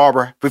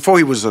barber, before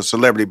he was a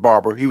celebrity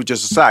barber, he was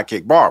just a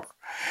sidekick barber.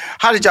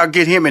 How did y'all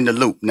get him in the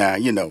loop now,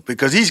 you know,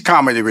 because he's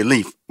comedy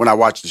relief when I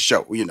watch the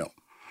show, you know?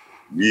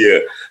 Yeah.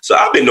 So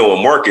I've been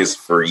knowing Marcus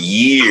for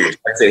years.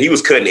 Like I said, he was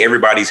cutting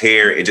everybody's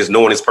hair, and just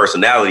knowing his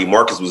personality.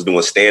 Marcus was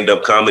doing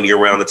stand-up comedy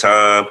around the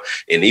time,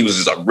 and he was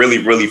just a really,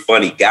 really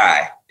funny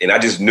guy. And I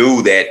just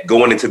knew that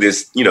going into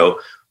this, you know,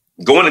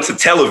 going into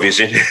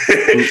television,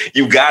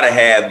 you got to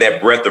have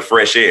that breath of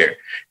fresh air.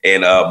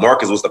 And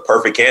Marcus was the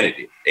perfect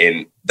candidate.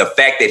 And the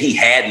fact that he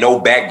had no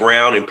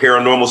background in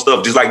paranormal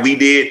stuff, just like we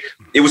did,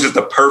 it was just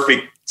the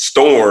perfect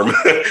storm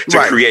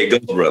to create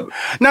Ghost Brothers.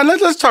 Now,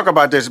 let's talk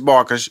about this,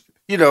 Marcus.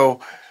 You know,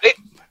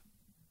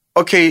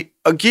 okay,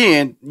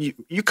 again,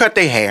 you cut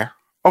their hair.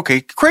 Okay,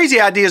 crazy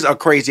ideas are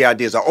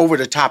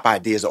over-the-top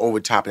ideas are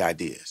over-the-top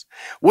ideas.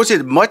 Was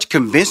it much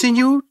convincing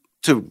you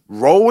to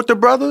roll with the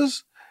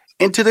brothers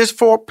into this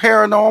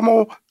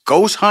paranormal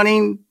ghost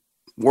hunting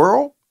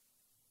world?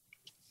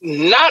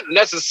 Not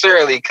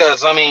necessarily,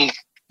 because, I mean,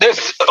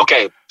 it's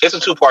a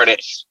two-part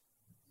answer.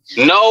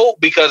 No,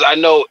 because I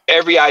know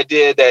every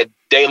idea that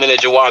Dalen and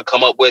Jawan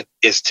come up with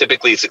is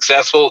typically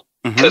successful,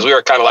 because we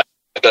were kind of like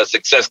a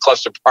success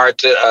cluster prior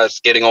to us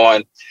getting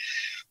on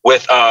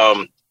with,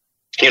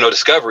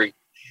 Discovery.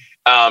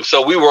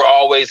 So we were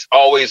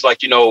always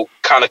like, you know,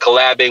 kind of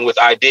collabing with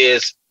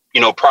ideas,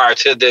 you know, prior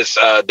to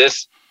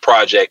this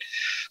project.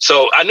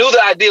 So I knew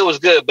the idea was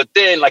good, but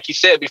then, like you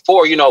said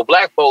before, you know,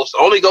 black folks, the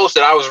only ghost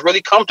that I was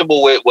really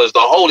comfortable with was the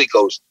Holy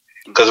Ghost,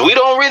 because we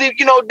don't really,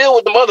 you know, deal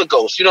with them other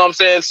ghosts, you know what I'm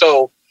saying?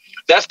 So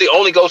that's the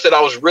only ghost that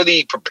I was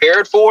really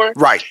prepared for.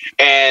 Right.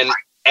 And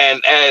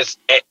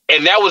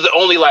that was the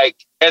only, like,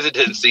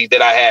 hesitancy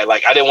that I had.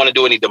 Like, I didn't want to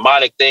do any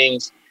demonic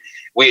things.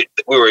 We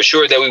were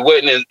assured that we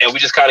wouldn't, and we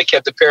just kind of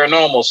kept it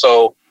paranormal.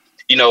 So,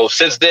 you know,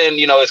 since then,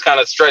 you know, it's kind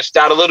of stretched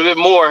out a little bit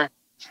more.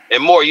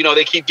 and more. You know,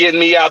 they keep getting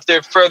me out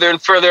there further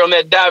and further on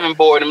that diving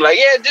board. I'm like,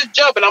 yeah, just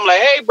jump. And I'm like,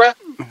 hey, bro,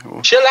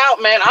 chill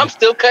out, man. I'm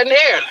still cutting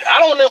hair.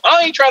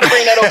 I ain't trying to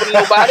bring that over to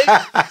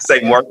nobody.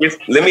 Say, Marcus,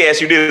 let me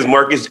ask you this,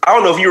 Marcus. I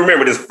don't know if you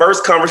remember this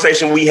first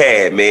conversation we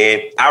had,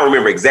 man. I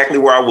remember exactly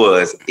where I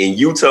was. And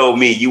you told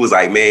me, you was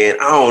like, man,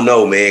 I don't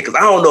know, man, because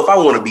I don't know if I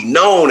want to be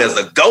known as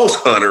a ghost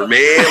hunter,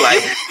 man.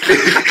 Like,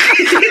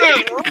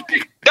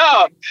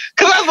 dog,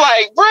 because I was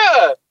like,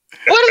 bruh,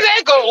 what is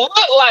that going to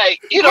look like?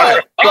 You know,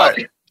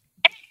 right.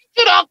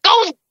 You know,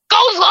 ghost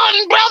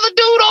hunting brother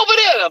dude over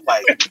there. I'm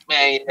like,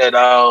 man, you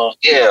know,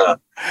 yeah.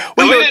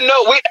 Well, we didn't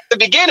know. At the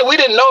beginning, we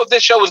didn't know if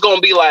this show was going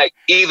to be like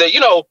either, you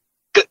know,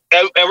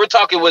 and we're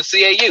talking with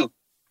CAU.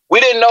 We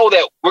didn't know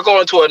that we're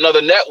going to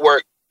another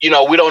network. You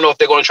know, we don't know if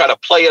they're going to try to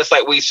play us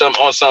like we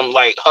on some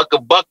like Huck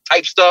a Buck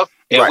type stuff,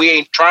 and we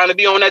ain't trying to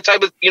be on that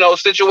type of, you know,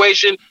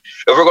 situation.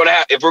 If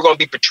we're going to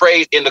be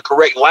portrayed in the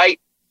correct light.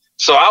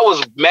 So I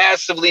was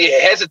massively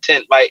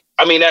hesitant. Like,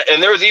 I mean,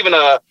 and there was even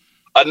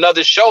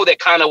another show that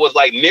kind of was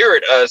like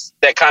mirrored us,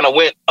 that kind of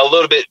went a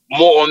little bit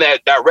more on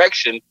that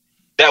direction.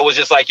 That was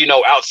just like, you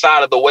know,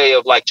 outside of the way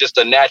of like just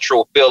a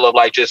natural feel of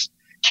like just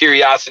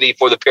curiosity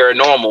for the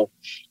paranormal,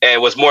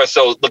 and was more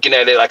so looking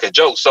at it like a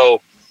joke.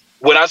 So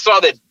when I saw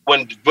that,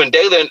 when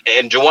Dalen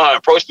and Juwan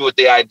approached me with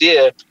the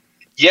idea,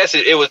 yes,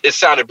 it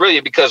sounded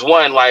brilliant, because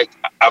one, like,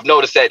 I've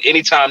noticed that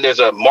anytime there's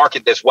a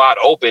market that's wide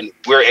open,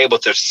 we're able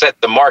to set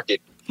the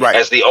market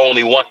as the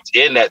only ones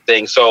in that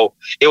thing. So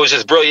it was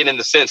just brilliant in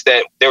the sense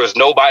that there was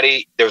no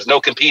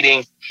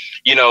competing,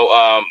 you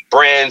know,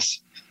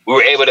 brands. We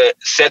were able to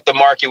set the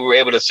market. We were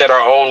able to set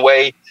our own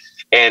way,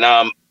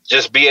 and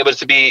just be able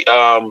to be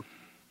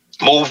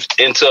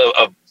moved into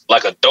a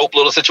dope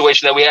little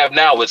situation that we have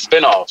now with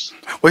spinoffs.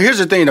 Well, here's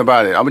the thing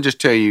about it. I'm gonna just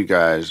tell you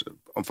guys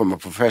from a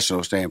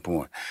professional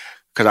standpoint,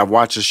 because I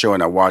watched the show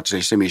and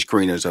they send me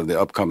screeners of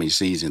the upcoming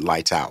season,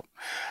 Lights Out.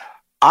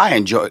 I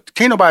enjoy.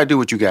 Can't nobody do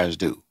what you guys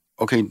do.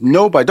 Okay,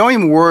 nobody. Don't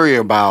even worry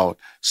about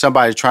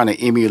somebody trying to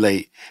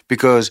emulate,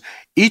 because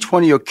each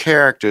one of your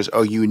characters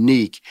are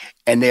unique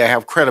and they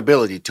have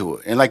credibility to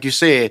it. And like you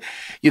said,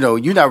 you know,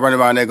 you're not running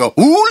around there going,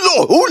 "Ooh,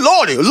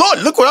 Lordy,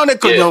 look what on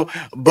there," you know,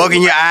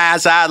 bugging your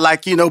eyes out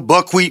like, you know,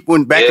 buckwheat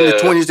when back in the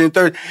 20s and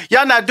 30s.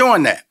 Y'all not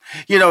doing that.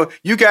 You know,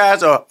 you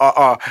guys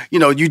are, you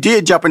know, you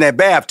did jump in that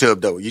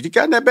bathtub, though. You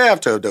got in that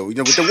bathtub, though. You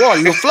know, with the water,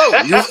 you were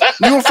floating.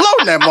 You were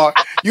floating there, Mark.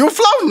 You were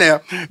floating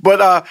there.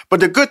 But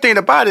the good thing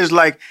about it is,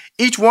 like,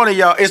 each one of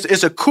y'all,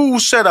 it's a cool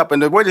setup.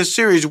 And the way the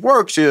series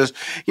works is,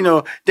 you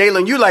know,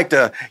 Dalen, you like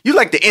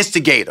the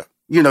instigator.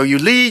 You know, you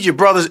lead your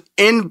brothers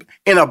in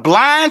a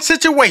blind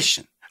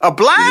situation. A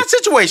blind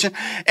situation,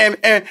 and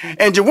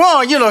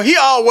Juwan, you know, he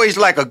always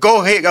like a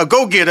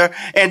go-getter,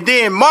 and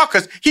then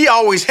Marcus, he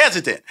always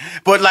hesitant.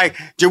 But like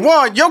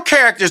Juwan, your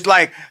character's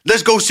like,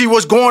 let's go see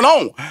what's going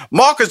on.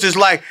 Marcus is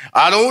like,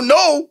 I don't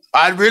know,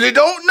 I really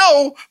don't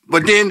know.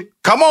 But then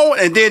come on,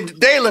 and then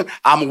Dalen,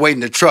 I'm waiting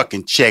the truck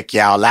and check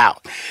y'all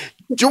out.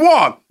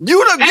 Juwan,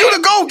 you the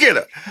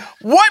go-getter.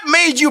 What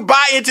made you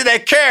buy into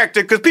that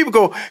character? Because people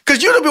go,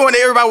 because you the one that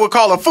everybody would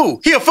call a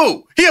fool. He a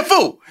fool. He a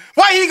fool.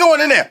 Why he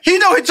going in there? He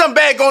know it's something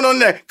bad going on in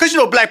there. Because, you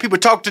know, black people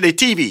talk to their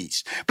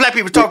TVs. Black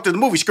people talk to the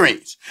movie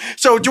screens.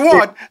 So,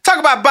 Juwan, talk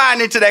about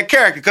buying into that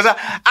character. Because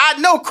I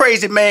know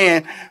crazy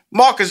man,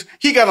 Marcus,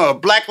 he got a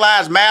Black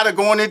Lives Matter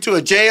going into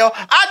a jail.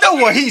 I know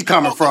where he's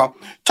coming from.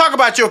 Talk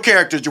about your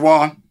character,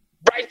 Juwan.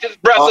 Righteous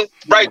brother.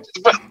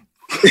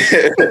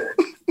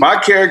 My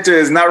character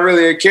is not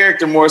really a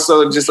character, more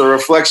so just a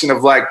reflection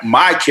of like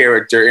my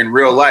character in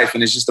real life.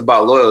 And it's just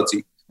about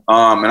loyalty.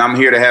 And I'm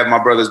here to have my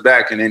brother's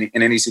back in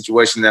any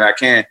situation that I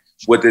can.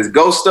 With this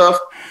ghost stuff,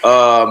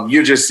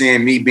 you're just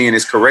seeing me being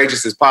as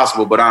courageous as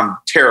possible, but I'm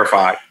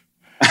terrified.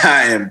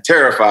 I am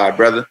terrified,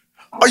 brother.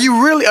 Are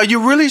you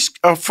really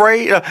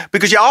afraid?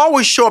 Because you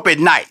always show up at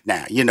night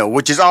now, you know,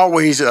 which is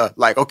always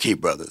like, okay,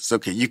 brothers,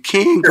 okay, you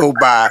can go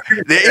by.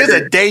 There is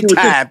a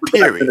daytime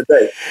period,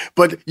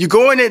 but you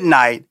go in at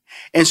night,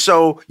 and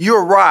so you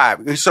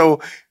arrive. And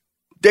so,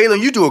 Dalen,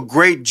 you do a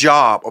great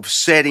job of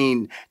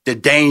setting the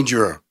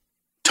danger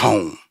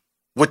tone,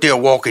 what they're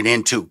walking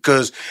into.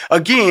 Because,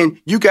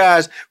 again, you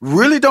guys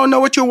really don't know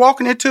what you're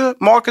walking into,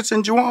 Marcus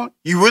and Juwan?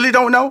 You really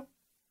don't know?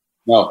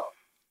 No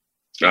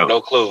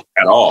clue.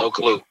 At all. No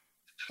clue.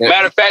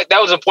 Matter of fact,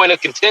 that was a point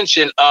of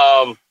contention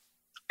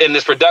in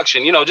this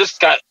production. You know,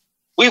 just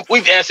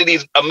we've answered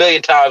these a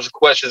million times,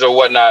 questions or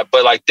whatnot,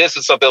 but like this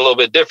is something a little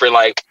bit different.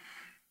 Like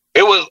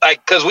it was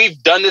like, because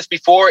we've done this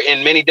before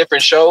in many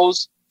different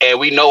shows, and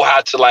we know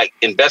how to like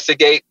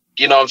investigate.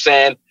 You know what I'm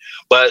saying?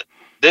 But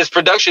this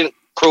production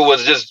crew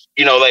was just,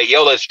 you know, like,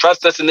 yo, let's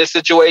trust us in this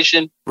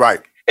situation, right?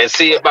 And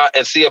see about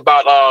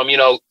you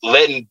know,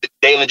 letting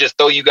Dalen just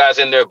throw you guys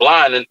in there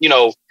blind. And, you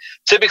know,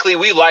 typically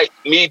we like,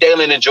 me,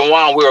 Dalen, and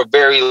Juwan, we were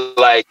very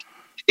like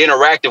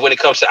interactive when it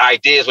comes to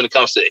ideas, when it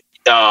comes to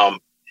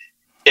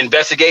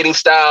investigating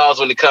styles,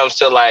 when it comes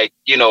to like,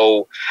 you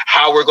know,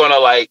 how we're going to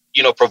like,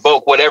 you know,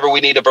 provoke whatever we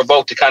need to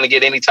provoke to kind of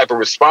get any type of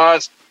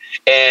response.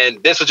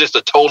 And this was just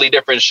a totally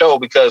different show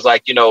because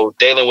like, you know,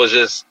 Dalen was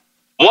just,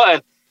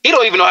 one, he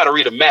don't even know how to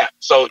read a map.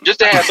 So just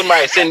to have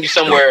somebody send you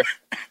somewhere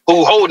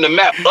who holding the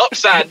map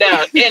upside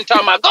down and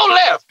talking about go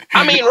left,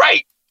 I mean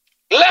right,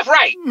 left,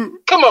 right.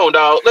 Come on,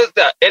 dog. Let's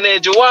that. And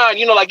then Juwan,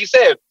 you know, like you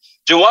said,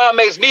 Juwan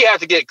makes me have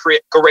to get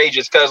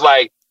courageous because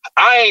like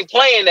I ain't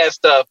playing that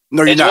stuff.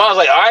 No, you're and not. Juwan's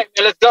like, all right,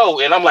 man, let's go.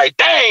 And I'm like,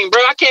 dang, bro,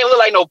 I can't look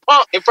like no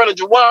punk in front of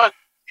Juwan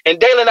and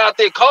Dalen out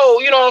there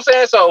cold. You know what I'm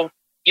saying? So,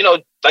 you know,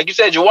 like you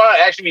said, Juwan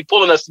actually be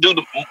pulling us to do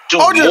more.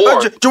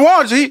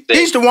 Juwan,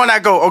 he's the one I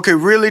go, okay,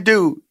 really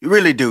do.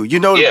 You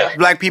know,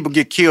 black people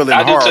get killed in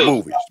horror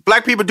movies.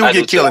 Black people do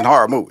get killed in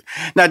horror movies.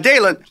 Now,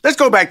 Dalen, let's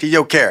go back to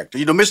your character.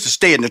 You know, Mr.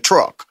 Stay in the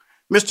Truck.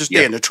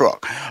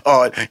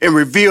 And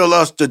reveal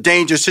us the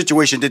dangerous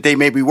situation that they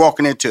may be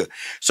walking into.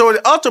 So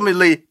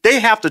ultimately, they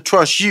have to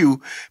trust you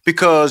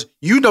because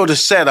you know the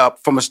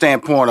setup from a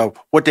standpoint of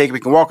what they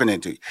can walk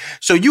into.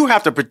 So you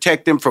have to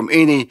protect them from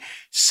any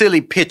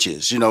silly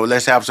pitches. You know,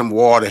 let's have some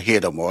water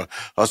hit them or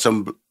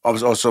some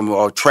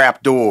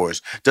trap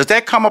doors. Does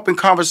that come up in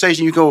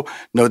conversation? You go,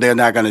 no, they're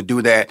not going to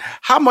do that.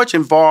 How much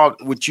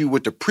involved with you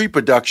with the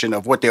pre-production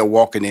of what they're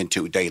walking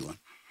into, Dalen?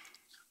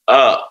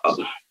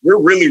 We're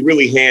really,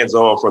 really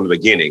hands-on from the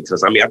beginning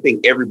because, I mean, I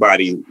think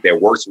everybody that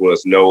works with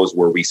us knows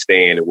where we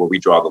stand and where we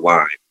draw the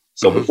line.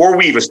 So before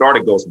we even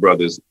started Ghost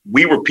Brothers,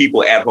 we were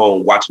people at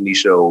home watching these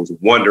shows,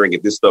 wondering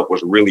if this stuff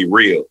was really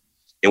real.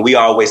 And we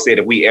always said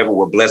if we ever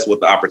were blessed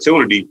with the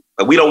opportunity,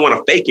 like, we don't want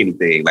to fake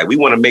anything. Like, we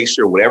want to make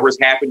sure whatever's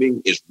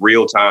happening is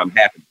real time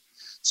happening.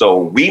 So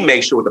we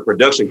make sure with the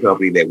production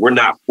company that we're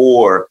not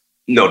for,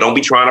 don't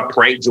be trying to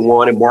prank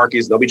Juwan and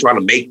Marcus. Don't be trying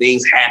to make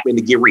things happen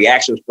to get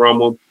reactions from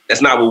them.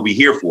 That's not what we're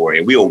here for.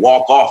 And we'll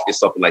walk off if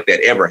something like that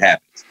ever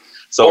happens.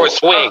 So Or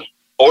swing.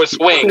 So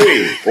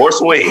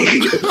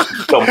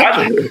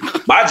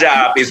my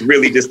job is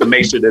really just to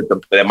make sure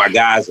that my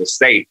guys are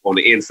safe on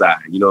the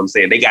inside. You know what I'm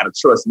saying? They got to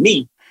trust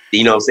me.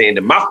 You know what I'm saying?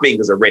 That my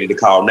fingers are ready to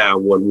call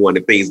 911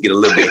 if things get a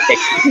little bit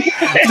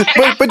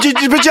hectic.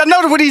 but y'all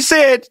notice what he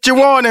said,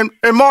 Juwan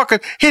and Marcus,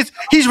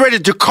 he's ready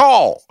to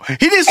call. He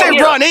didn't say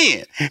run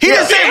in. He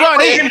didn't say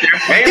run in.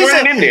 He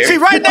said, see,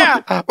 right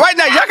now,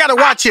 y'all got to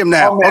watch him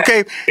now,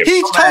 okay?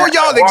 He told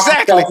y'all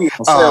exactly,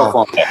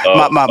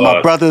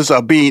 my brothers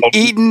are being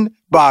eaten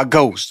by a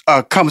ghost.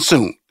 Come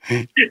soon.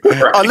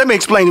 Let me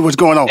explain what's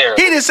going on. He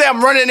didn't say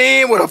I'm running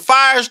in with a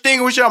fire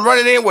extinguisher. I'm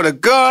running in with a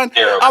gun.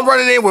 I'm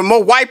running in with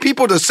more white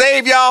people to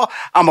save y'all.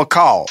 I'm a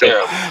call.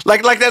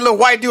 Like that little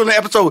white dude in the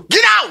episode.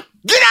 Get out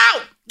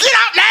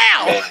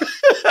now.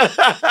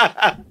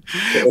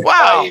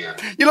 Wow.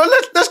 You know,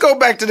 let's go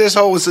back to this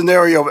whole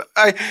scenario.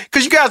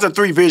 Because you guys are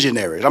three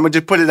visionaries. I'm going to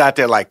just put it out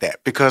there like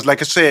that. Because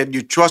like I said,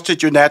 you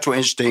trusted your natural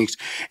instincts.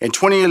 In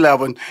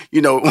 2011,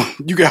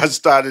 you guys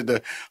started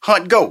to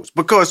hunt ghosts.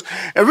 And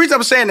the reason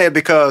I'm saying that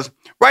because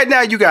right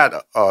now you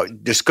got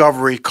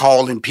Discovery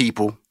calling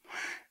people,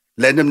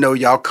 letting them know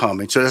y'all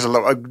coming. So there's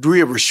a degree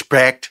of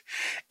respect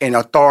and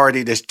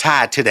authority that's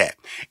tied to that.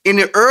 In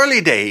the early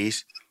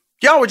days,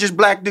 y'all were just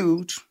black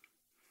dudes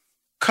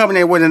coming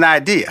in with an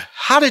idea.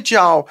 How did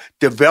y'all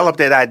develop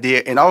that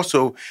idea and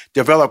also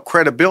develop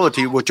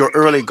credibility with your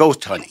early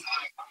ghost hunting?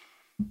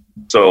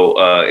 So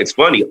it's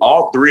funny.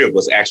 All three of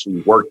us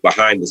actually worked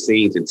behind the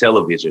scenes in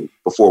television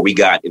before we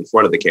got in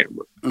front of the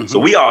camera. Mm-hmm. So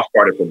we all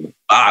started from the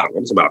bottom.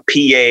 I'm talking about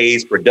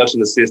PAs,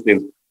 production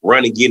assistants,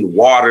 running, getting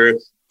water,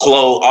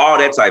 clothes, all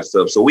that type of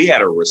stuff. So we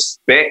had a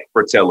respect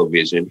for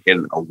television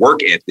and a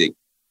work ethic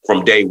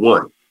from day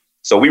one.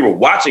 So we were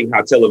watching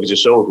how television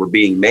shows were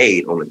being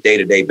made on a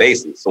day-to-day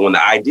basis. So when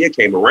the idea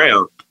came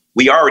around,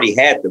 we already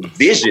had the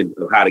vision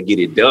of how to get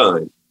it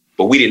done,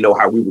 but we didn't know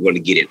how we were going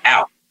to get it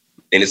out.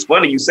 And it's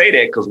funny you say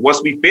that because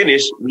once we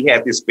finished, we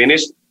had this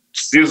finished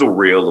sizzle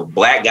reel of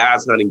black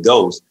guys hunting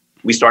ghosts.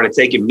 We started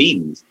taking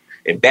meetings.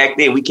 And back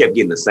then, we kept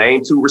getting the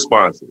same two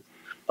responses.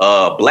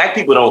 Black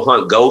people don't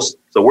hunt ghosts.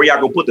 So where y'all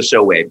going to put the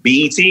show at?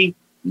 BET?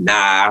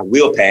 Nah,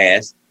 we'll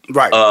pass.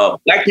 Right.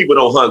 Black people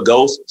don't hunt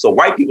ghosts, so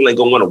white people ain't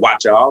gonna want to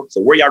watch y'all.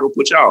 So where y'all gonna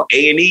put y'all?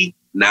 A&E?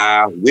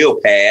 Nah, we'll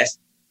pass.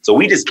 So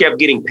we just kept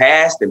getting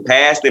passed and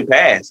passed and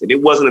passed. And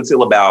it wasn't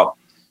until about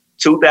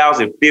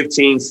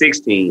 2015,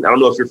 16. I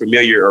don't know if you're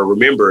familiar or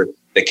remember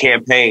the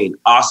campaign,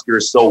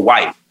 Oscars So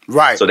White.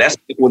 Right. So that's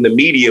when the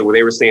media, where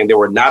they were saying there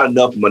were not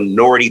enough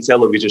minority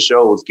television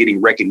shows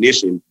getting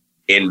recognition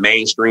in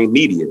mainstream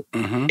media.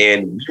 Mm-hmm.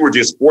 And we were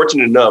just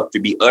fortunate enough to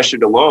be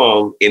ushered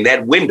along in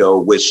that window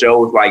with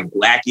shows like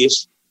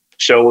Blackish,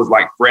 shows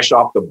like Fresh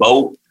Off the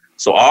Boat.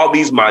 So all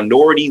these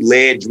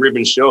minority-led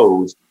driven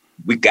shows,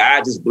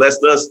 God just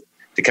blessed us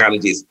to kind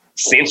of just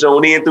cinch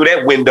on in through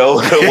that window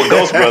with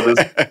Ghost Brothers.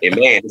 And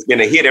man, it's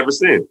been a hit ever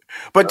since.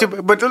 But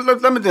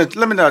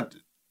let me not.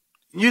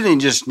 You didn't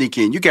just sneak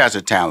in. You guys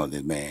are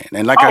talented, man.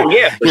 And like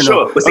for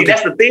sure. But see,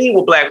 that's the thing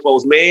with black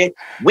folks, man.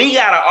 We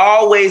gotta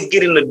always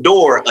get in the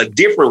door a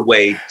different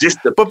way,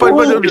 just to Dalen,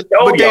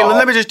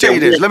 let me just tell you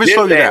this. Let me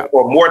slow you down.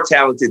 Or more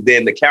talented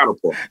than the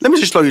counterpart. Let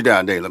me just slow you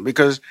down, Dalen,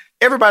 because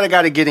everybody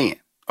got to get in.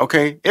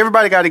 Okay,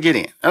 everybody got to get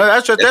in. And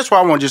that's why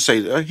I want to just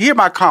say, here's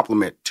my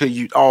compliment to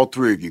you, all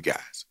three of you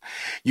guys.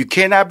 You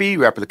cannot be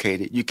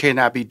replicated. You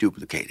cannot be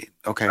duplicated.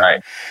 Okay.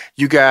 Right.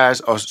 You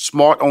guys are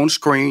smart on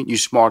screen. You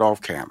smart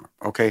off camera.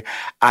 Okay.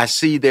 I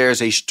see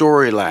there's a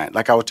storyline.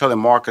 Like I was telling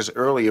Marcus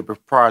earlier,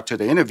 prior to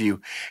the interview,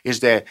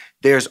 is that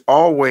there's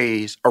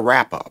always a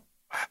wrap up.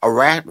 A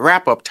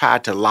wrap up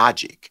tied to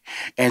logic.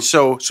 And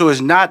so it's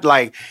not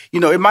like,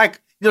 it might,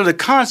 the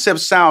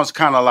concept sounds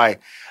kind of like,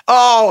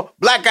 oh,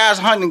 black guys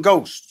hunting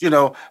ghosts,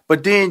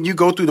 but then you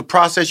go through the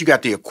process, you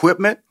got the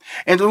equipment,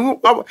 and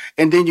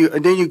then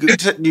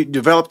you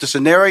develop the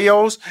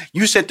scenarios,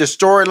 you set the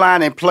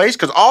storyline in place,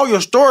 because all your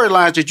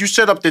storylines that you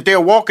set up that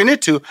they're walking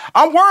into,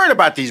 I'm worried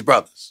about these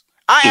brothers.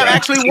 I am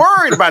actually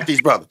worried about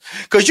these brothers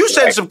because you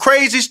said some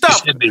crazy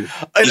stuff. You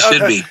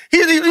should be.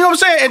 You know what I'm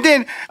saying? And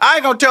then I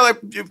ain't going to tell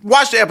it,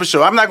 watch the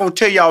episode. I'm not going to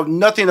tell y'all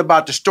nothing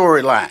about the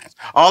storylines.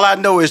 All I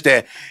know is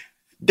that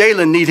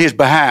Dalen need his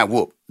behind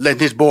whoop,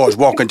 letting his boys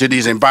walk into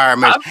these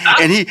environments.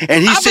 And he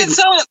said,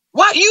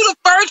 why you the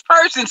first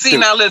person? See,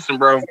 now listen,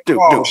 bro. Dude.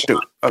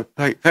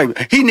 Hey,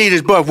 he need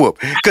his butt whoop.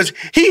 Because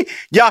he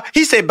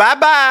said,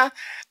 bye-bye.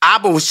 I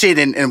will sit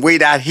and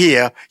wait out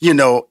here, in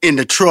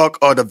the truck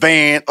or the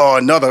van or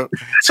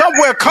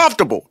somewhere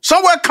comfortable.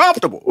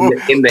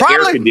 In the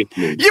air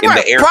conditioning. You're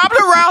right. Probably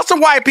around some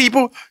white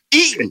people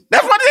eating.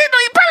 That's what they do.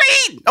 You probably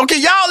eating. Okay,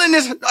 y'all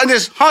in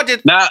this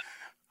haunted. Now,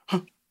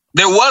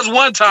 there was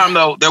one time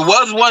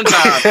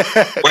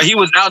where he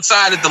was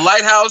outside at the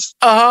lighthouse,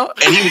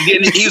 and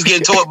he was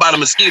getting tore up by the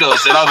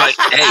mosquitoes, and I was like,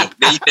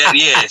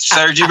 "Hey,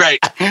 Serge, you right."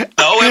 The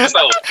whole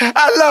episode.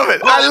 I love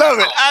it.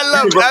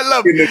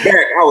 In the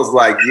back, I was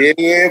like,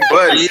 "Yeah,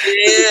 buddy."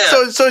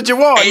 Yeah. So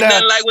Jawan, ain't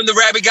nothing like when the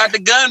rabbit got the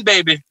gun,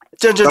 baby.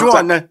 So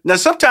Jawan, now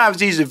sometimes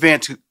these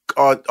events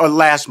are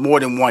last more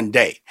than one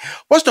day.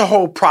 What's the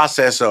whole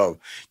process of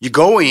you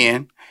go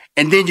in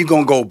and then you're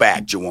gonna go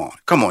back, Jawan?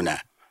 Come on now.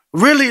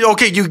 Really?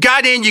 Okay, you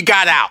got in, you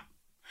got out.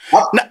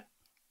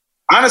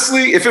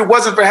 Honestly, if it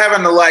wasn't for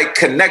having to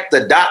connect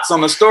the dots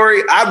on the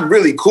story, I'm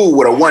really cool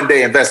with a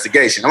one-day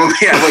investigation. We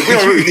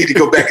don't really need to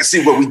go back and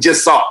see what we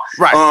just saw.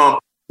 Right.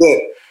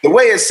 But the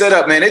way it's set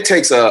up, man, it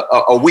takes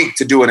a week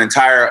to do an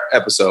entire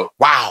episode.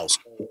 Wow.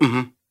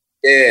 Mm-hmm.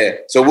 Yeah.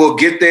 So we'll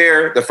get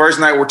there. The first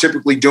night we're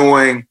typically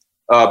doing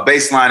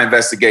baseline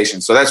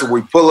investigation. So that's where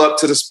we pull up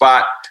to the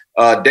spot.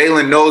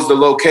 Dalen knows the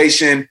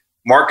location.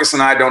 Marcus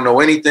and I don't know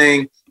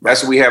anything.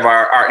 That's when we have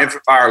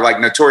our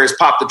notorious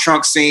pop the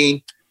trunk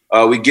scene.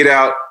 We get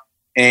out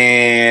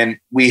and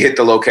we hit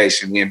the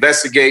location. We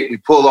investigate. We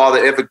pull all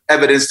the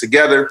evidence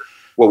together.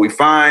 What we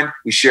find,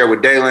 we share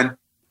with Dalen.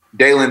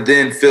 Dalen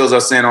then fills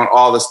us in on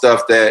all the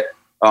stuff that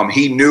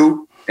he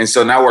knew. And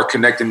so now we're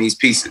connecting these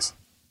pieces.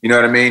 You know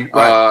what I mean?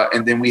 Right.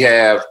 And then we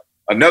have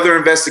another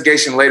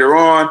investigation later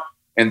on.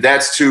 And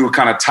that's to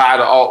kind of tie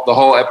the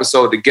whole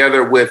episode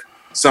together with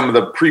some of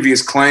the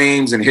previous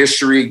claims and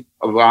history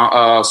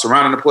of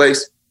surrounding the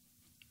place.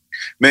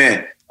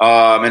 Man,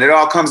 and it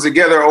all comes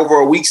together over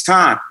a week's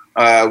time.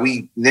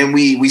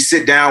 We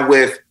sit down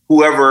with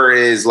whoever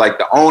is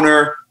the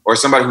owner or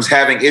somebody who's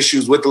having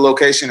issues with the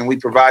location, and we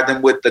provide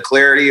them with the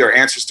clarity or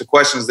answers to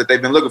questions that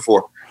they've been looking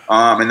for.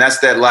 And that's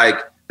that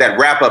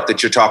wrap up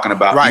that you're talking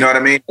about. Right. You know what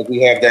I mean?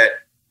 We have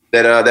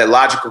that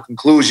logical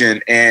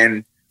conclusion,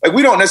 and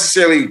we don't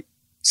necessarily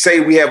say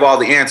we have all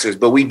the answers,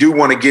 but we do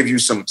want to give you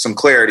some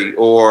clarity,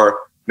 or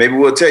maybe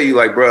we'll tell you,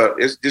 bro,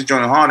 this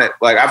joint is haunted.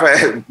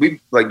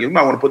 You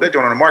might want to put that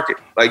joint on the market.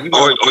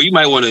 Or you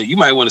might want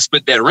to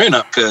split that rent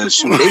up because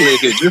they live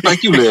here just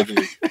like you live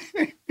here.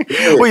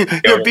 Well,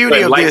 the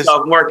beauty of this,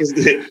 Marcus.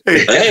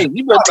 Hey,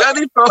 you better tell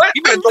these folks.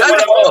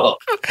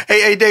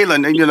 Hey,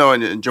 Dalen, and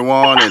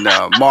Jawan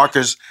and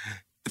Marcus,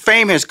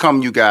 fame has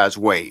come you guys'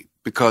 way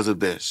because of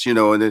this, and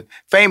the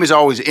fame is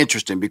always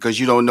interesting because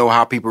you don't know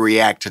how people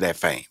react to that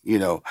fame,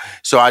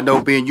 So I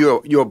know being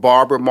you're a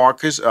barber,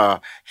 Marcus,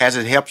 has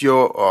it helped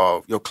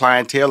your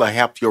clientele or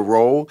helped your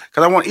role?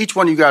 Because I want each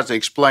one of you guys to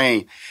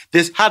explain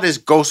how this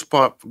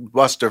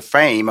Ghostbuster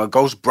fame, or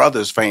Ghost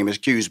Brothers fame,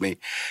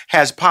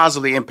 has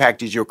positively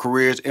impacted your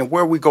careers and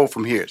where we go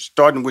from here,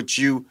 starting with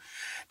you,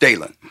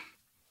 Dalen.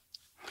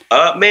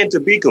 Man, to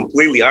be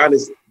completely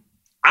honest,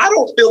 I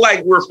don't feel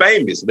like we're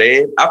famous,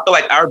 man. I feel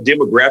like our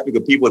demographic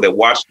of people that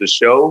watch the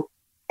show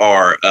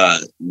are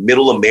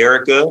middle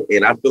America.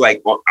 And I feel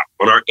like on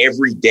our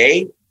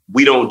everyday,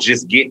 we don't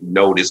just get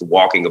noticed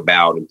walking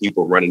about and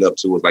people running up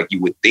to us like you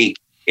would think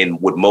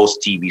with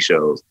most TV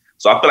shows.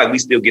 So I feel like we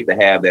still get to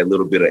have that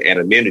little bit of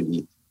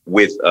anonymity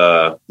with,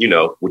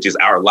 which is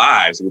our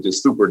lives, which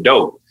is super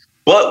dope.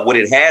 But what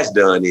it has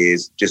done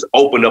is just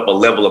open up a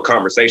level of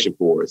conversation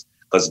for us.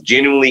 Because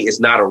genuinely, it's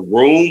not a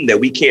room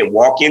that we can't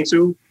walk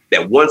into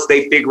that once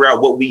they figure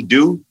out what we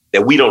do,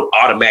 that we don't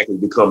automatically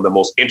become the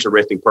most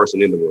interesting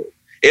person in the room.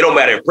 It don't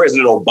matter if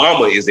President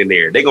Obama is in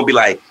there. They're going to be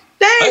like,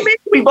 dang, man,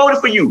 we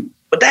voted for you.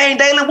 But dang,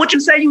 Dalen, what you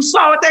say you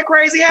saw at that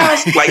crazy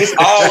house? It's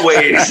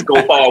always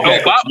going to fall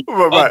back. Bob's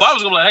going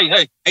to be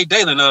like, hey,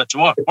 Dalen,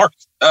 Jamal,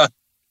 Marcus,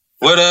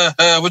 what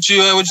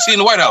you see in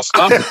the White House?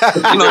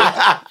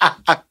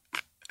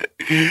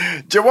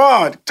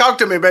 Jawan, talk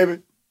to me,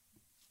 baby.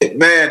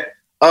 Man,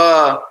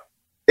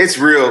 it's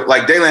real.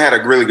 Like Dalen had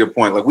a really good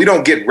point. Like we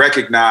don't get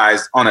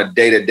recognized on a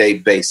day-to-day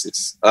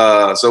basis.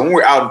 So when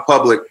we're out in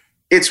public,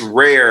 it's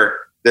rare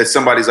that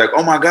somebody's like,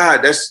 oh my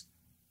God, that's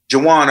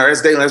Jawan or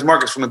that's Dalen, that's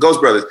Marcus from the Ghost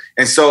Brothers.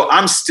 And so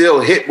I'm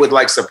still hit with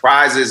like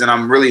surprises, and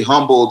I'm really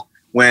humbled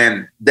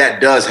when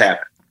that does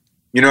happen.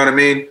 You know what I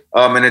mean?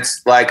 And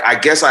it's like, I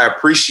guess I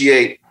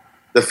appreciate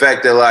the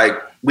fact that like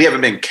we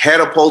haven't been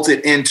catapulted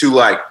into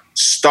like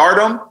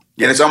stardom.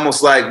 And it's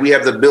almost like we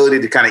have the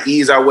ability to kind of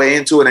ease our way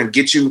into it and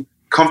get you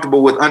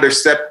comfortable with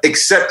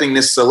accepting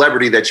this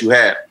celebrity that you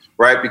have,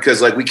 right?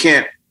 Because like we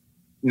can't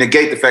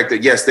negate the fact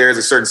that yes, there is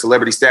a certain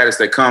celebrity status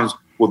that comes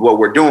with what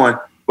we're doing,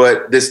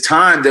 but this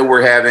time that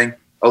we're having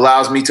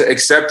allows me to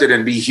accept it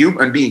and be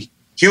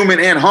human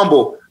and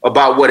humble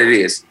about what it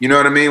is. You know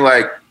what I mean?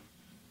 Like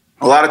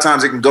a lot of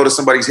times it can go to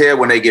somebody's head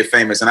when they get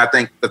famous, and I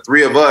think the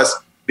three of us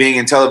being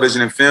in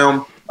television and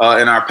film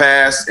in our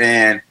past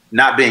and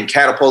not being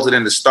catapulted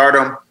into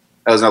stardom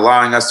is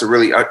allowing us to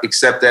really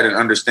accept that and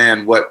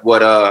understand what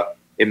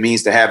it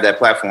means to have that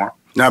platform.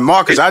 Now,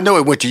 Marcus, I know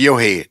it went to your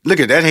head. Look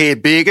at that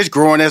head big. It's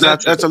growing as I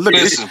look.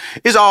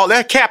 It's all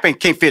that capping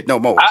can't fit no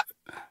more.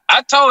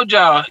 I told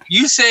y'all,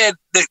 you said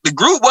the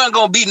group wasn't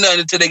going to be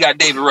nothing until they got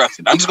David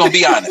Ruffin. I'm just going to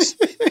be honest.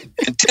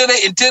 Until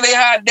they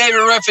hired David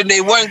Ruffin,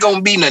 they weren't going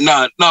to be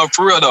nothing. No,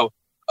 for real though.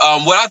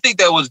 What I think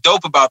that was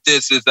dope about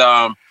this is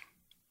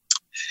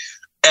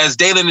as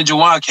Dalen and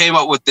Jawan came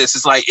up with this,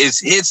 it's like it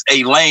hits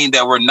a lane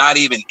that we're not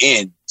even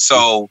in.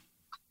 So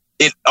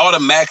it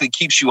automatically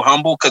keeps you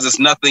humble because it's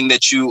nothing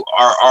that you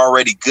are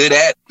already good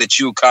at that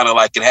you kind of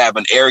like can have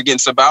an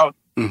arrogance about.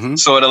 Mm-hmm.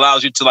 So it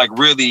allows you to like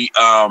really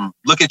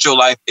look at your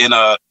life in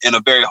a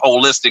very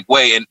holistic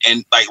way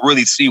and like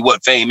really see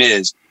what fame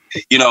is,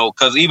 you know,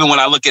 because even when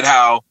I look at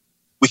how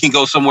we can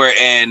go somewhere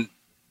and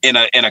in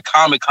a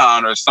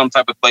Comic-Con or some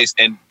type of place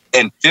and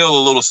feel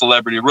a little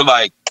celebrity, we're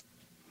like,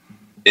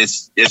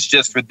 it's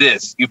just for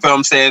this. You feel what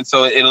I'm saying?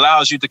 So it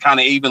allows you to kind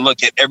of even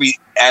look at every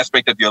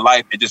aspect of your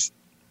life and just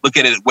look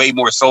at it way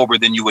more sober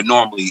than you would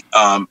normally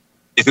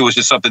if it was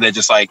just something that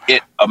just like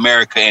hit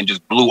America and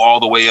just blew all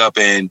the way up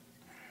and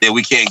then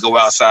we can't go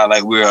outside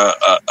like we're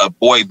a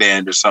boy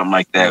band or something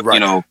like that, right, you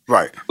know?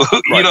 Right.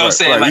 You know what I'm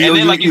saying? Right. Like, and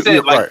then like you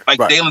said, like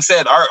right. Dalen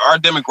said, our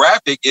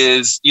demographic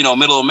is, you know,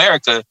 middle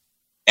America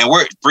and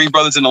we're three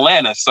brothers in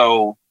Atlanta.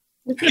 So,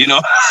 you know,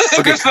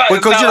 okay.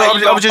 Because you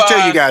know, I would just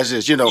tell you guys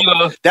this. You know,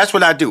 that's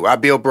what I do. I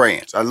build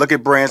brands. I look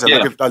at brands.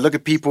 I look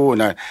at people,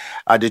 and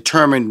I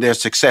determine their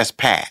success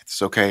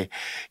paths. Okay,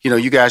 you know,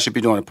 you guys should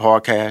be doing a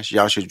podcast.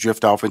 Y'all should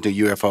drift off into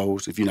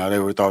UFOs if you know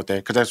ever thought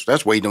that, because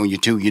that's waiting on you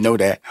too. You know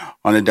that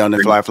on the down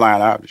the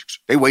flying objects,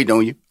 they waiting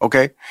on you.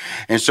 Okay,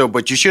 and so,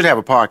 but you should have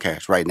a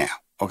podcast right now.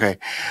 Okay.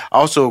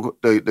 Also,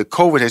 the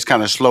COVID has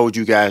kind of slowed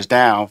you guys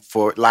down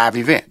for live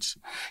events.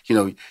 You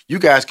know, you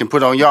guys can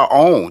put on your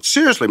own.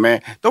 Seriously,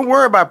 man, don't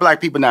worry about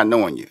black people not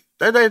knowing you.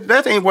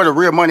 That ain't where the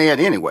real money at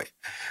anyway.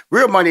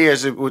 Real money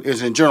is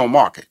in general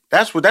market.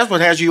 That's what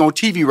has you on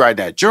TV right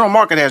now. General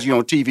market has you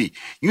on TV.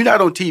 You're not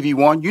on TV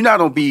One. You're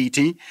not on BET.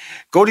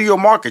 Go to your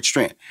market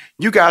strength.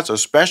 You guys are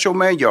special,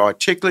 man. You're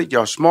articulate.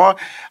 You're smart.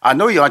 I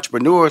know you're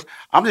entrepreneurs.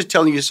 I'm just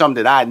telling you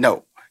something that I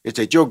know. Is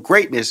that your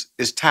greatness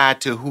is tied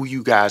to who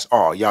you guys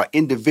are. Y'all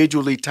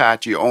individually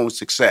tied to your own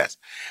success.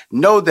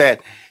 Know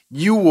that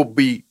you will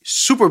be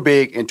super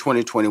big in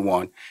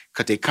 2021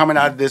 because they're coming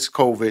out of this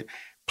COVID.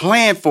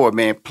 Plan for it,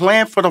 man.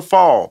 Plan for the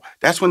fall.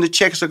 That's when the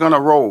checks are going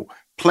to roll.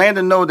 Plan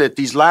to know that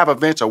these live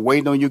events are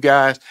waiting on you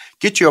guys.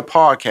 Get you a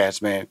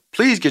podcast, man.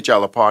 Please get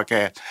y'all a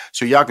podcast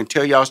so y'all can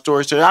tell y'all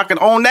stories so y'all can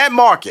own that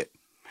market.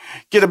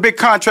 Get a big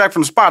contract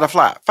from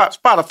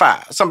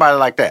Spotify, somebody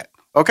like that.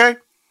 Okay?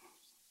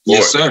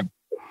 Yes, sir.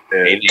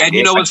 And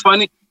you know what's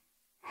funny?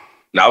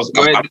 Now, I'm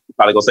probably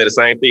going to say the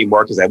same thing,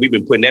 Marcus, that we've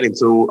been putting that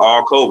into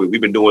all COVID. We've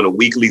been doing a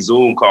weekly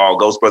Zoom call,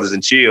 Ghost Brothers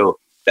and Chill,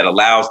 that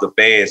allows the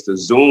fans to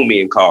Zoom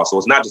in call. So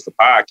it's not just a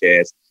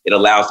podcast. It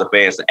allows the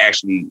fans to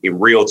actually, in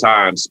real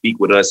time, speak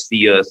with us,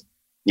 see us,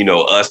 you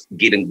know, us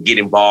get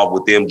involved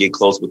with them, get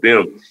close with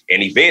them.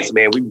 And events,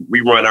 man,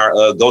 we run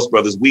our Ghost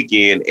Brothers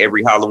weekend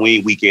every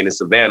Halloween weekend in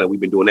Savannah. We've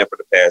been doing that for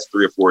the past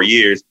 3 or 4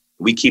 years.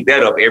 We keep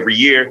that up every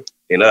year.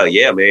 And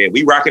yeah, man,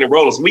 we rocking and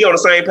rolling. So we on the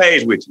same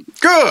page with you.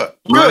 Good.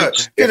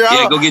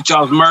 Yeah, go get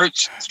y'all's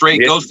merch,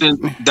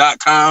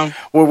 straightghosting.com.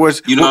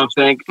 You know what I'm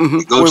saying? Mm-hmm.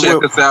 Go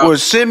check us out. Well,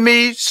 send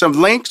me some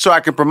links so I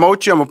can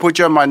promote you. I'm going to put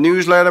you on my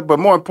newsletter. But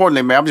more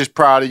importantly, man, I'm just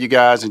proud of you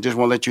guys and just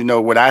want to let you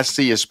know what I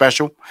see is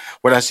special,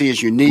 what I see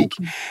is unique,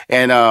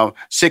 and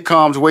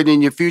sitcoms waiting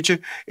in your future.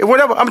 And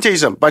whatever, I'm going to tell you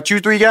something about you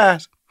three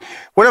guys.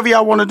 Whatever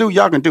y'all want to do,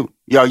 y'all can do.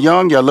 Y'all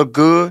young, y'all look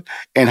good,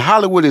 and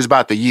Hollywood is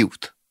about the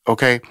youth.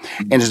 Okay?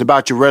 And it's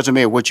about your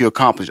resume and what you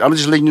accomplished. I'm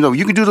just letting you know,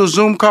 you can do those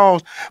Zoom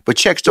calls, but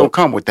checks don't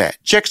come with that.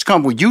 Checks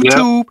come with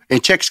YouTube,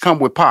 and checks come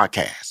with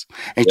podcasts,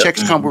 and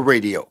checks come with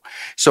radio.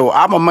 So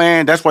I'm a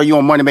man, that's why you're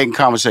on Money Making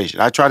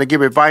Conversation. I try to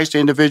give advice to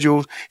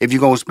individuals. If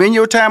you're going to spend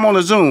your time on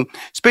a Zoom,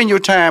 spend your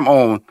time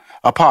on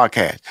a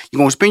podcast. You're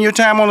going to spend your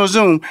time on a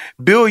Zoom,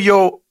 build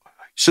your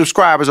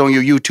subscribers on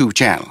your YouTube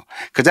channel,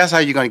 because that's how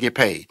you're going to get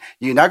paid.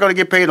 You're not going to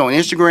get paid on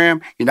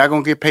Instagram. You're not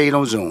going to get paid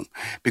on Zoom,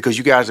 because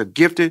you guys are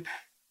gifted.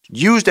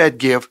 Use that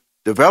gift.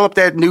 Develop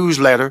that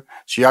newsletter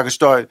so y'all can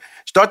start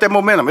that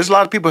momentum. There's a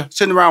lot of people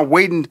sitting around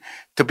waiting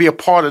to be a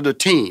part of the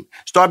team.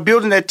 Start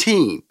building that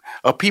team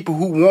of people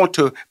who want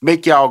to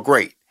make y'all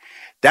great.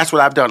 That's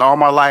what I've done all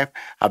my life.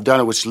 I've done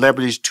it with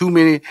celebrities, too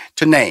many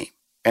to name.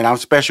 And I'm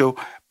special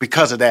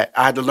because of that.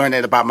 I had to learn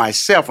that about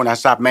myself when I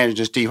stopped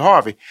managing Steve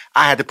Harvey.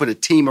 I had to put a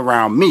team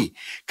around me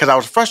because I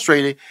was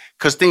frustrated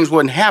because things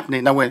wasn't happening.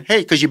 And I went, hey,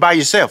 because you're by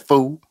yourself,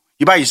 fool.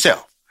 You're by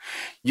yourself.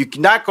 You're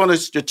not going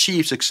to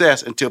achieve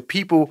success until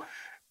people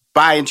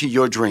buy into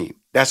your dream.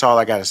 That's all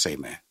I got to say,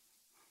 man.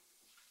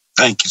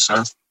 Thank you,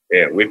 sir.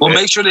 Yeah, well,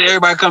 make sure that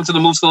everybody comes to the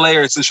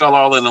Musalaire, since y'all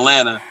all in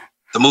Atlanta.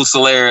 The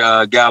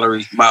Musalaire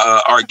gallery,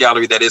 my art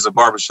gallery that is a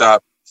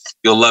barbershop.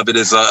 You'll love it.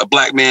 It's a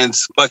black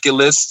man's bucket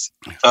list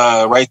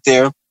right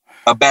there.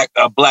 A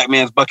black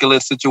man's bucket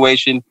list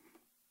situation.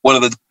 One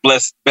of the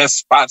best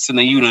spots in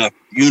the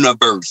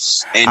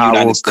universe and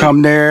I will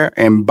come there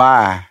and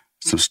buy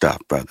some stuff,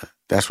 brother.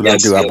 That's what I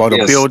do. I bought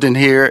a building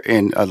here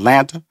in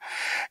Atlanta,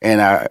 and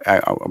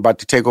I'm about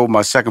to take over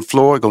my second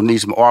floor. Going to need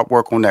some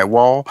artwork on that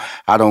wall.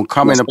 I don't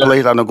come in a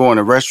place, I don't go in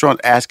a restaurant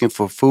asking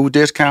for food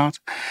discounts,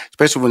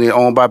 especially when they're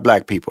owned by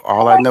black people.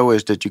 All I know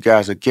is that you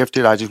guys are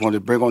gifted. I just wanted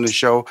to bring on the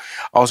show.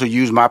 Also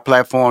use my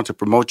platform to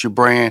promote your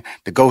brand,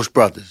 the Ghost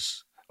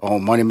Brothers,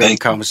 on Money Making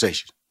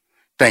Conversations.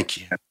 Thank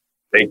you.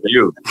 Thank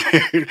you.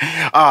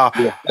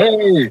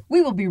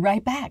 We will be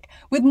right back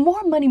with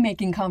more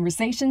money-making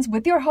conversations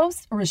with your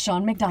host,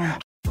 Rashaun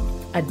McDonald.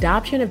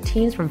 Adoption of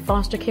teens from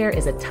foster care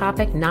is a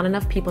topic not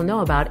enough people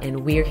know about,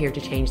 and we're here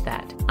to change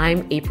that.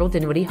 I'm April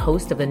Dinwiddie,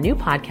 host of the new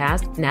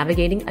podcast,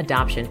 Navigating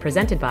Adoption,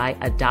 presented by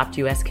Adopt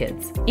US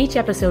Kids. Each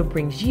episode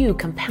brings you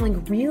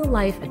compelling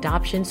real-life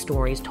adoption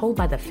stories told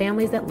by the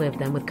families that live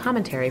them with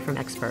commentary from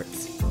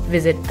experts.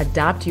 Visit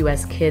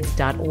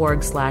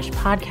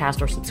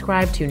adoptuskids.org/podcast or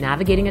subscribe to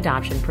Navigating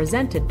Adoption,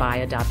 presented by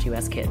Adopt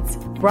US Kids.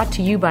 Brought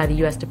to you by the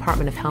U.S.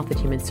 Department of Health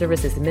and Human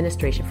Services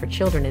Administration for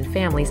Children and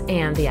Families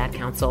and the Ad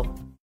Council.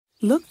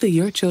 Look through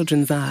your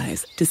children's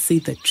eyes to see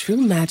the true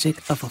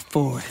magic of a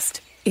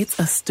forest. It's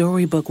a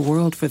storybook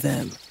world for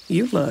them.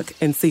 You look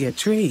and see a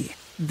tree.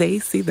 They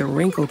see the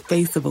wrinkled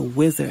face of a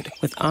wizard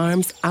with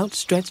arms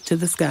outstretched to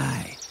the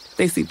sky.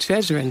 They see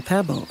treasure in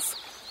pebbles.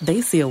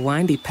 They see a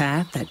windy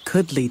path that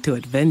could lead to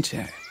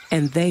adventure.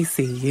 And they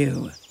see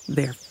you,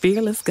 their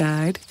fearless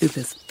guide through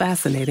this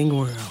fascinating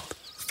world.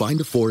 Find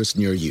a forest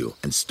near you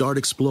and start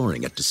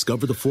exploring at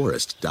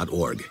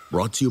discovertheforest.org.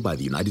 Brought to you by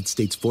the United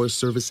States Forest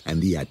Service and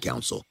the Ad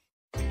Council.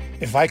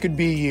 If I could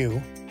be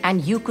you.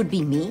 And you could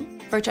be me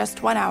for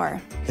just 1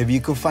 hour. If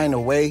you could find a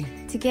way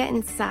to get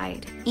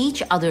inside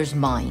each other's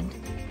mind.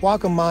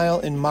 Walk a mile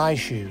in my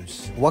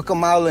shoes. Walk a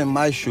mile in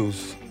my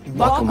shoes.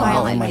 Walk a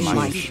mile in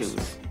my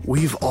shoes.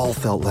 We've all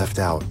felt left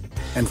out.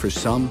 And for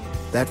some,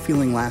 that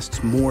feeling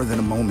lasts more than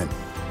a moment.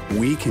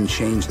 We can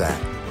change that.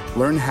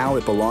 Learn how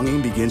at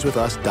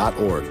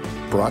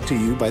belongingbeginswithus.org. Brought to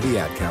you by the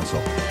Ad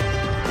Council.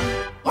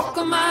 Walk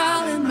a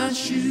mile in my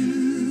shoes.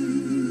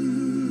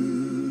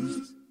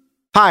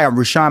 Hi, I'm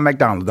Rashaun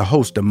McDonald, the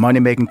host of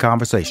Money Making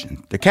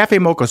Conversation. The Cafe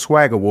Mocha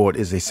Swag Award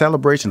is a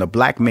celebration of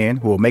black men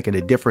who are making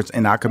a difference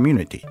in our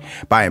community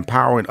by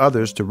empowering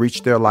others to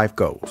reach their life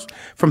goals.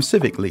 From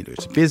civic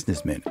leaders,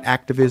 businessmen,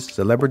 activists,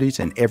 celebrities,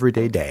 and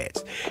everyday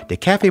dads. The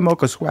Cafe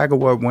Mocha Swag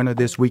Award winner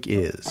this week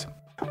is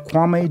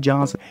Kwame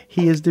Johnson.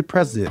 He is the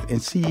president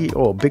and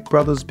CEO of Big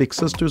Brothers Big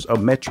Sisters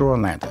of Metro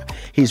Atlanta.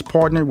 He's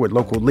partnered with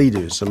local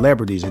leaders,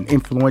 celebrities, and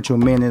influential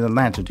men in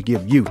Atlanta to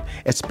give youth,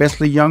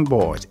 especially young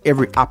boys,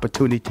 every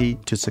opportunity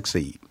to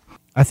succeed.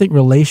 I think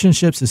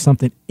relationships is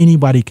something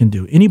anybody can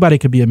do. Anybody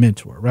could be a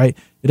mentor, right?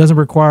 It doesn't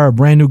require a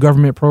brand new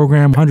government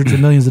program, hundreds of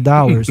millions of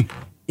dollars.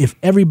 If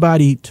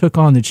everybody took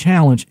on the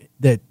challenge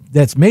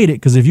that's made it,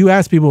 because if you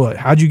ask people,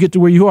 how'd you get to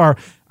where you are?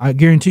 I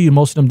guarantee you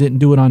most of them didn't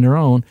do it on their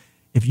own.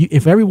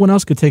 If everyone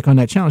else could take on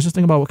that challenge, just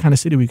think about what kind of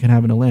city we can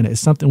have in Atlanta. It's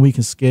something we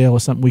can scale.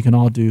 It's something we can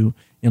all do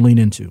and lean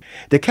into.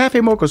 The Cafe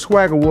Mocha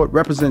Swag Award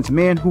represents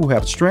men who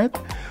have strength,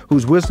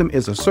 whose wisdom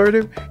is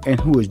assertive, and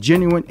who is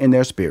genuine in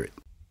their spirit.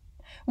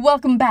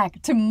 Welcome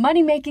back to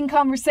Money Making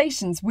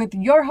Conversations with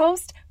your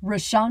host,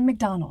 Rashaun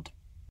McDonald.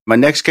 My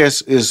next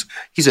guest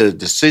he's a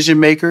decision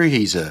maker.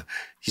 He's a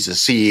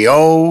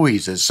CEO.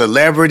 He's a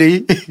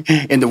celebrity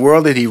in the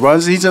world that he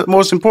runs.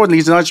 Most importantly,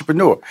 he's an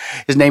entrepreneur.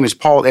 His name is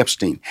Paul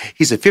Epstein.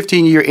 He's a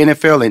 15-year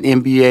NFL and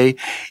NBA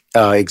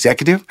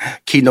executive,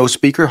 keynote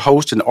speaker,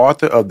 host, and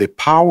author of The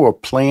Power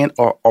of Playing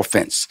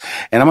Offense.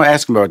 And I'm going to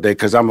ask him about that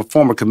because I'm a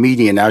former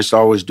comedian. I used to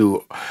always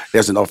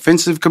there's an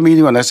offensive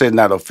comedian, and I said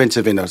not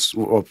offensive in a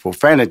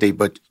profanity,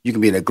 but you can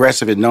be an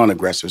aggressive and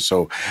non-aggressive.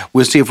 So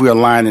we'll see if we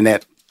align in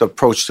that the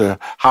approach to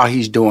how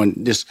he's doing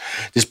this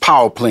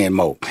power playing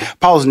mode.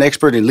 Paul is an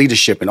expert in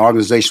leadership and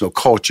organizational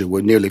culture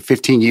with nearly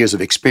 15 years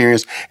of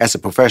experience as a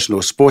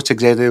professional sports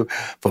executive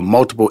for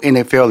multiple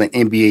NFL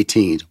and NBA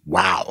teams.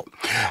 Wow.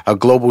 A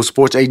global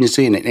sports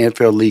agency and an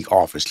NFL league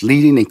office,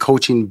 leading and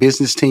coaching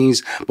business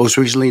teams, most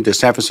recently the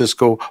San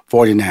Francisco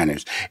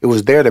 49ers. It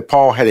was there that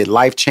Paul had a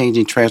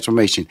life-changing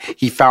transformation.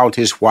 He found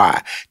his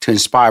why, to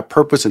inspire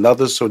purpose in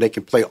others so they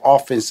can play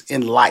offense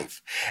in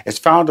life. As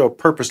founder of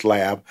Purpose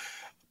Labs,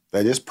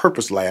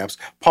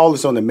 Paul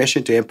is on a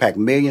mission to impact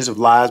millions of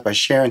lives by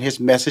sharing his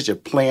message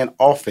of playing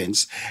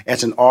offense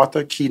as an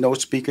author,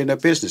 keynote speaker, and a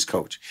business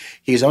coach.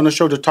 He's on the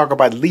show to talk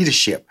about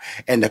leadership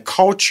and the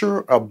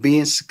culture of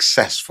being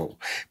successful.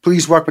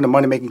 Please welcome to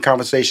Money Making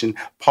Conversation,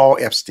 Paul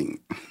Epstein.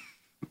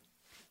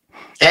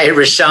 Hey,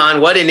 Rashawn,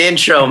 what an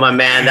intro, my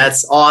man.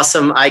 That's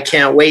awesome. I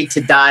can't wait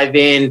to dive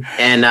in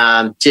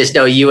and just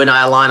know you and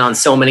I align on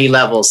so many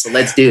levels. So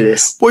let's do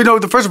this. Well,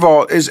 first of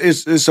all,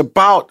 it's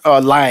about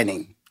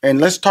aligning. And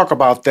let's talk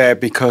about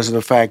that because of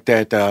the fact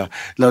that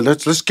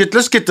let's get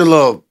the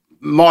little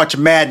March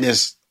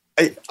Madness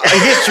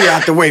history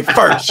out the way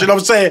first. You know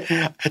what I'm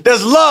saying?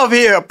 There's love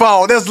here,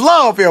 Paul.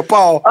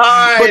 All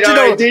right,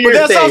 but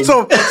there's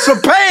also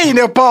some pain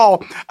there,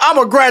 Paul. I'm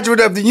a graduate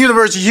of the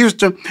University of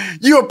Houston.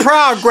 You're a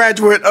proud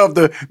graduate of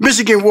the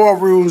Michigan War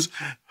Rooms.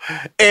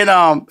 And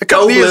a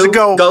couple of years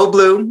ago, go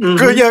blue.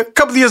 Mm-hmm. Yeah, a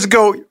couple of years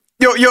ago,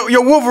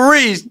 your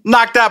Wolverines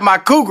knocked out my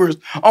Cougars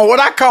on what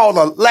I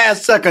call a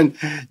last second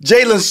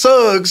Jalen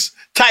Suggs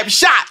type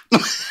shot.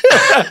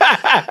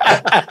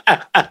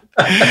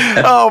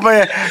 Oh,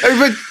 man.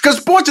 Because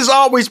sports has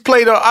always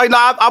played I'm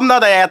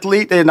not an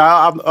athlete, and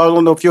I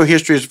don't know if your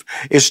history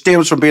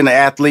stems from being an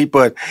athlete,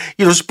 but,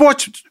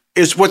 sports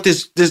is what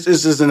this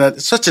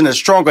is such a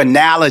strong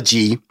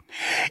analogy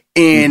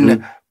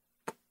in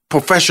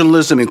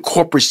professionalism and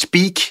corporate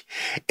speak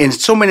and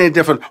so many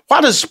different.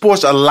 Why does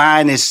sports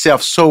align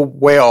itself so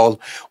well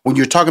when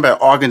you're talking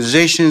about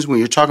organizations, when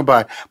you're talking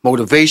about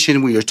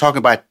motivation, when you're talking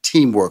about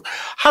teamwork?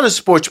 How does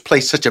sports play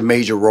such a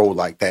major role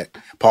like that,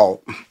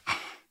 Paul?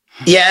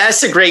 Yeah,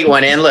 that's a great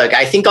one. And look,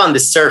 I think on the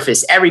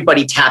surface,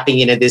 everybody tapping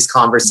into this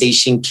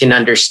conversation can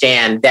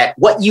understand that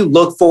what you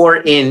look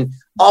for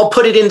I'll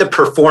put it in the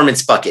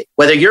performance bucket.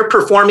 Whether you're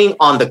performing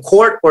on the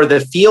court or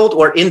the field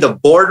or in the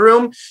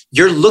boardroom,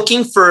 you're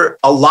looking for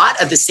a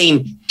lot of the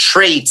same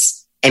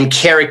traits and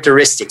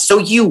characteristics. So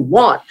you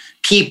want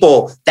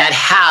people that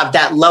have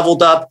that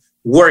leveled up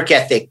work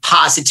ethic,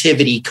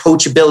 positivity,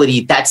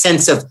 coachability, that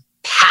sense of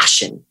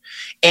passion.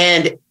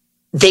 And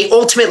they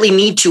ultimately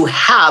need to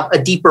have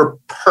a deeper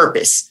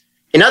purpose.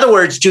 In other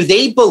words, do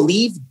they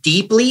believe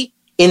deeply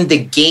in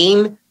the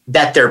game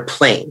that they're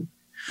playing?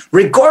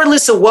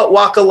 Regardless of what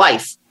walk of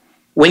life,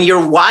 when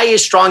your why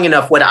is strong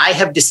enough, what I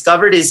have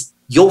discovered is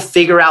you'll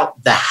figure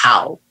out the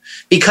how.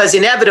 Because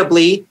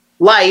inevitably,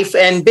 life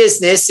and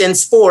business and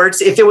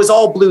sports, if it was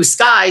all blue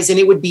skies and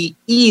it would be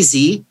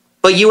easy,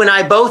 but you and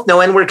I both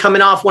know, and we're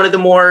coming off one of the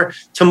more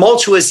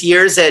tumultuous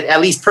years that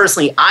at least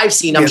personally I've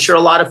seen, I'm sure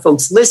a lot of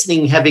folks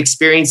listening have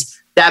experienced,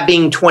 that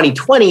being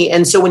 2020.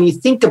 And so when you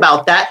think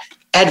about that,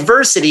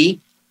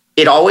 adversity,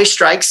 it always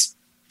strikes.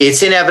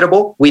 It's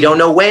inevitable. We don't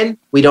know when.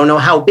 We don't know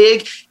how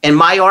big. And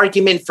my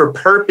argument for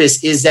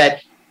purpose is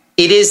that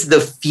it is the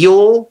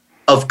fuel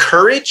of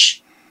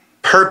courage.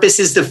 Purpose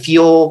is the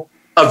fuel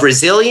of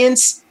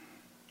resilience.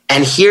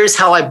 And here's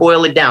how I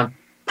boil it down.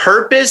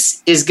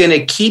 Purpose is going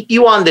to keep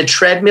you on the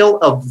treadmill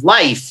of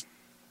life,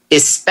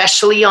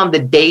 especially on the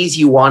days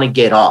you want to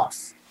get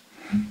off.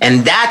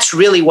 And that's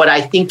really what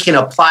I think can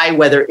apply,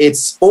 whether it's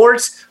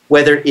sports,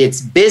 whether it's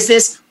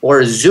business,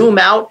 or zoom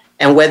out,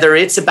 and whether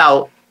it's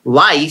about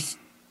life.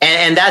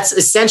 And that's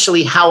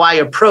essentially how I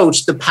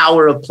approach the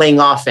power of playing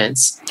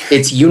offense.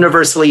 It's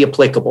universally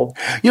applicable.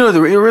 The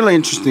really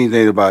interesting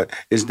thing about it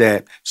is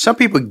that some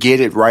people get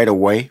it right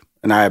away,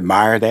 and I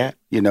admire that,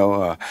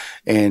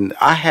 and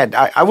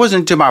I wasn't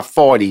until my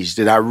 40s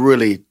that I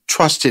really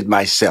trusted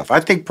myself.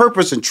 I think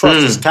purpose and trust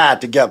is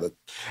tied together.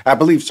 I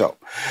believe so.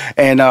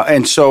 And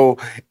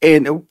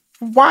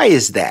why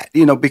is that?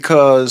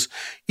 Because,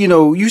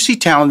 you see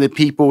talented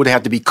people that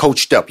have to be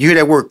coached up. You hear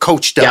that word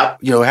coached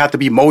up, have to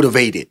be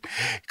motivated,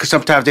 because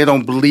sometimes they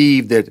don't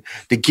believe that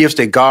the gifts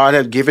that God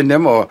has given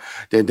them or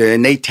the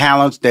innate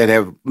talents that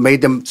have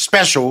made them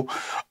special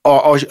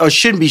or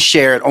shouldn't be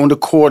shared on the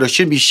court or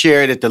shouldn't be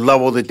shared at the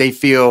level that they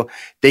feel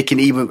they can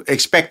even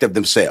expect of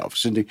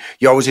themselves. And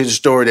you always hear the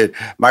story that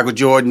Michael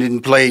Jordan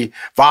didn't play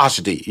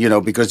varsity,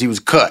 because he was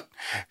cut.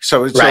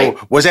 So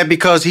was that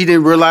because he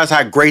didn't realize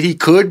how great he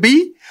could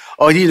be?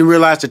 Or he didn't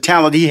realize the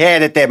talent he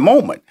had at that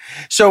moment.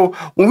 So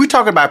when we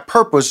talk about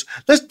purpose,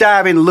 let's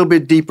dive in a little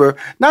bit deeper.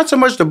 Not so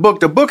much the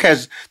book. The book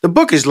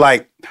is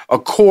like a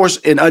course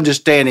in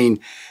understanding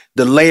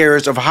the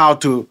layers of how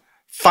to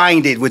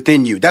find it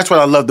within you. That's what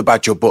I loved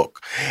about your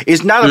book.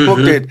 It's not a book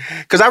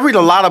because I read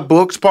a lot of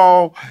books,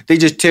 Paul. They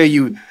just tell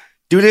you,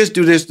 do this,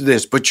 do this, do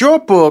this. But your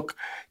book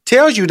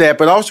tells you that,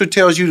 but also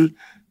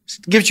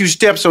gives you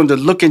steps on to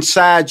look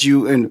inside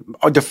you and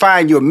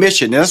define your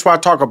mission. And that's why I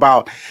talk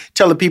about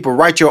telling people,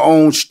 write your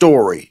own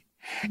story.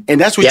 And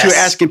that's what you're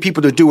asking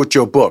people to do with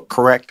your book,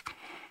 correct?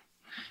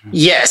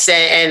 Yes.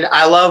 And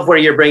I love where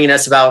you're bringing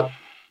us about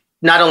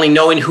not only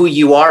knowing who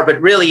you are,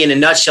 but really in a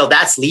nutshell,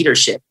 that's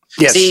leadership.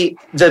 Yes. See,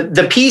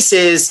 the piece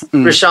is,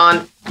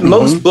 Rashaun,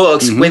 most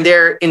books, when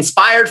they're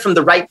inspired from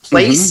the right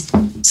place,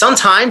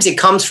 sometimes it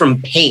comes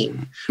from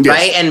pain,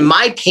 right? And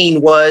my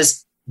pain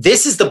was,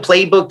 this is the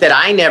playbook that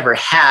I never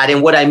had.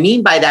 And what I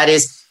mean by that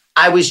is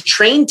I was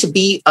trained to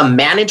be a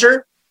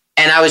manager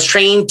and I was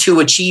trained to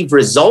achieve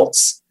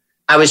results.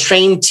 I was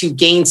trained to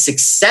gain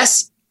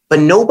success, but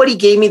nobody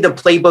gave me the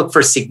playbook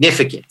for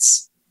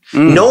significance.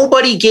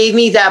 Nobody gave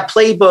me that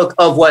playbook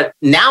of what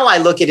now I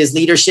look at as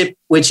leadership,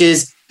 which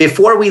is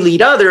before we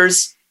lead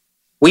others,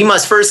 we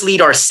must first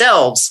lead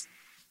ourselves.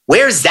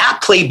 Where's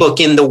that playbook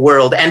in the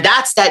world? And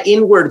that's that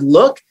inward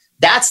look.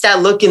 That's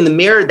that look in the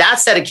mirror.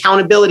 That's that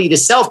accountability to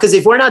self. Because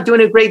if we're not doing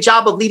a great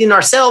job of leading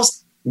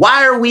ourselves,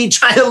 why are we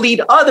trying to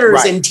lead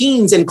others and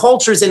teams and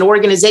cultures and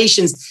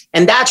organizations?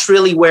 And that's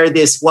really where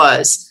this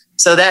was.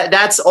 So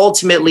that's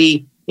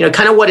ultimately,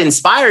 kind of what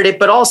inspired it.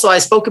 But also I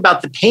spoke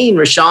about the pain,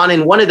 Rashaun.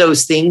 And one of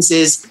those things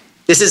is,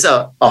 this is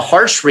a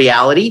harsh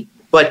reality,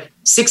 but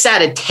 6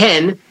 out of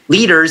 10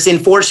 leaders in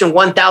Fortune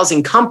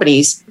 1000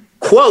 companies,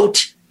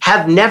 quote,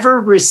 have never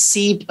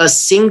received a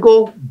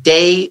single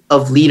day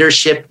of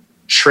leadership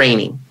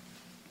training.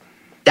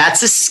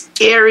 That's a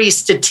scary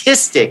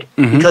statistic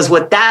because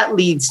what that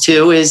leads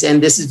to is,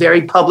 and this is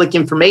very public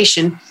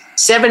information,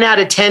 7 out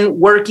of 10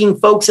 working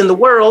folks in the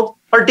world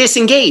are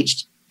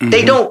disengaged.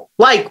 They don't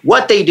like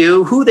what they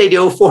do, who they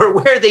do it for,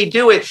 where they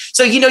do it.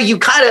 So, you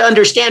kind of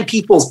understand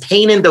people's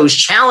pain and those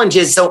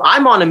challenges. So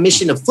I'm on a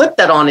mission to flip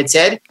that on its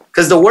head,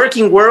 because the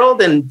working world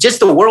and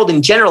just the world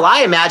in general,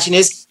 I imagine,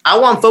 is I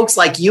want folks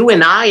like you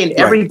and I and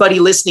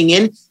everybody listening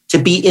in to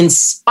be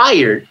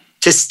inspired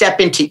to step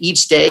into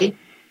each day,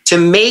 to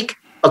make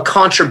a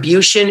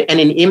contribution and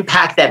an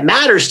impact that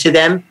matters to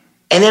them.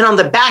 And then on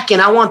the back end,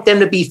 I want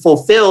them to be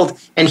fulfilled.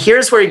 And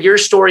here's where your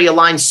story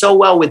aligns so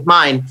well with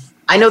mine.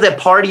 I know that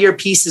part of your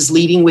piece is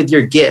leading with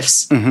your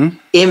gifts.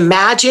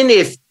 Imagine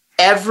if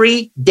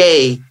every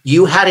day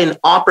you had an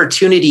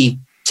opportunity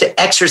to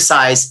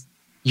exercise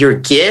your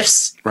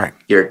gifts,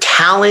 your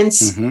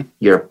talents,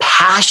 your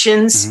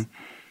passions.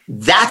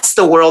 That's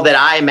the world that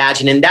I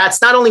imagine. And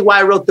that's not only why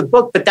I wrote the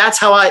book, but that's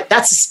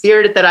the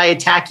spirit that I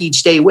attack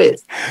each day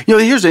with.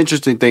 Here's the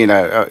interesting thing.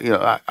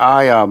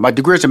 My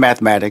degree is in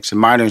mathematics and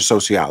minor in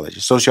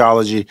sociology.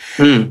 Sociology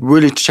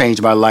really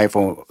changed my life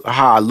on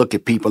how I look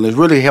at people. It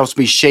really helps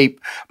me shape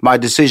my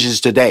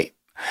decisions today.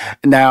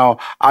 Now,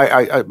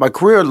 my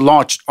career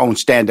launched on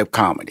stand-up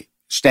comedy.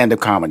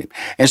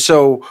 And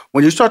so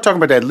when you start talking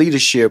about that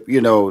leadership,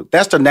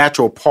 that's the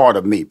natural part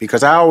of me,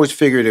 because I always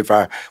figured if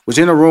I was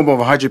in a room of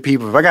 100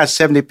 people, if I got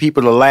 70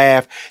 people to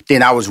laugh,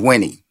 then I was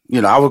winning.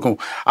 I was going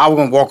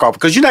to walk off,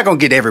 because you're not going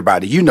to get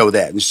everybody. You know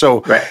that. And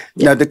so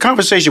now the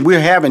conversation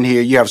we're having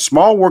here, you have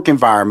small work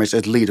environments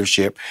as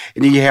leadership,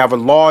 and then you have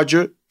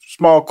a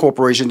small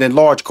corporation than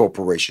large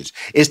corporations.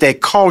 It's that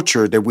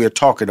culture that we're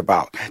talking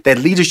about, that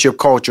leadership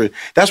culture.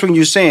 That's when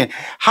you're saying,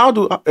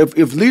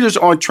 if leaders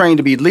aren't trained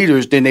to be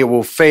leaders, then they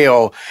will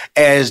fail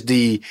as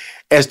the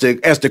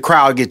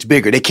crowd gets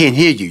bigger. They can't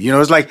hear you.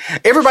 It's like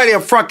everybody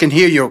up front can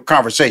hear your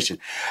conversation.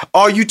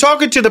 Are you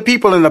talking to the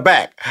people in the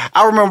back?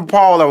 I remember,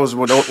 Paul, I was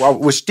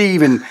with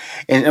Steve and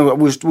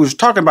we was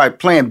talking about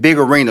playing big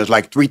arenas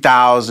like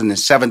 3,000 and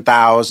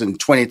 7,000,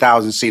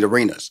 20,000 seat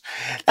arenas.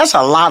 That's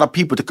a lot of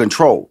people to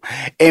control.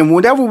 And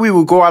whenever we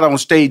would go out on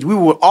stage, we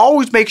would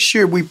always make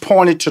sure we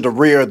pointed to the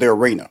rear of the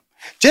arena,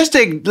 just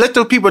to let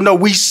those people know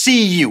we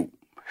see you.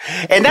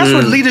 And that's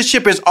what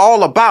leadership is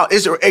all about,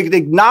 is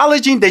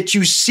acknowledging that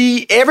you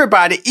see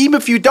everybody,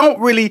 even if you don't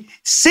really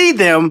see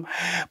them,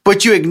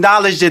 but you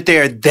acknowledge that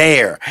they're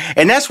there.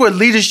 And that's where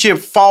leadership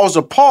falls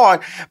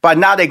apart, by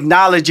not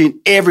acknowledging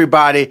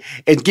everybody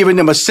and giving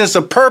them a sense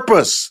of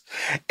purpose,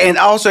 and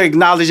also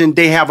acknowledging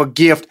they have a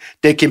gift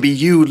that can be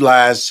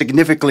utilized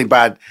significantly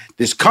by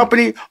this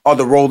company or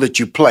the role that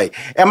you play.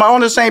 Am I on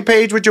the same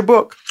page with your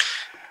book?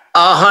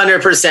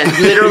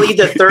 100%. Literally,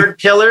 the third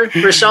pillar,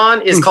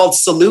 Rashaun, is called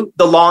salute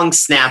the long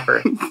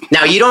snapper.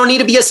 Now, you don't need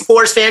to be a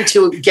sports fan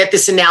to get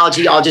this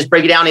analogy. I'll just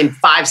break it down in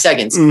 5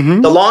 seconds.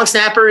 The long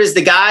snapper is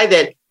the guy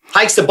that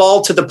hikes the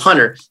ball to the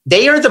punter.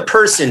 They are the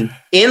person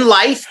in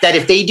life that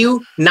if they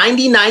do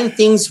 99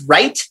 things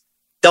right,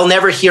 they'll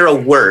never hear a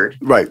word.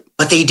 Right.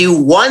 But they do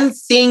one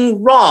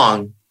thing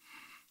wrong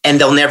and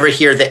they'll never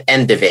hear the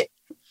end of it.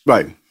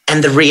 Right.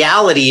 And the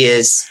reality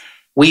is,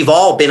 we've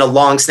all been a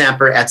long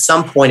snapper at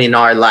some point in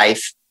our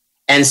life.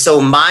 And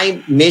so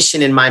my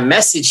mission and my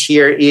message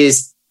here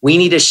is we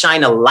need to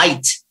shine a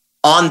light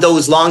on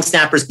those long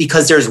snappers,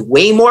 because there's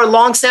way more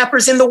long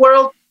snappers in the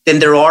world than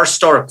there are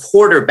star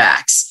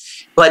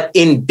quarterbacks. But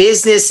in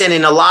business and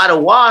in a lot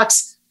of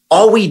walks,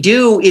 all we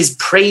do is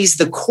praise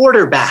the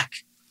quarterback.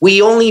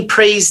 We only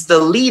praise the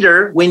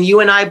leader when you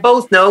and I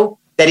both know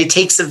that it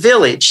takes a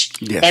village.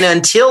 Yes. And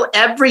until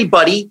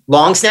everybody,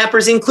 long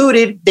snappers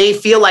included, they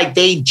feel like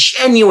they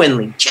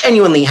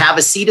genuinely have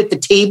a seat at the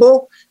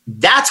table,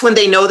 that's when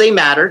they know they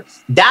matter.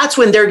 That's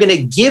when they're going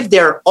to give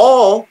their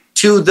all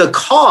to the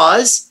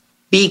cause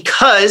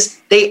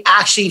because they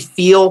actually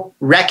feel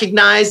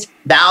recognized,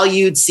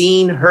 valued,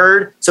 seen,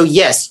 heard. So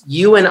yes,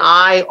 you and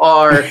I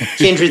are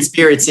kindred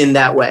spirits in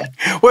that way.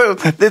 Well,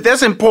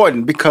 that's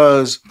important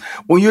because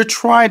when you're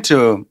trying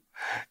to,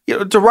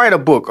 to write a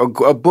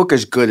book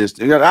as good as,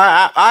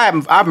 I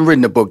haven't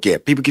written a book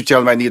yet. People keep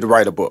telling me I need to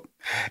write a book.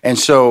 And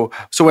so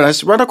when I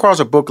run across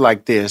a book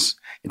like this,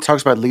 it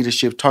talks about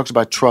leadership, talks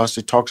about trust,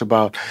 it talks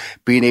about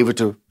being able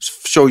to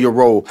show your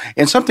role.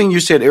 And something you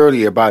said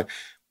earlier about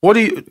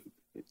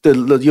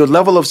your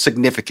level of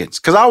significance.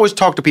 Because I always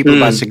talk to people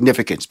about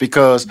significance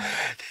because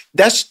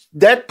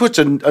that puts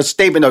a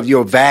statement of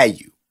your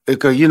value.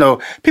 Because,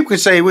 people can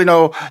say,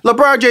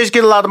 LeBron James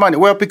get a lot of money.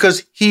 Well,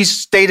 because he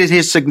stated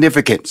his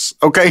significance,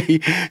 okay?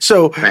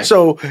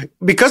 So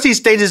because he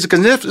stated his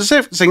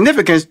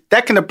significance,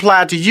 that can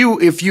apply to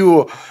you if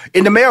you're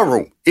in the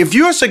mailroom. If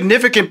you're a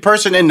significant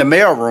person in the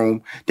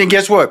mailroom, then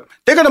guess what?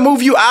 They're going to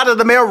move you out of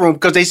the mailroom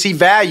because they see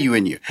value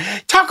in you.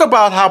 Talk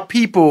about how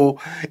people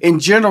in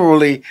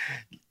generally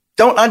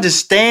don't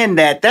understand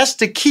that. That's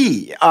the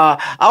key.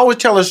 I always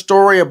tell a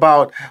story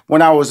about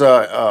when I was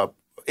a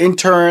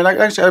intern.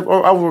 I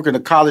was working a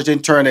college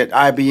intern at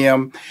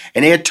IBM,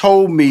 and they had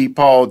told me,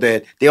 Paul,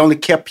 that they only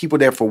kept people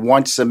there for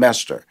one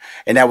semester,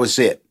 and that was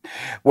it.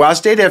 Well, I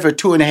stayed there for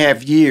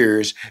 2.5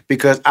 years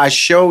because I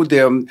showed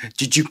them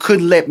that you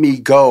couldn't let me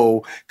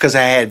go because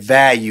I had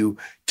value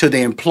to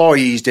the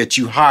employees that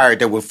you hired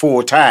that were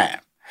full-time.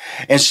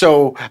 And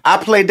so I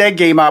played that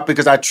game out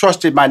because I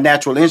trusted my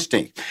natural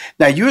instinct.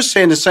 Now you're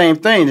saying the same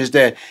thing, is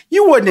that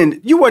you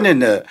wasn't in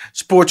the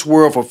sports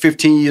world for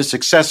 15 years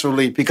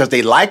successfully because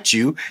they liked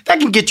you. That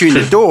can get you in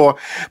the door,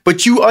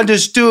 but you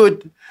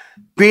understood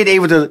being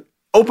able to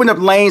open up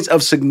lanes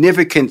of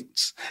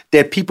significance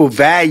that people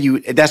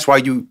value, and that's why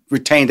you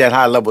retain that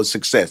high level of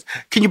success.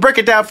 Can you break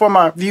it down for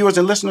my viewers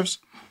and listeners?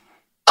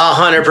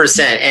 100%.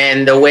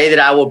 And the way that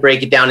I will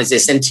break it down is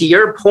this. And to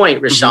your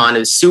point, Rashaun,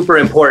 is super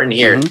important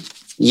here.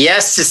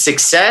 Yes to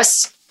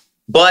success,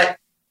 but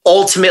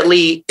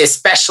ultimately,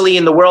 especially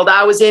in the world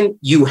I was in,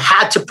 you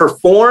had to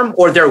perform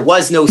or there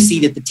was no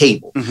seat at the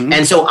table.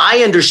 And so I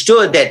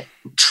understood that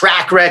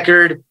track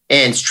record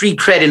and street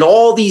cred and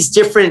all these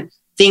different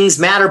things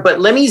matter. But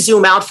let me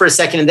zoom out for a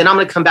second, and then I'm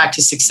going to come back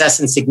to success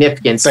and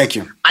significance. Thank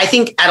you. I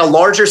think at a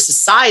larger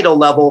societal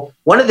level,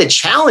 one of the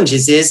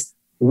challenges is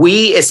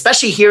we,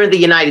 especially here in the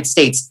United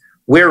States,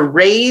 we're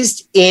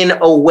raised in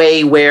a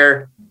way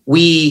where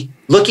we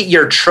look at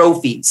your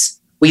trophies.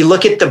 We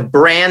look at the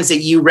brands that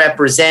you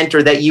represent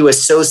or that you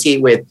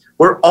associate with.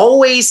 We're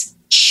always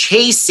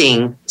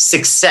chasing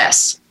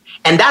success.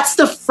 And that's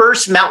the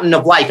first mountain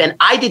of life. And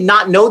I did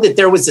not know that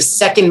there was a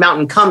second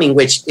mountain coming,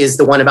 which is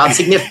the one about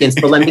significance.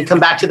 But let me come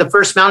back to the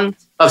first mountain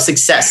of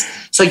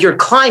success. So you're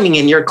climbing,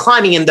 and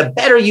the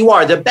better you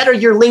are, the better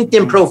your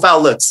LinkedIn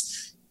profile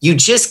looks. You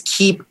just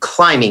keep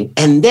climbing.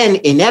 And then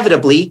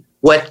inevitably,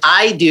 what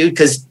I do,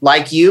 because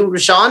like you,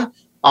 Rashaun,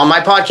 on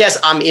my podcast,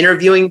 I'm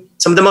interviewing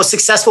some of the most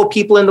successful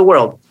people in the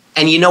world.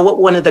 And you know what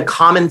one of the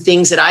common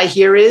things that I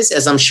hear is,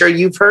 as I'm sure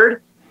you've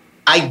heard,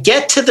 I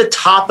get to the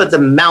top of the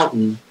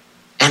mountain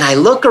and I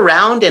look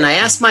around and I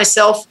ask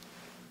myself,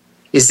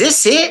 is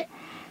this it?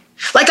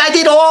 Like, I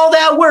did all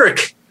that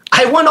work.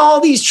 I won all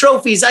these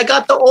trophies. I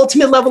got the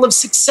ultimate level of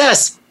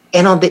success.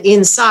 And on the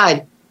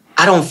inside,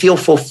 I don't feel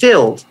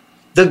fulfilled.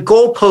 The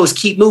goalposts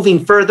keep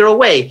moving further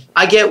away.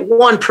 I get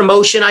one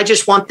promotion. I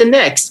just want the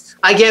next.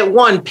 I get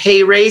one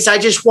pay raise. I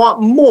just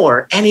want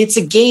more. And it's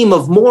a game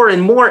of more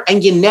and more,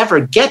 and you never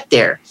get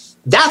there.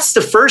 That's the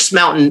first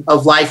mountain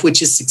of life,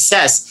 which is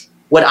success.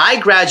 What I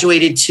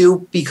graduated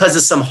to because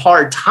of some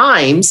hard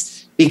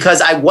times, because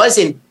I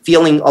wasn't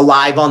feeling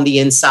alive on the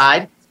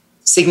inside.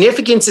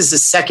 Significance is the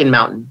second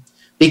mountain,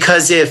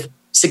 because if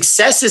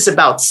success is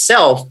about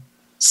self,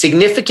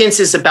 significance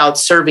is about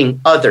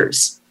serving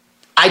others.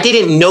 I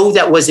didn't know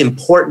that was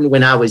important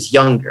when I was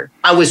younger.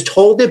 I was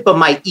told it, but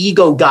my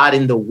ego got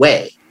in the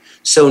way.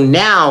 So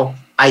now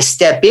I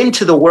step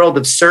into the world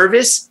of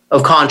service,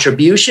 of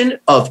contribution,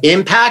 of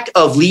impact,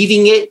 of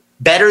leaving it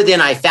better than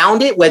I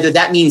found it, whether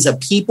that means a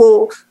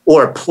people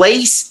or a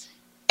place.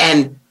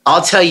 And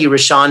I'll tell you,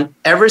 Rashaun,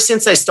 ever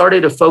since I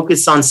started to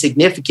focus on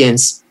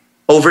significance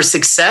over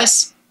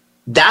success,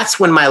 that's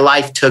when my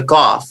life took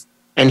off.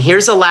 And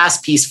here's a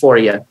last piece for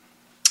you.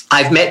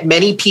 I've met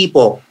many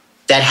people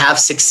that have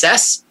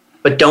success,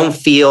 but don't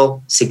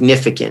feel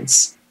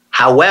significance.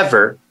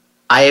 However,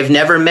 I have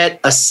never met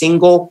a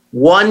single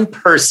one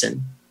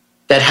person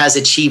that has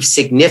achieved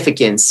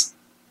significance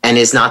and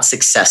is not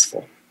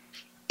successful.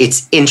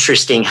 It's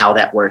interesting how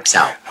that works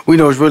out. We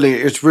know it's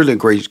really a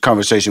great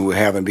conversation we're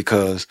having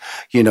because,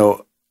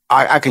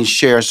 I can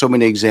share so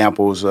many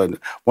examples. One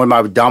of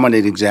my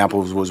dominant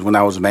examples was when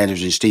I was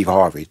managing Steve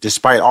Harvey.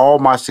 Despite all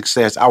my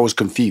success, I was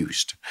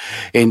confused.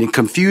 And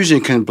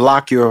confusion can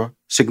block your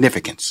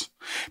significance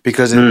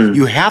because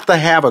you have to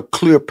have a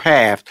clear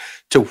path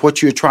to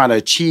what you're trying to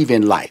achieve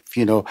in life.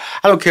 I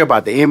don't care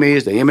about the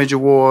Image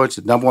Awards,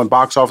 the number one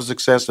box office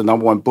success, the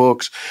number one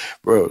books,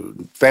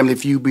 Family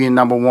Feud being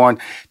number one,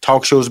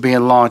 talk shows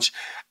being launched.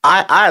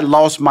 I had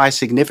lost my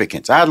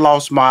significance. I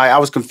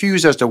was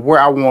confused as to where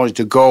I wanted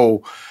to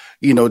go,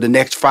 the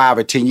next 5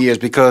 or 10 years,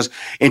 because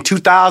in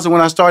 2000,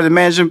 when I started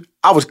managing,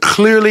 I was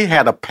clearly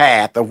had a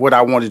path of what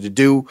I wanted to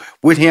do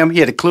with him.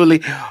 He had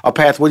a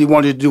path what he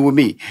wanted to do with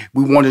me.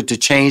 We wanted to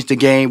change the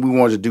game. We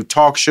wanted to do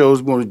talk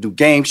shows. We wanted to do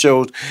game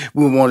shows.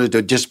 We wanted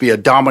to just be a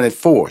dominant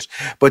force.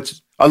 But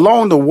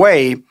along the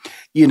way,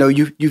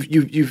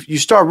 you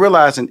start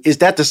realizing, is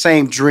that the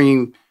same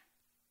dream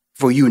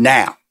for you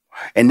now?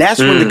 And that's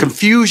when the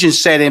confusion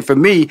set in for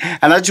me.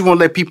 And I just want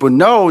to let people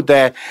know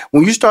that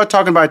when you start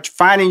talking about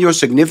finding your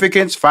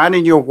significance,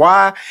 finding your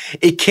why,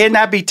 it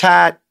cannot be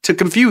tied to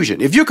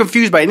confusion. If you're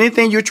confused by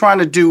anything you're trying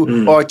to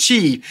do or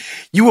achieve,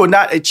 you will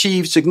not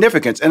achieve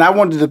significance. And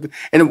one of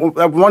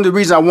the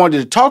reasons I wanted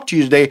to talk to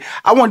you today,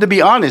 I wanted to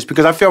be honest,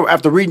 because I felt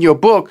after reading your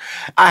book,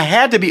 I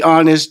had to be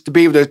honest to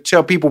be able to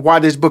tell people why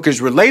this book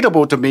is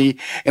relatable to me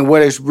and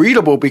what is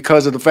readable,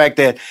 because of the fact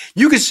that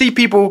you can see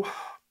people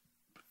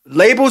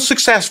labeled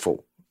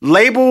successful,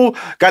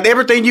 got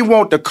everything you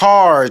want, the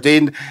cars,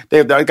 they've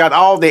got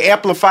all the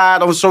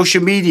amplified on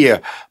social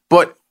media.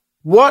 But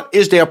what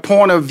is their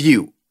point of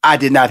view? I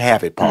did not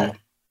have it, Paul.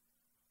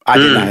 I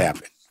did not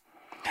have it.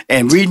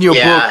 And reading your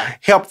book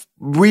helped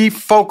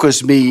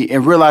refocus me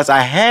and realize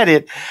I had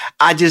it.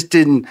 I just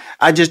didn't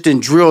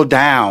drill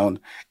down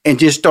and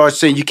just start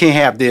saying, you can't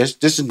have this.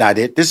 This is not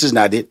it. This is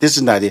not it. This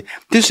is not it.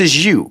 This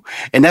is you.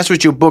 And that's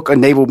what your book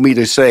enabled me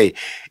to say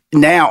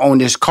now on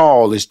this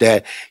call, is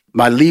that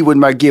my lead with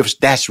my gifts,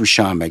 that's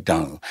Rushion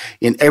McDonald.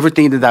 In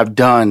everything that I've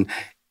done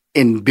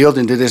in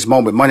building to this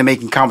moment, Money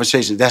Making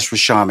Conversations, that's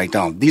Rushion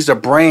McDonald. These are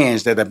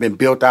brands that have been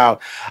built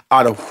out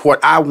of what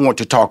I want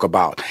to talk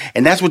about.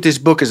 And that's what this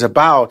book is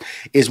about,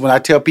 is when I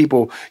tell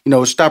people,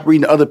 stop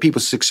reading other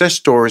people's success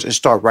stories and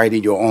start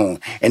writing your own.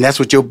 And that's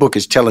what your book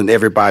is telling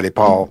everybody,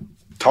 Paul.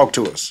 Talk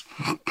to us.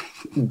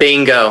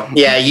 Bingo.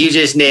 Yeah, you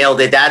just nailed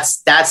it.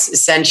 That's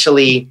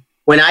essentially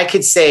when I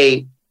could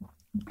say,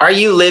 are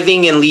you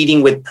living and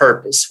leading with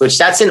purpose? Which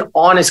that's an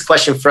honest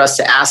question for us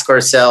to ask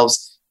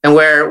ourselves. And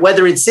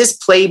whether it's this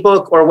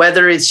playbook or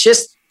whether it's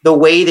just the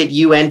way that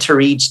you enter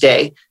each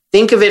day,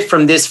 think of it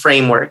from this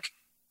framework.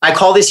 I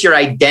call this your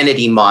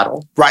identity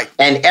model. Right.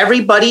 And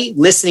everybody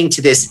listening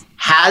to this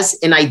has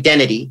an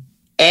identity.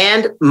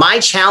 And my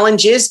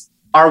challenge is,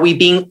 are we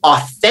being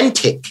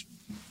authentic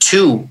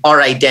to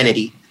our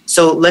identity?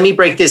 So let me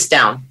break this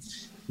down.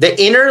 The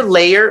inner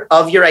layer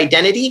of your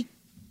identity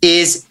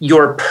is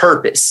your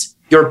purpose.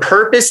 Your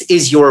purpose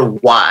is your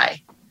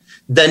why.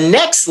 The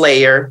next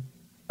layer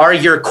are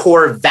your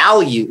core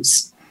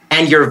values,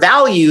 and your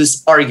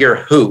values are your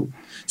who.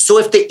 So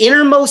if the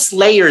innermost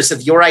layers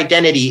of your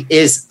identity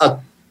is a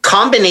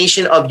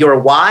combination of your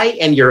why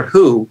and your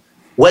who,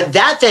 what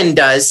that then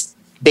does,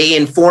 they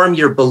inform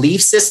your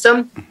belief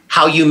system,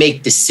 how you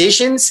make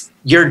decisions,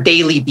 your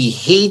daily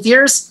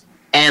behaviors,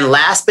 and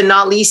last but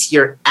not least,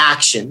 your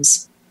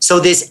actions. So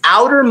this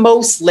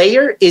outermost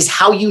layer is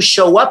how you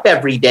show up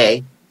every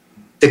day.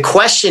 The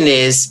question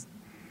is,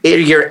 are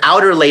your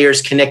outer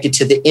layers connected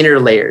to the inner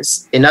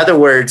layers? In other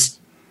words,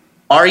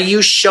 are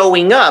you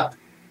showing up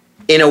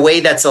in a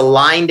way that's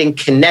aligned and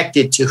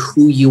connected to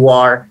who you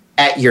are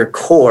at your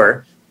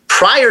core?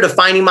 Prior to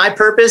finding my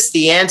purpose,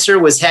 the answer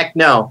was heck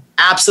no.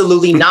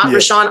 Absolutely not,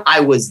 yes. Rushion. I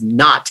was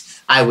not.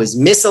 I was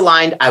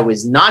misaligned. I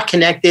was not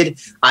connected.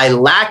 I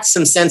lacked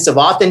some sense of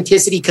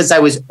authenticity because I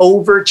was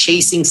over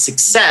chasing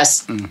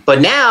success. But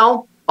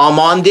now I'm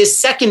on this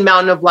second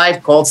mountain of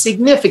life called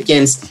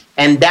significance.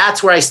 And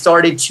that's where I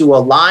started to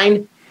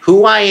align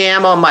who I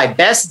am on my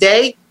best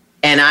day.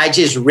 And I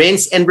just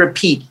rinse and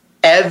repeat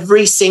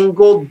every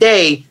single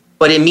day.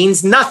 But it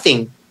means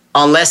nothing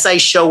unless I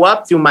show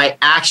up through my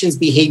actions,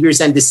 behaviors,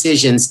 and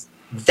decisions.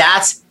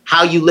 That's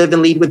how you live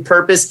and lead with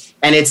purpose.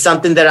 And it's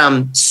something that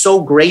I'm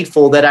so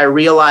grateful that I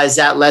realized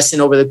that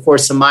lesson over the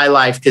course of my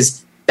life,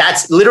 because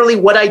that's literally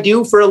what I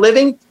do for a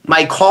living.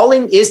 My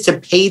calling is to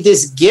pay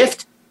this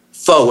gift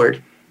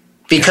forward,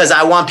 because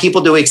I want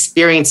people to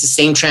experience the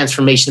same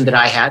transformation that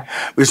I had.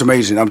 It's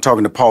amazing. I'm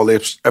talking to Paul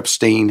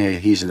Epstein.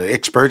 He's an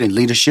expert in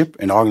leadership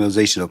and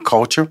organizational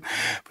culture.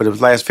 For the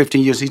last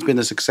 15 years, he's been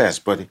a success,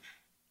 but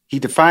he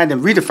defined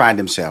and redefined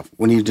himself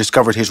when he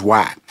discovered his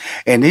why.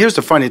 And here's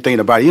the funny thing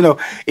about it.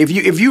 If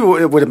you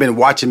would have been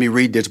watching me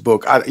read this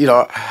book,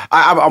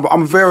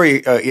 I'm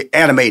very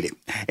animated.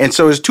 And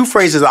so there's two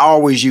phrases I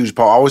always use,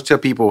 Paul. I always tell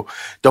people,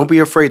 don't be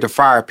afraid to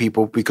fire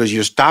people because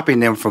you're stopping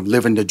them from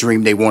living the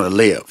dream they want to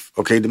live.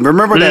 Okay?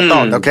 Remember that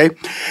thought, okay?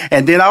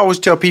 And then I always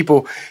tell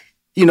people,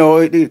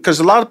 because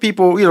a lot of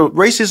people,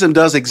 racism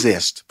does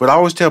exist, but I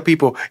always tell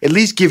people, at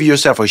least give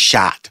yourself a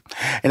shot.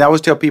 And I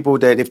always tell people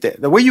that if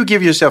the way you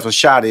give yourself a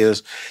shot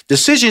is,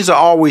 decisions are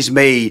always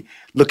made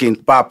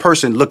by a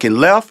person looking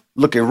left,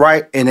 looking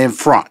right, and in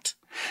front.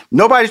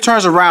 Nobody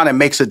turns around and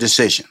makes a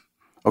decision.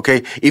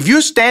 Okay. If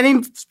you're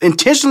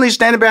intentionally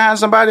standing behind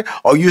somebody,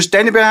 or you're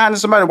standing behind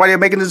somebody while they're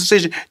making a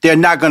decision, they're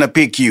not going to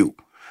pick you.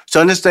 So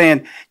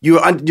understand, you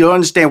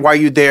understand why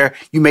you're there.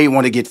 You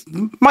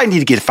might need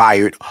to get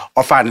fired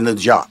or find another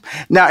job.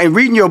 Now, in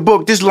reading your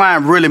book, this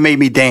line really made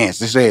me dance.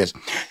 It says,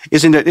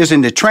 it's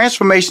in the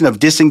transformation of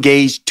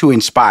disengaged to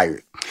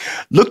inspired.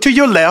 Look to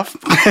your left,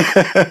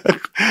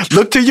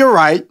 look to your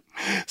right.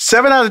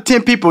 7 out of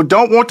 10 people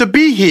don't want to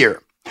be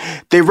here.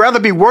 They'd rather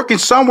be working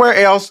somewhere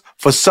else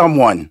for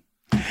someone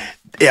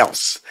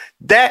else.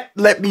 That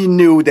let me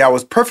know that I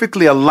was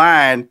perfectly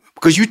aligned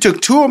because you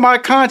took 2 of my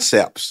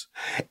concepts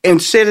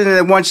and said it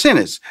in one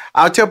sentence.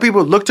 I'll tell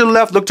people, look to the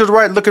left, look to the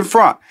right, look in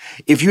front.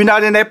 If you're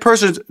not in that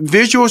person's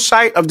visual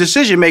sight of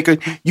decision maker,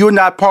 you're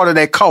not part of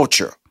that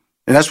culture.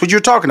 And that's what you're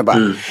talking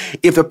about.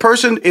 If the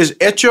person is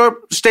at your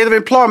state of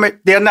employment,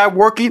 they're not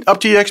working up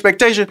to your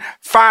expectation,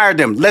 fire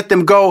them, let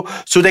them go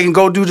so they can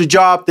go do the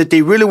job that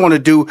they really want to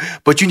do.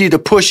 But you need to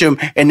push them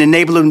and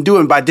enable them to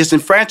do it by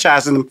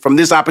disenfranchising them from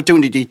this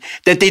opportunity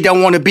that they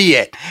don't want to be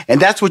at.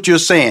 And that's what you're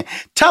saying.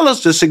 Tell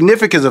us the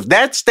significance of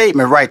that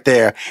statement right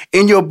there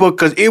in your book,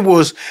 because it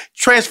was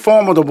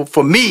transformative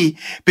for me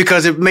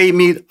because it made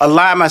me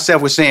align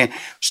myself with saying,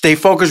 stay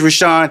focused,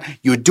 Rashawn.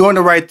 You're doing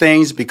the right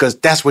things because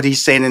that's what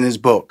he's saying in his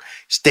book.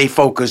 Stay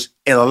focused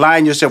and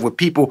align yourself with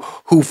people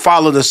who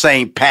follow the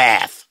same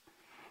path.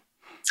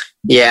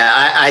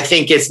 Yeah, I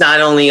think it's not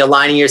only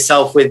aligning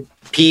yourself with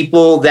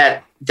people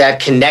that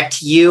connect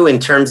to you in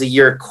terms of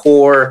your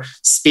core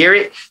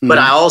spirit, but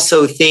I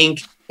also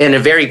think in a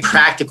very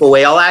practical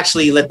way, I'll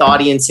actually let the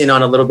audience in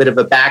on a little bit of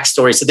a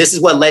backstory. So this is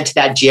what led to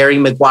that Jerry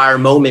Maguire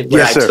moment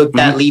where I took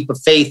that leap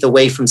of faith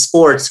away from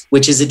sports,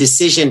 which is a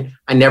decision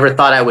I never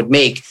thought I would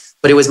make.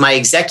 But it was my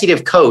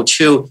executive coach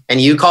who,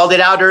 and you called it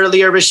out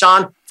earlier,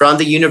 Rashawn, from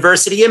the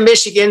University of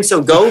Michigan.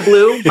 So go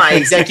Blue, my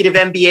executive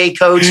MBA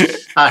coach.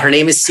 Her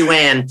name is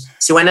Sue-Ann.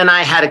 Sue-Ann and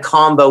I had a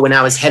combo when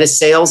I was head of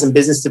sales and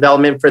business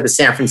development for the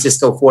San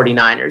Francisco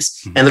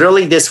 49ers. And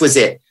literally this was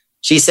it.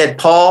 She said,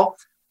 Paul,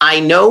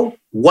 I know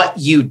what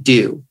you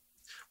do.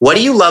 What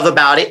do you love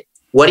about it?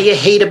 What do you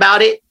hate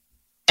about it?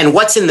 And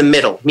what's in the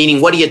middle,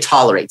 meaning what do you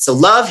tolerate? So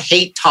love,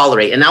 hate,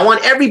 tolerate. And I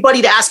want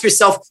everybody to ask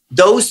yourself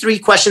those 3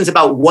 questions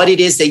about what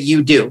it is that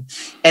you do.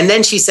 And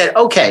then she said,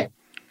 okay,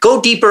 go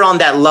deeper on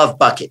that love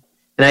bucket.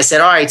 And I said,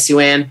 all right,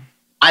 Sue-Ann,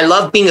 I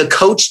love being a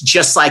coach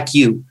just like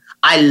you.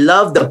 I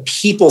love the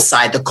people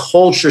side, the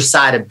culture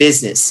side of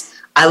business.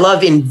 I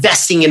love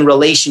investing in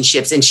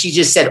relationships. And she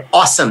just said,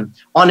 awesome.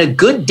 On a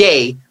good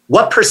day,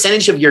 what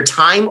percentage of your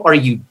time are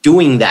you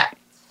doing that?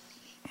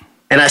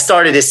 And I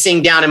started to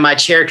sing down in my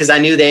chair because I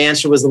knew the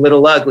answer was a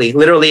little ugly.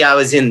 Literally, I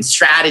was in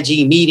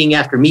strategy, meeting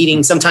after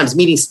meeting, sometimes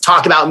meetings to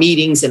talk about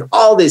meetings and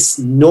all this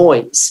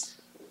noise.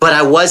 But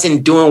I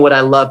wasn't doing what I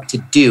loved to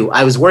do.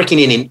 I was working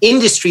in an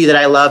industry that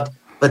I loved,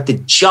 but the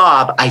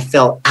job, I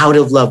fell out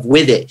of love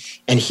with it.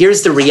 And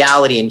here's the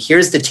reality, and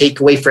here's the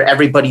takeaway for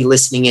everybody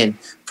listening in.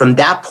 From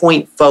that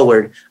point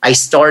forward, I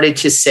started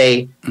to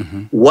say,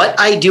 what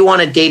I do on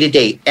a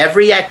day-to-day,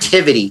 every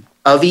activity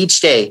of each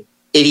day,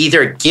 it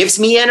either gives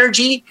me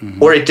energy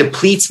or it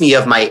depletes me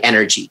of my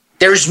energy.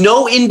 There's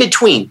no in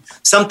between.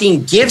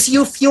 Something gives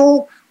you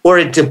fuel or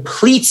it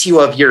depletes you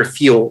of your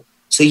fuel.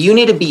 So you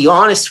need to be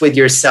honest with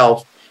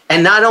yourself,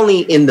 and not only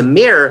in the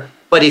mirror,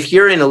 but if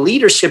you're in a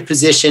leadership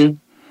position,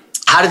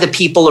 how do the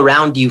people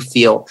around you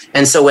feel?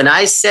 And so when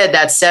I said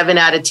that 7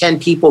 out of 10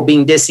 people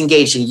being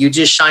disengaged, and you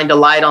just shined a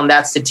light on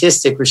that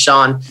statistic,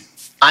 Rashawn,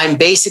 I'm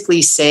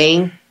basically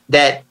saying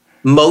that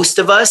most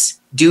of us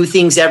do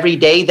things every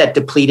day that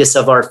deplete us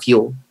of our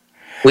fuel.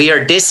 We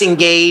are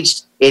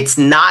disengaged. It's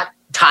not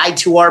tied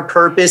to our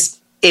purpose.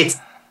 It's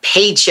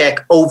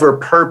paycheck over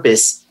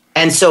purpose.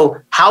 And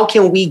so how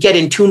can we get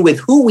in tune with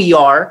who we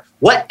are,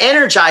 what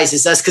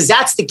energizes us? Because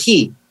that's the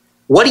key.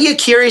 What are you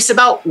curious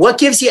about? What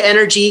gives you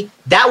energy?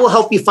 That will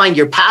help you find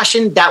your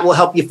passion. That will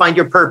help you find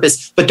your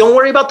purpose. But don't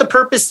worry about the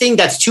purpose thing.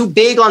 That's too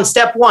big on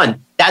step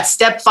 1. That's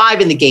step 5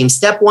 in the game.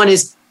 Step 1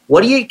 is,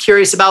 what are you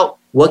curious about?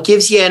 What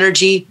gives you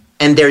energy?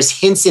 And there's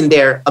hints in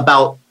there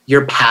about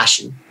your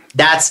passion.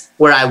 That's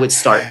where I would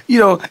start. You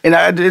know,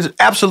 and it's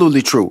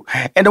absolutely true.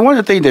 And one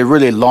of the things that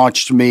really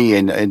launched me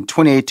in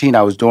 2018,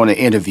 I was doing an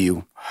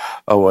interview,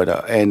 we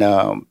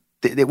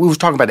was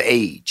talking about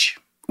age.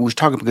 We was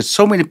talking because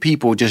so many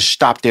people just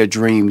stop their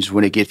dreams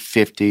when they get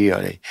 50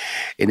 or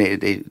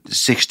they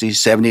 60,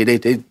 70.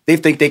 They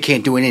think they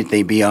can't do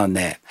anything beyond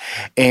that.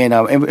 And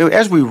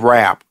as we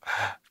wrap,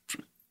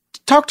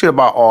 talk to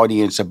our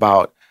audience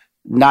about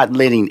not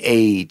letting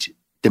age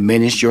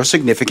diminish your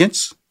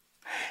significance,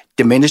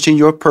 diminishing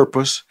your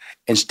purpose,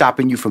 and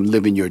stopping you from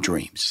living your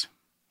dreams.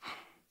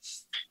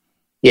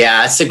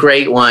 Yeah, that's a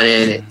great one.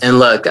 And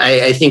look,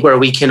 I think where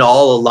we can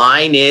all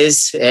align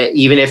is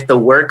even if the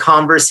work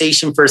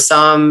conversation for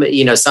some,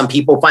 some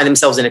people find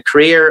themselves in a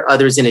career,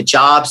 others in a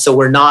job. So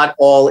we're not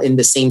all in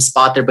the same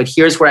spot there. But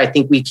here's where I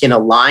think we can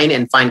align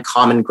and find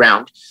common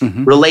ground.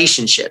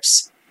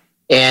 Relationships.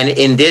 And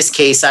in this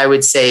case, I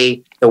would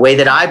say the way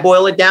that I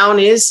boil it down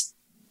is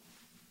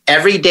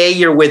every day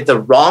you're with the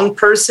wrong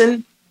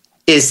person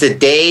is the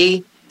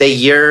day that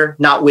you're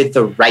not with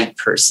the right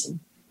person.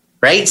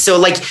 Right? So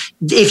like,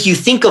 if you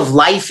think of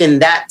life in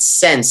that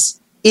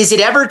sense, is it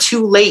ever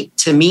too late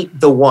to meet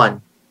the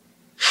one?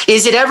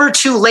 Is it ever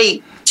too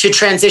late to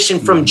transition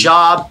from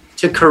job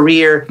to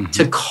career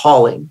to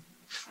calling?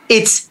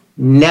 It's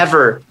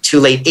never too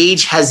late.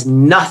 Age has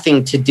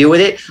nothing to do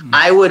with it.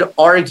 I would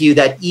argue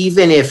that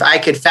even if I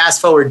could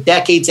fast forward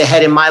decades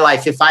ahead in my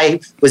life, if I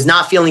was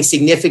not feeling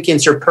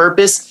significance or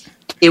purpose,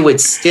 it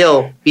would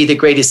still be the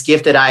greatest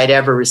gift that I had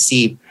ever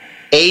received.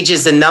 Age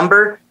is a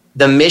number.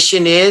 The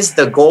mission is,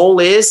 the goal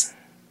is,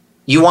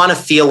 you want to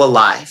feel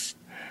alive.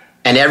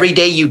 And every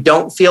day you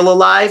don't feel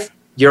alive,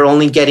 you're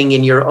only getting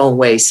in your own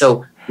way.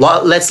 So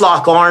let's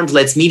lock arms.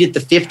 Let's meet at the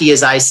 50,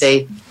 as I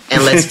say,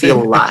 and let's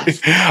feel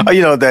alive.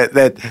 You know, that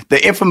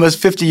the infamous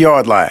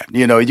 50-yard line.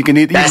 You know, you can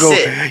either that's go.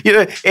 It. You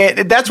know,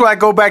 and that's why I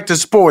go back to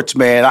sports,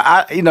 man.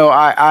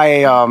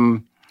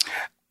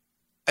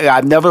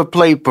 I never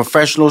played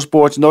professional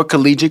sports, nor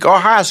collegiate or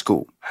high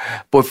school.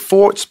 But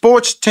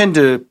sports tend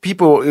to,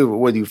 people,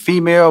 whether you're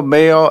female,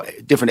 male,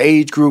 different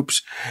age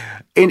groups,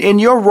 in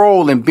your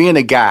role in being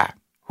a guy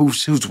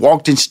who's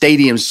walked in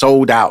stadiums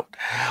sold out,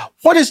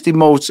 what is the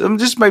most,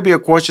 this may be a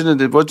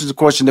question, what is the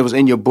question that was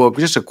in your book,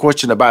 just a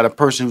question about a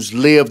person who's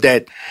lived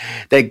that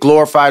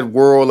glorified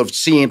world of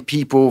seeing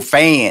people,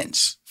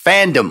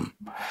 fandom.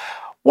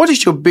 What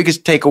is your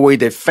biggest takeaway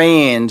that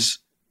fans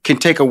can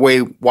take away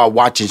while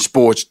watching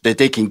sports that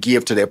they can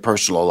give to their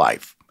personal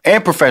life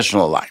and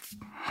professional life?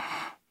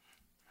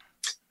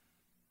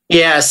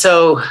 Yeah,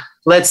 so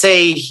let's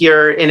say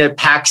you're in a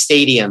packed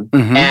stadium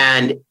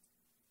and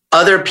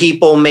other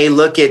people may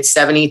look at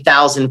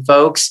 70,000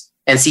 folks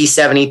and see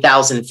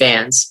 70,000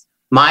 fans.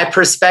 My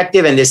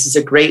perspective, and this is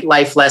a great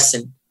life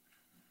lesson,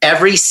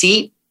 every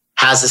seat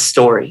has a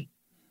story.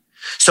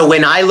 So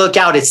when I look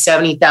out at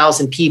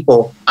 70,000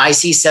 people, I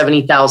see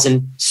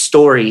 70,000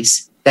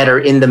 stories that are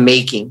in the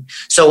making.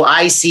 So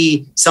I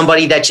see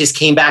somebody that just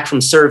came back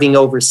from serving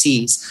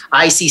overseas.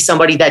 I see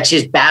somebody that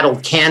just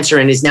battled cancer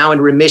and is now in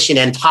remission,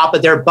 and top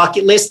of their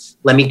bucket list,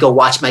 let me go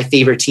watch my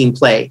favorite team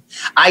play.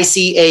 I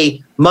see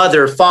a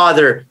mother,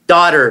 father,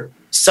 daughter,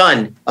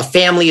 son, a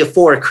family of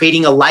four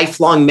creating a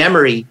lifelong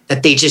memory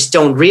that they just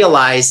don't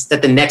realize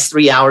that the next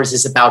 3 hours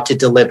is about to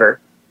deliver.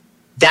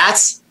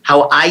 That's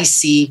how I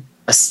see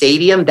a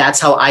stadium. That's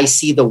how I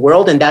see the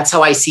world. And that's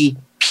how I see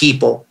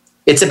people.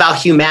 It's about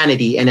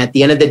humanity. And at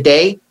the end of the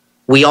day,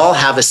 we all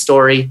have a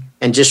story.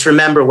 And just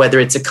remember, whether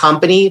it's a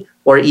company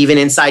or even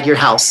inside your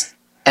house,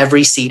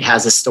 every seat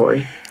has a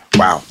story.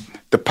 Wow.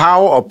 The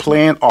power of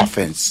playing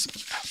offense.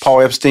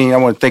 Paul Epstein, I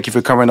want to thank you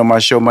for coming on my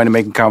show, Money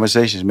Making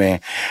Conversations, man.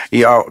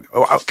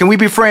 Can we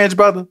be friends,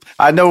 brother?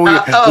 I know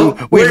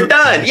we're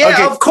done. Yeah,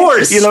 okay. Of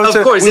course. You know, of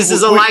course. This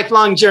is a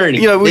lifelong journey.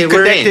 You know, we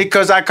connected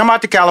because I come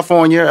out to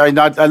California.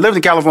 I lived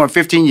in California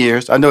 15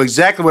 years. I know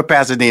exactly where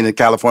Pasadena,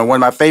 California, one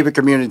of my favorite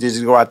communities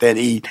to go out there and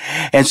eat.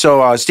 And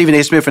so Stephen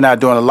A. Smith and I are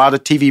doing a lot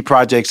of TV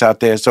projects out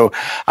there. So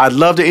I'd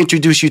love to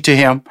introduce you to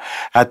him.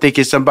 I think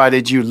it's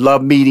somebody that you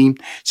love meeting,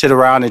 sit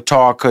around and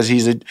talk, because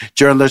he's a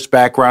journalist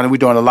background, and we're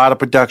doing a lot of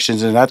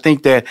productions. And I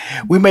think that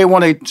we may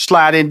want to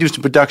slide in and do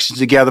some productions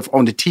together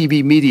on the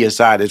TV media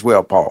side as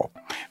well, Paul.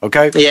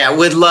 Okay? Yeah,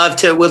 would love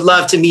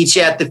to meet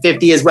you at the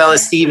 50 as well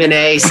as Stephen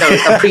A. So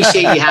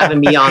appreciate you having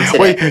me on today.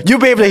 Wait, you'll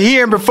be able to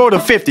hear him before the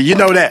 50. You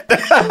know that.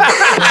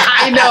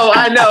 I know.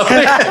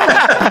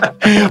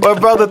 Well,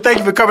 brother, thank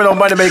you for coming on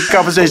Money Making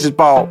Conversations,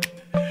 Paul.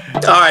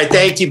 All right,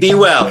 thank you. Be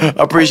well.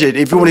 Appreciate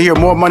it. If you want to hear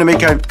more Money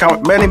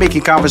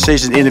Making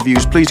Conversations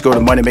interviews, please go to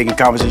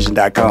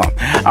moneymakingconversation.com.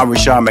 I'm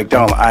Shaun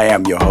McDonald. I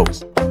am your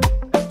host.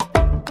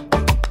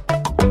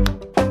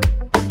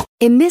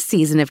 In this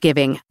season of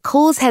giving,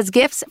 Kohl's has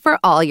gifts for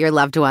all your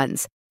loved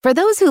ones. For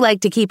those who like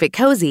to keep it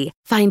cozy,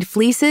 find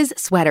fleeces,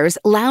 sweaters,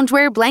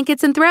 loungewear,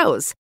 blankets, and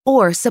throws.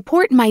 Or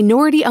support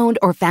minority-owned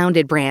or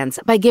founded brands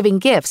by giving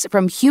gifts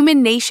from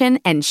Human Nation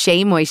and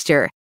Shea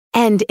Moisture.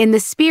 And in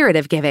the spirit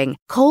of giving,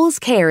 Kohl's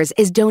Cares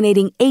is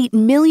donating $8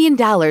 million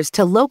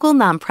to local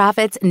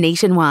nonprofits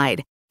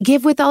nationwide.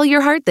 Give with all your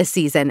heart this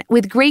season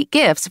with great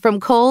gifts from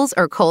Kohl's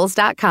or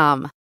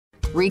Kohls.com.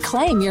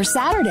 Reclaim your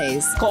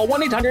Saturdays. Call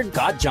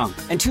 1-800-GOT-JUNK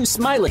and two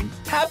smiling,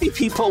 happy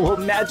people will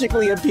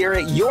magically appear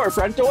at your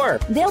front door.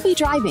 They'll be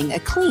driving a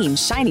clean,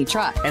 shiny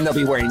truck. And they'll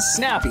be wearing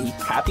snappy,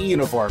 happy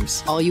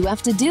uniforms. All you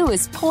have to do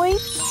is point,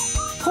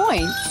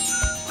 point,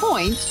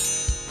 point,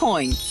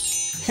 point.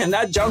 And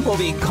that junk will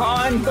be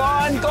gone,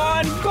 gone,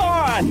 gone,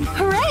 gone.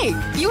 Hooray!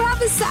 You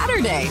have a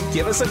Saturday.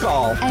 Give us a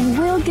call. And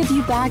we'll give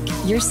you back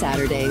your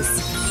Saturdays.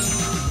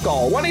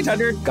 Call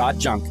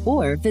 1-800-GOT-JUNK.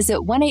 Or visit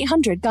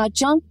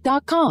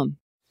 1-800-GOT-JUNK.com.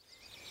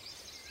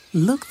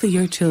 Look through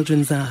your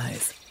children's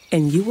eyes,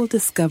 and you will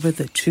discover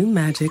the true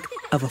magic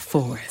of a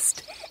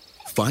forest.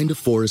 Find a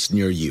forest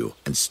near you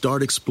and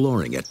start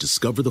exploring at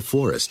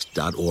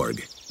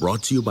discovertheforest.org.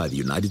 Brought to you by the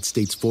United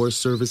States Forest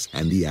Service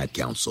and the Ad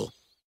Council.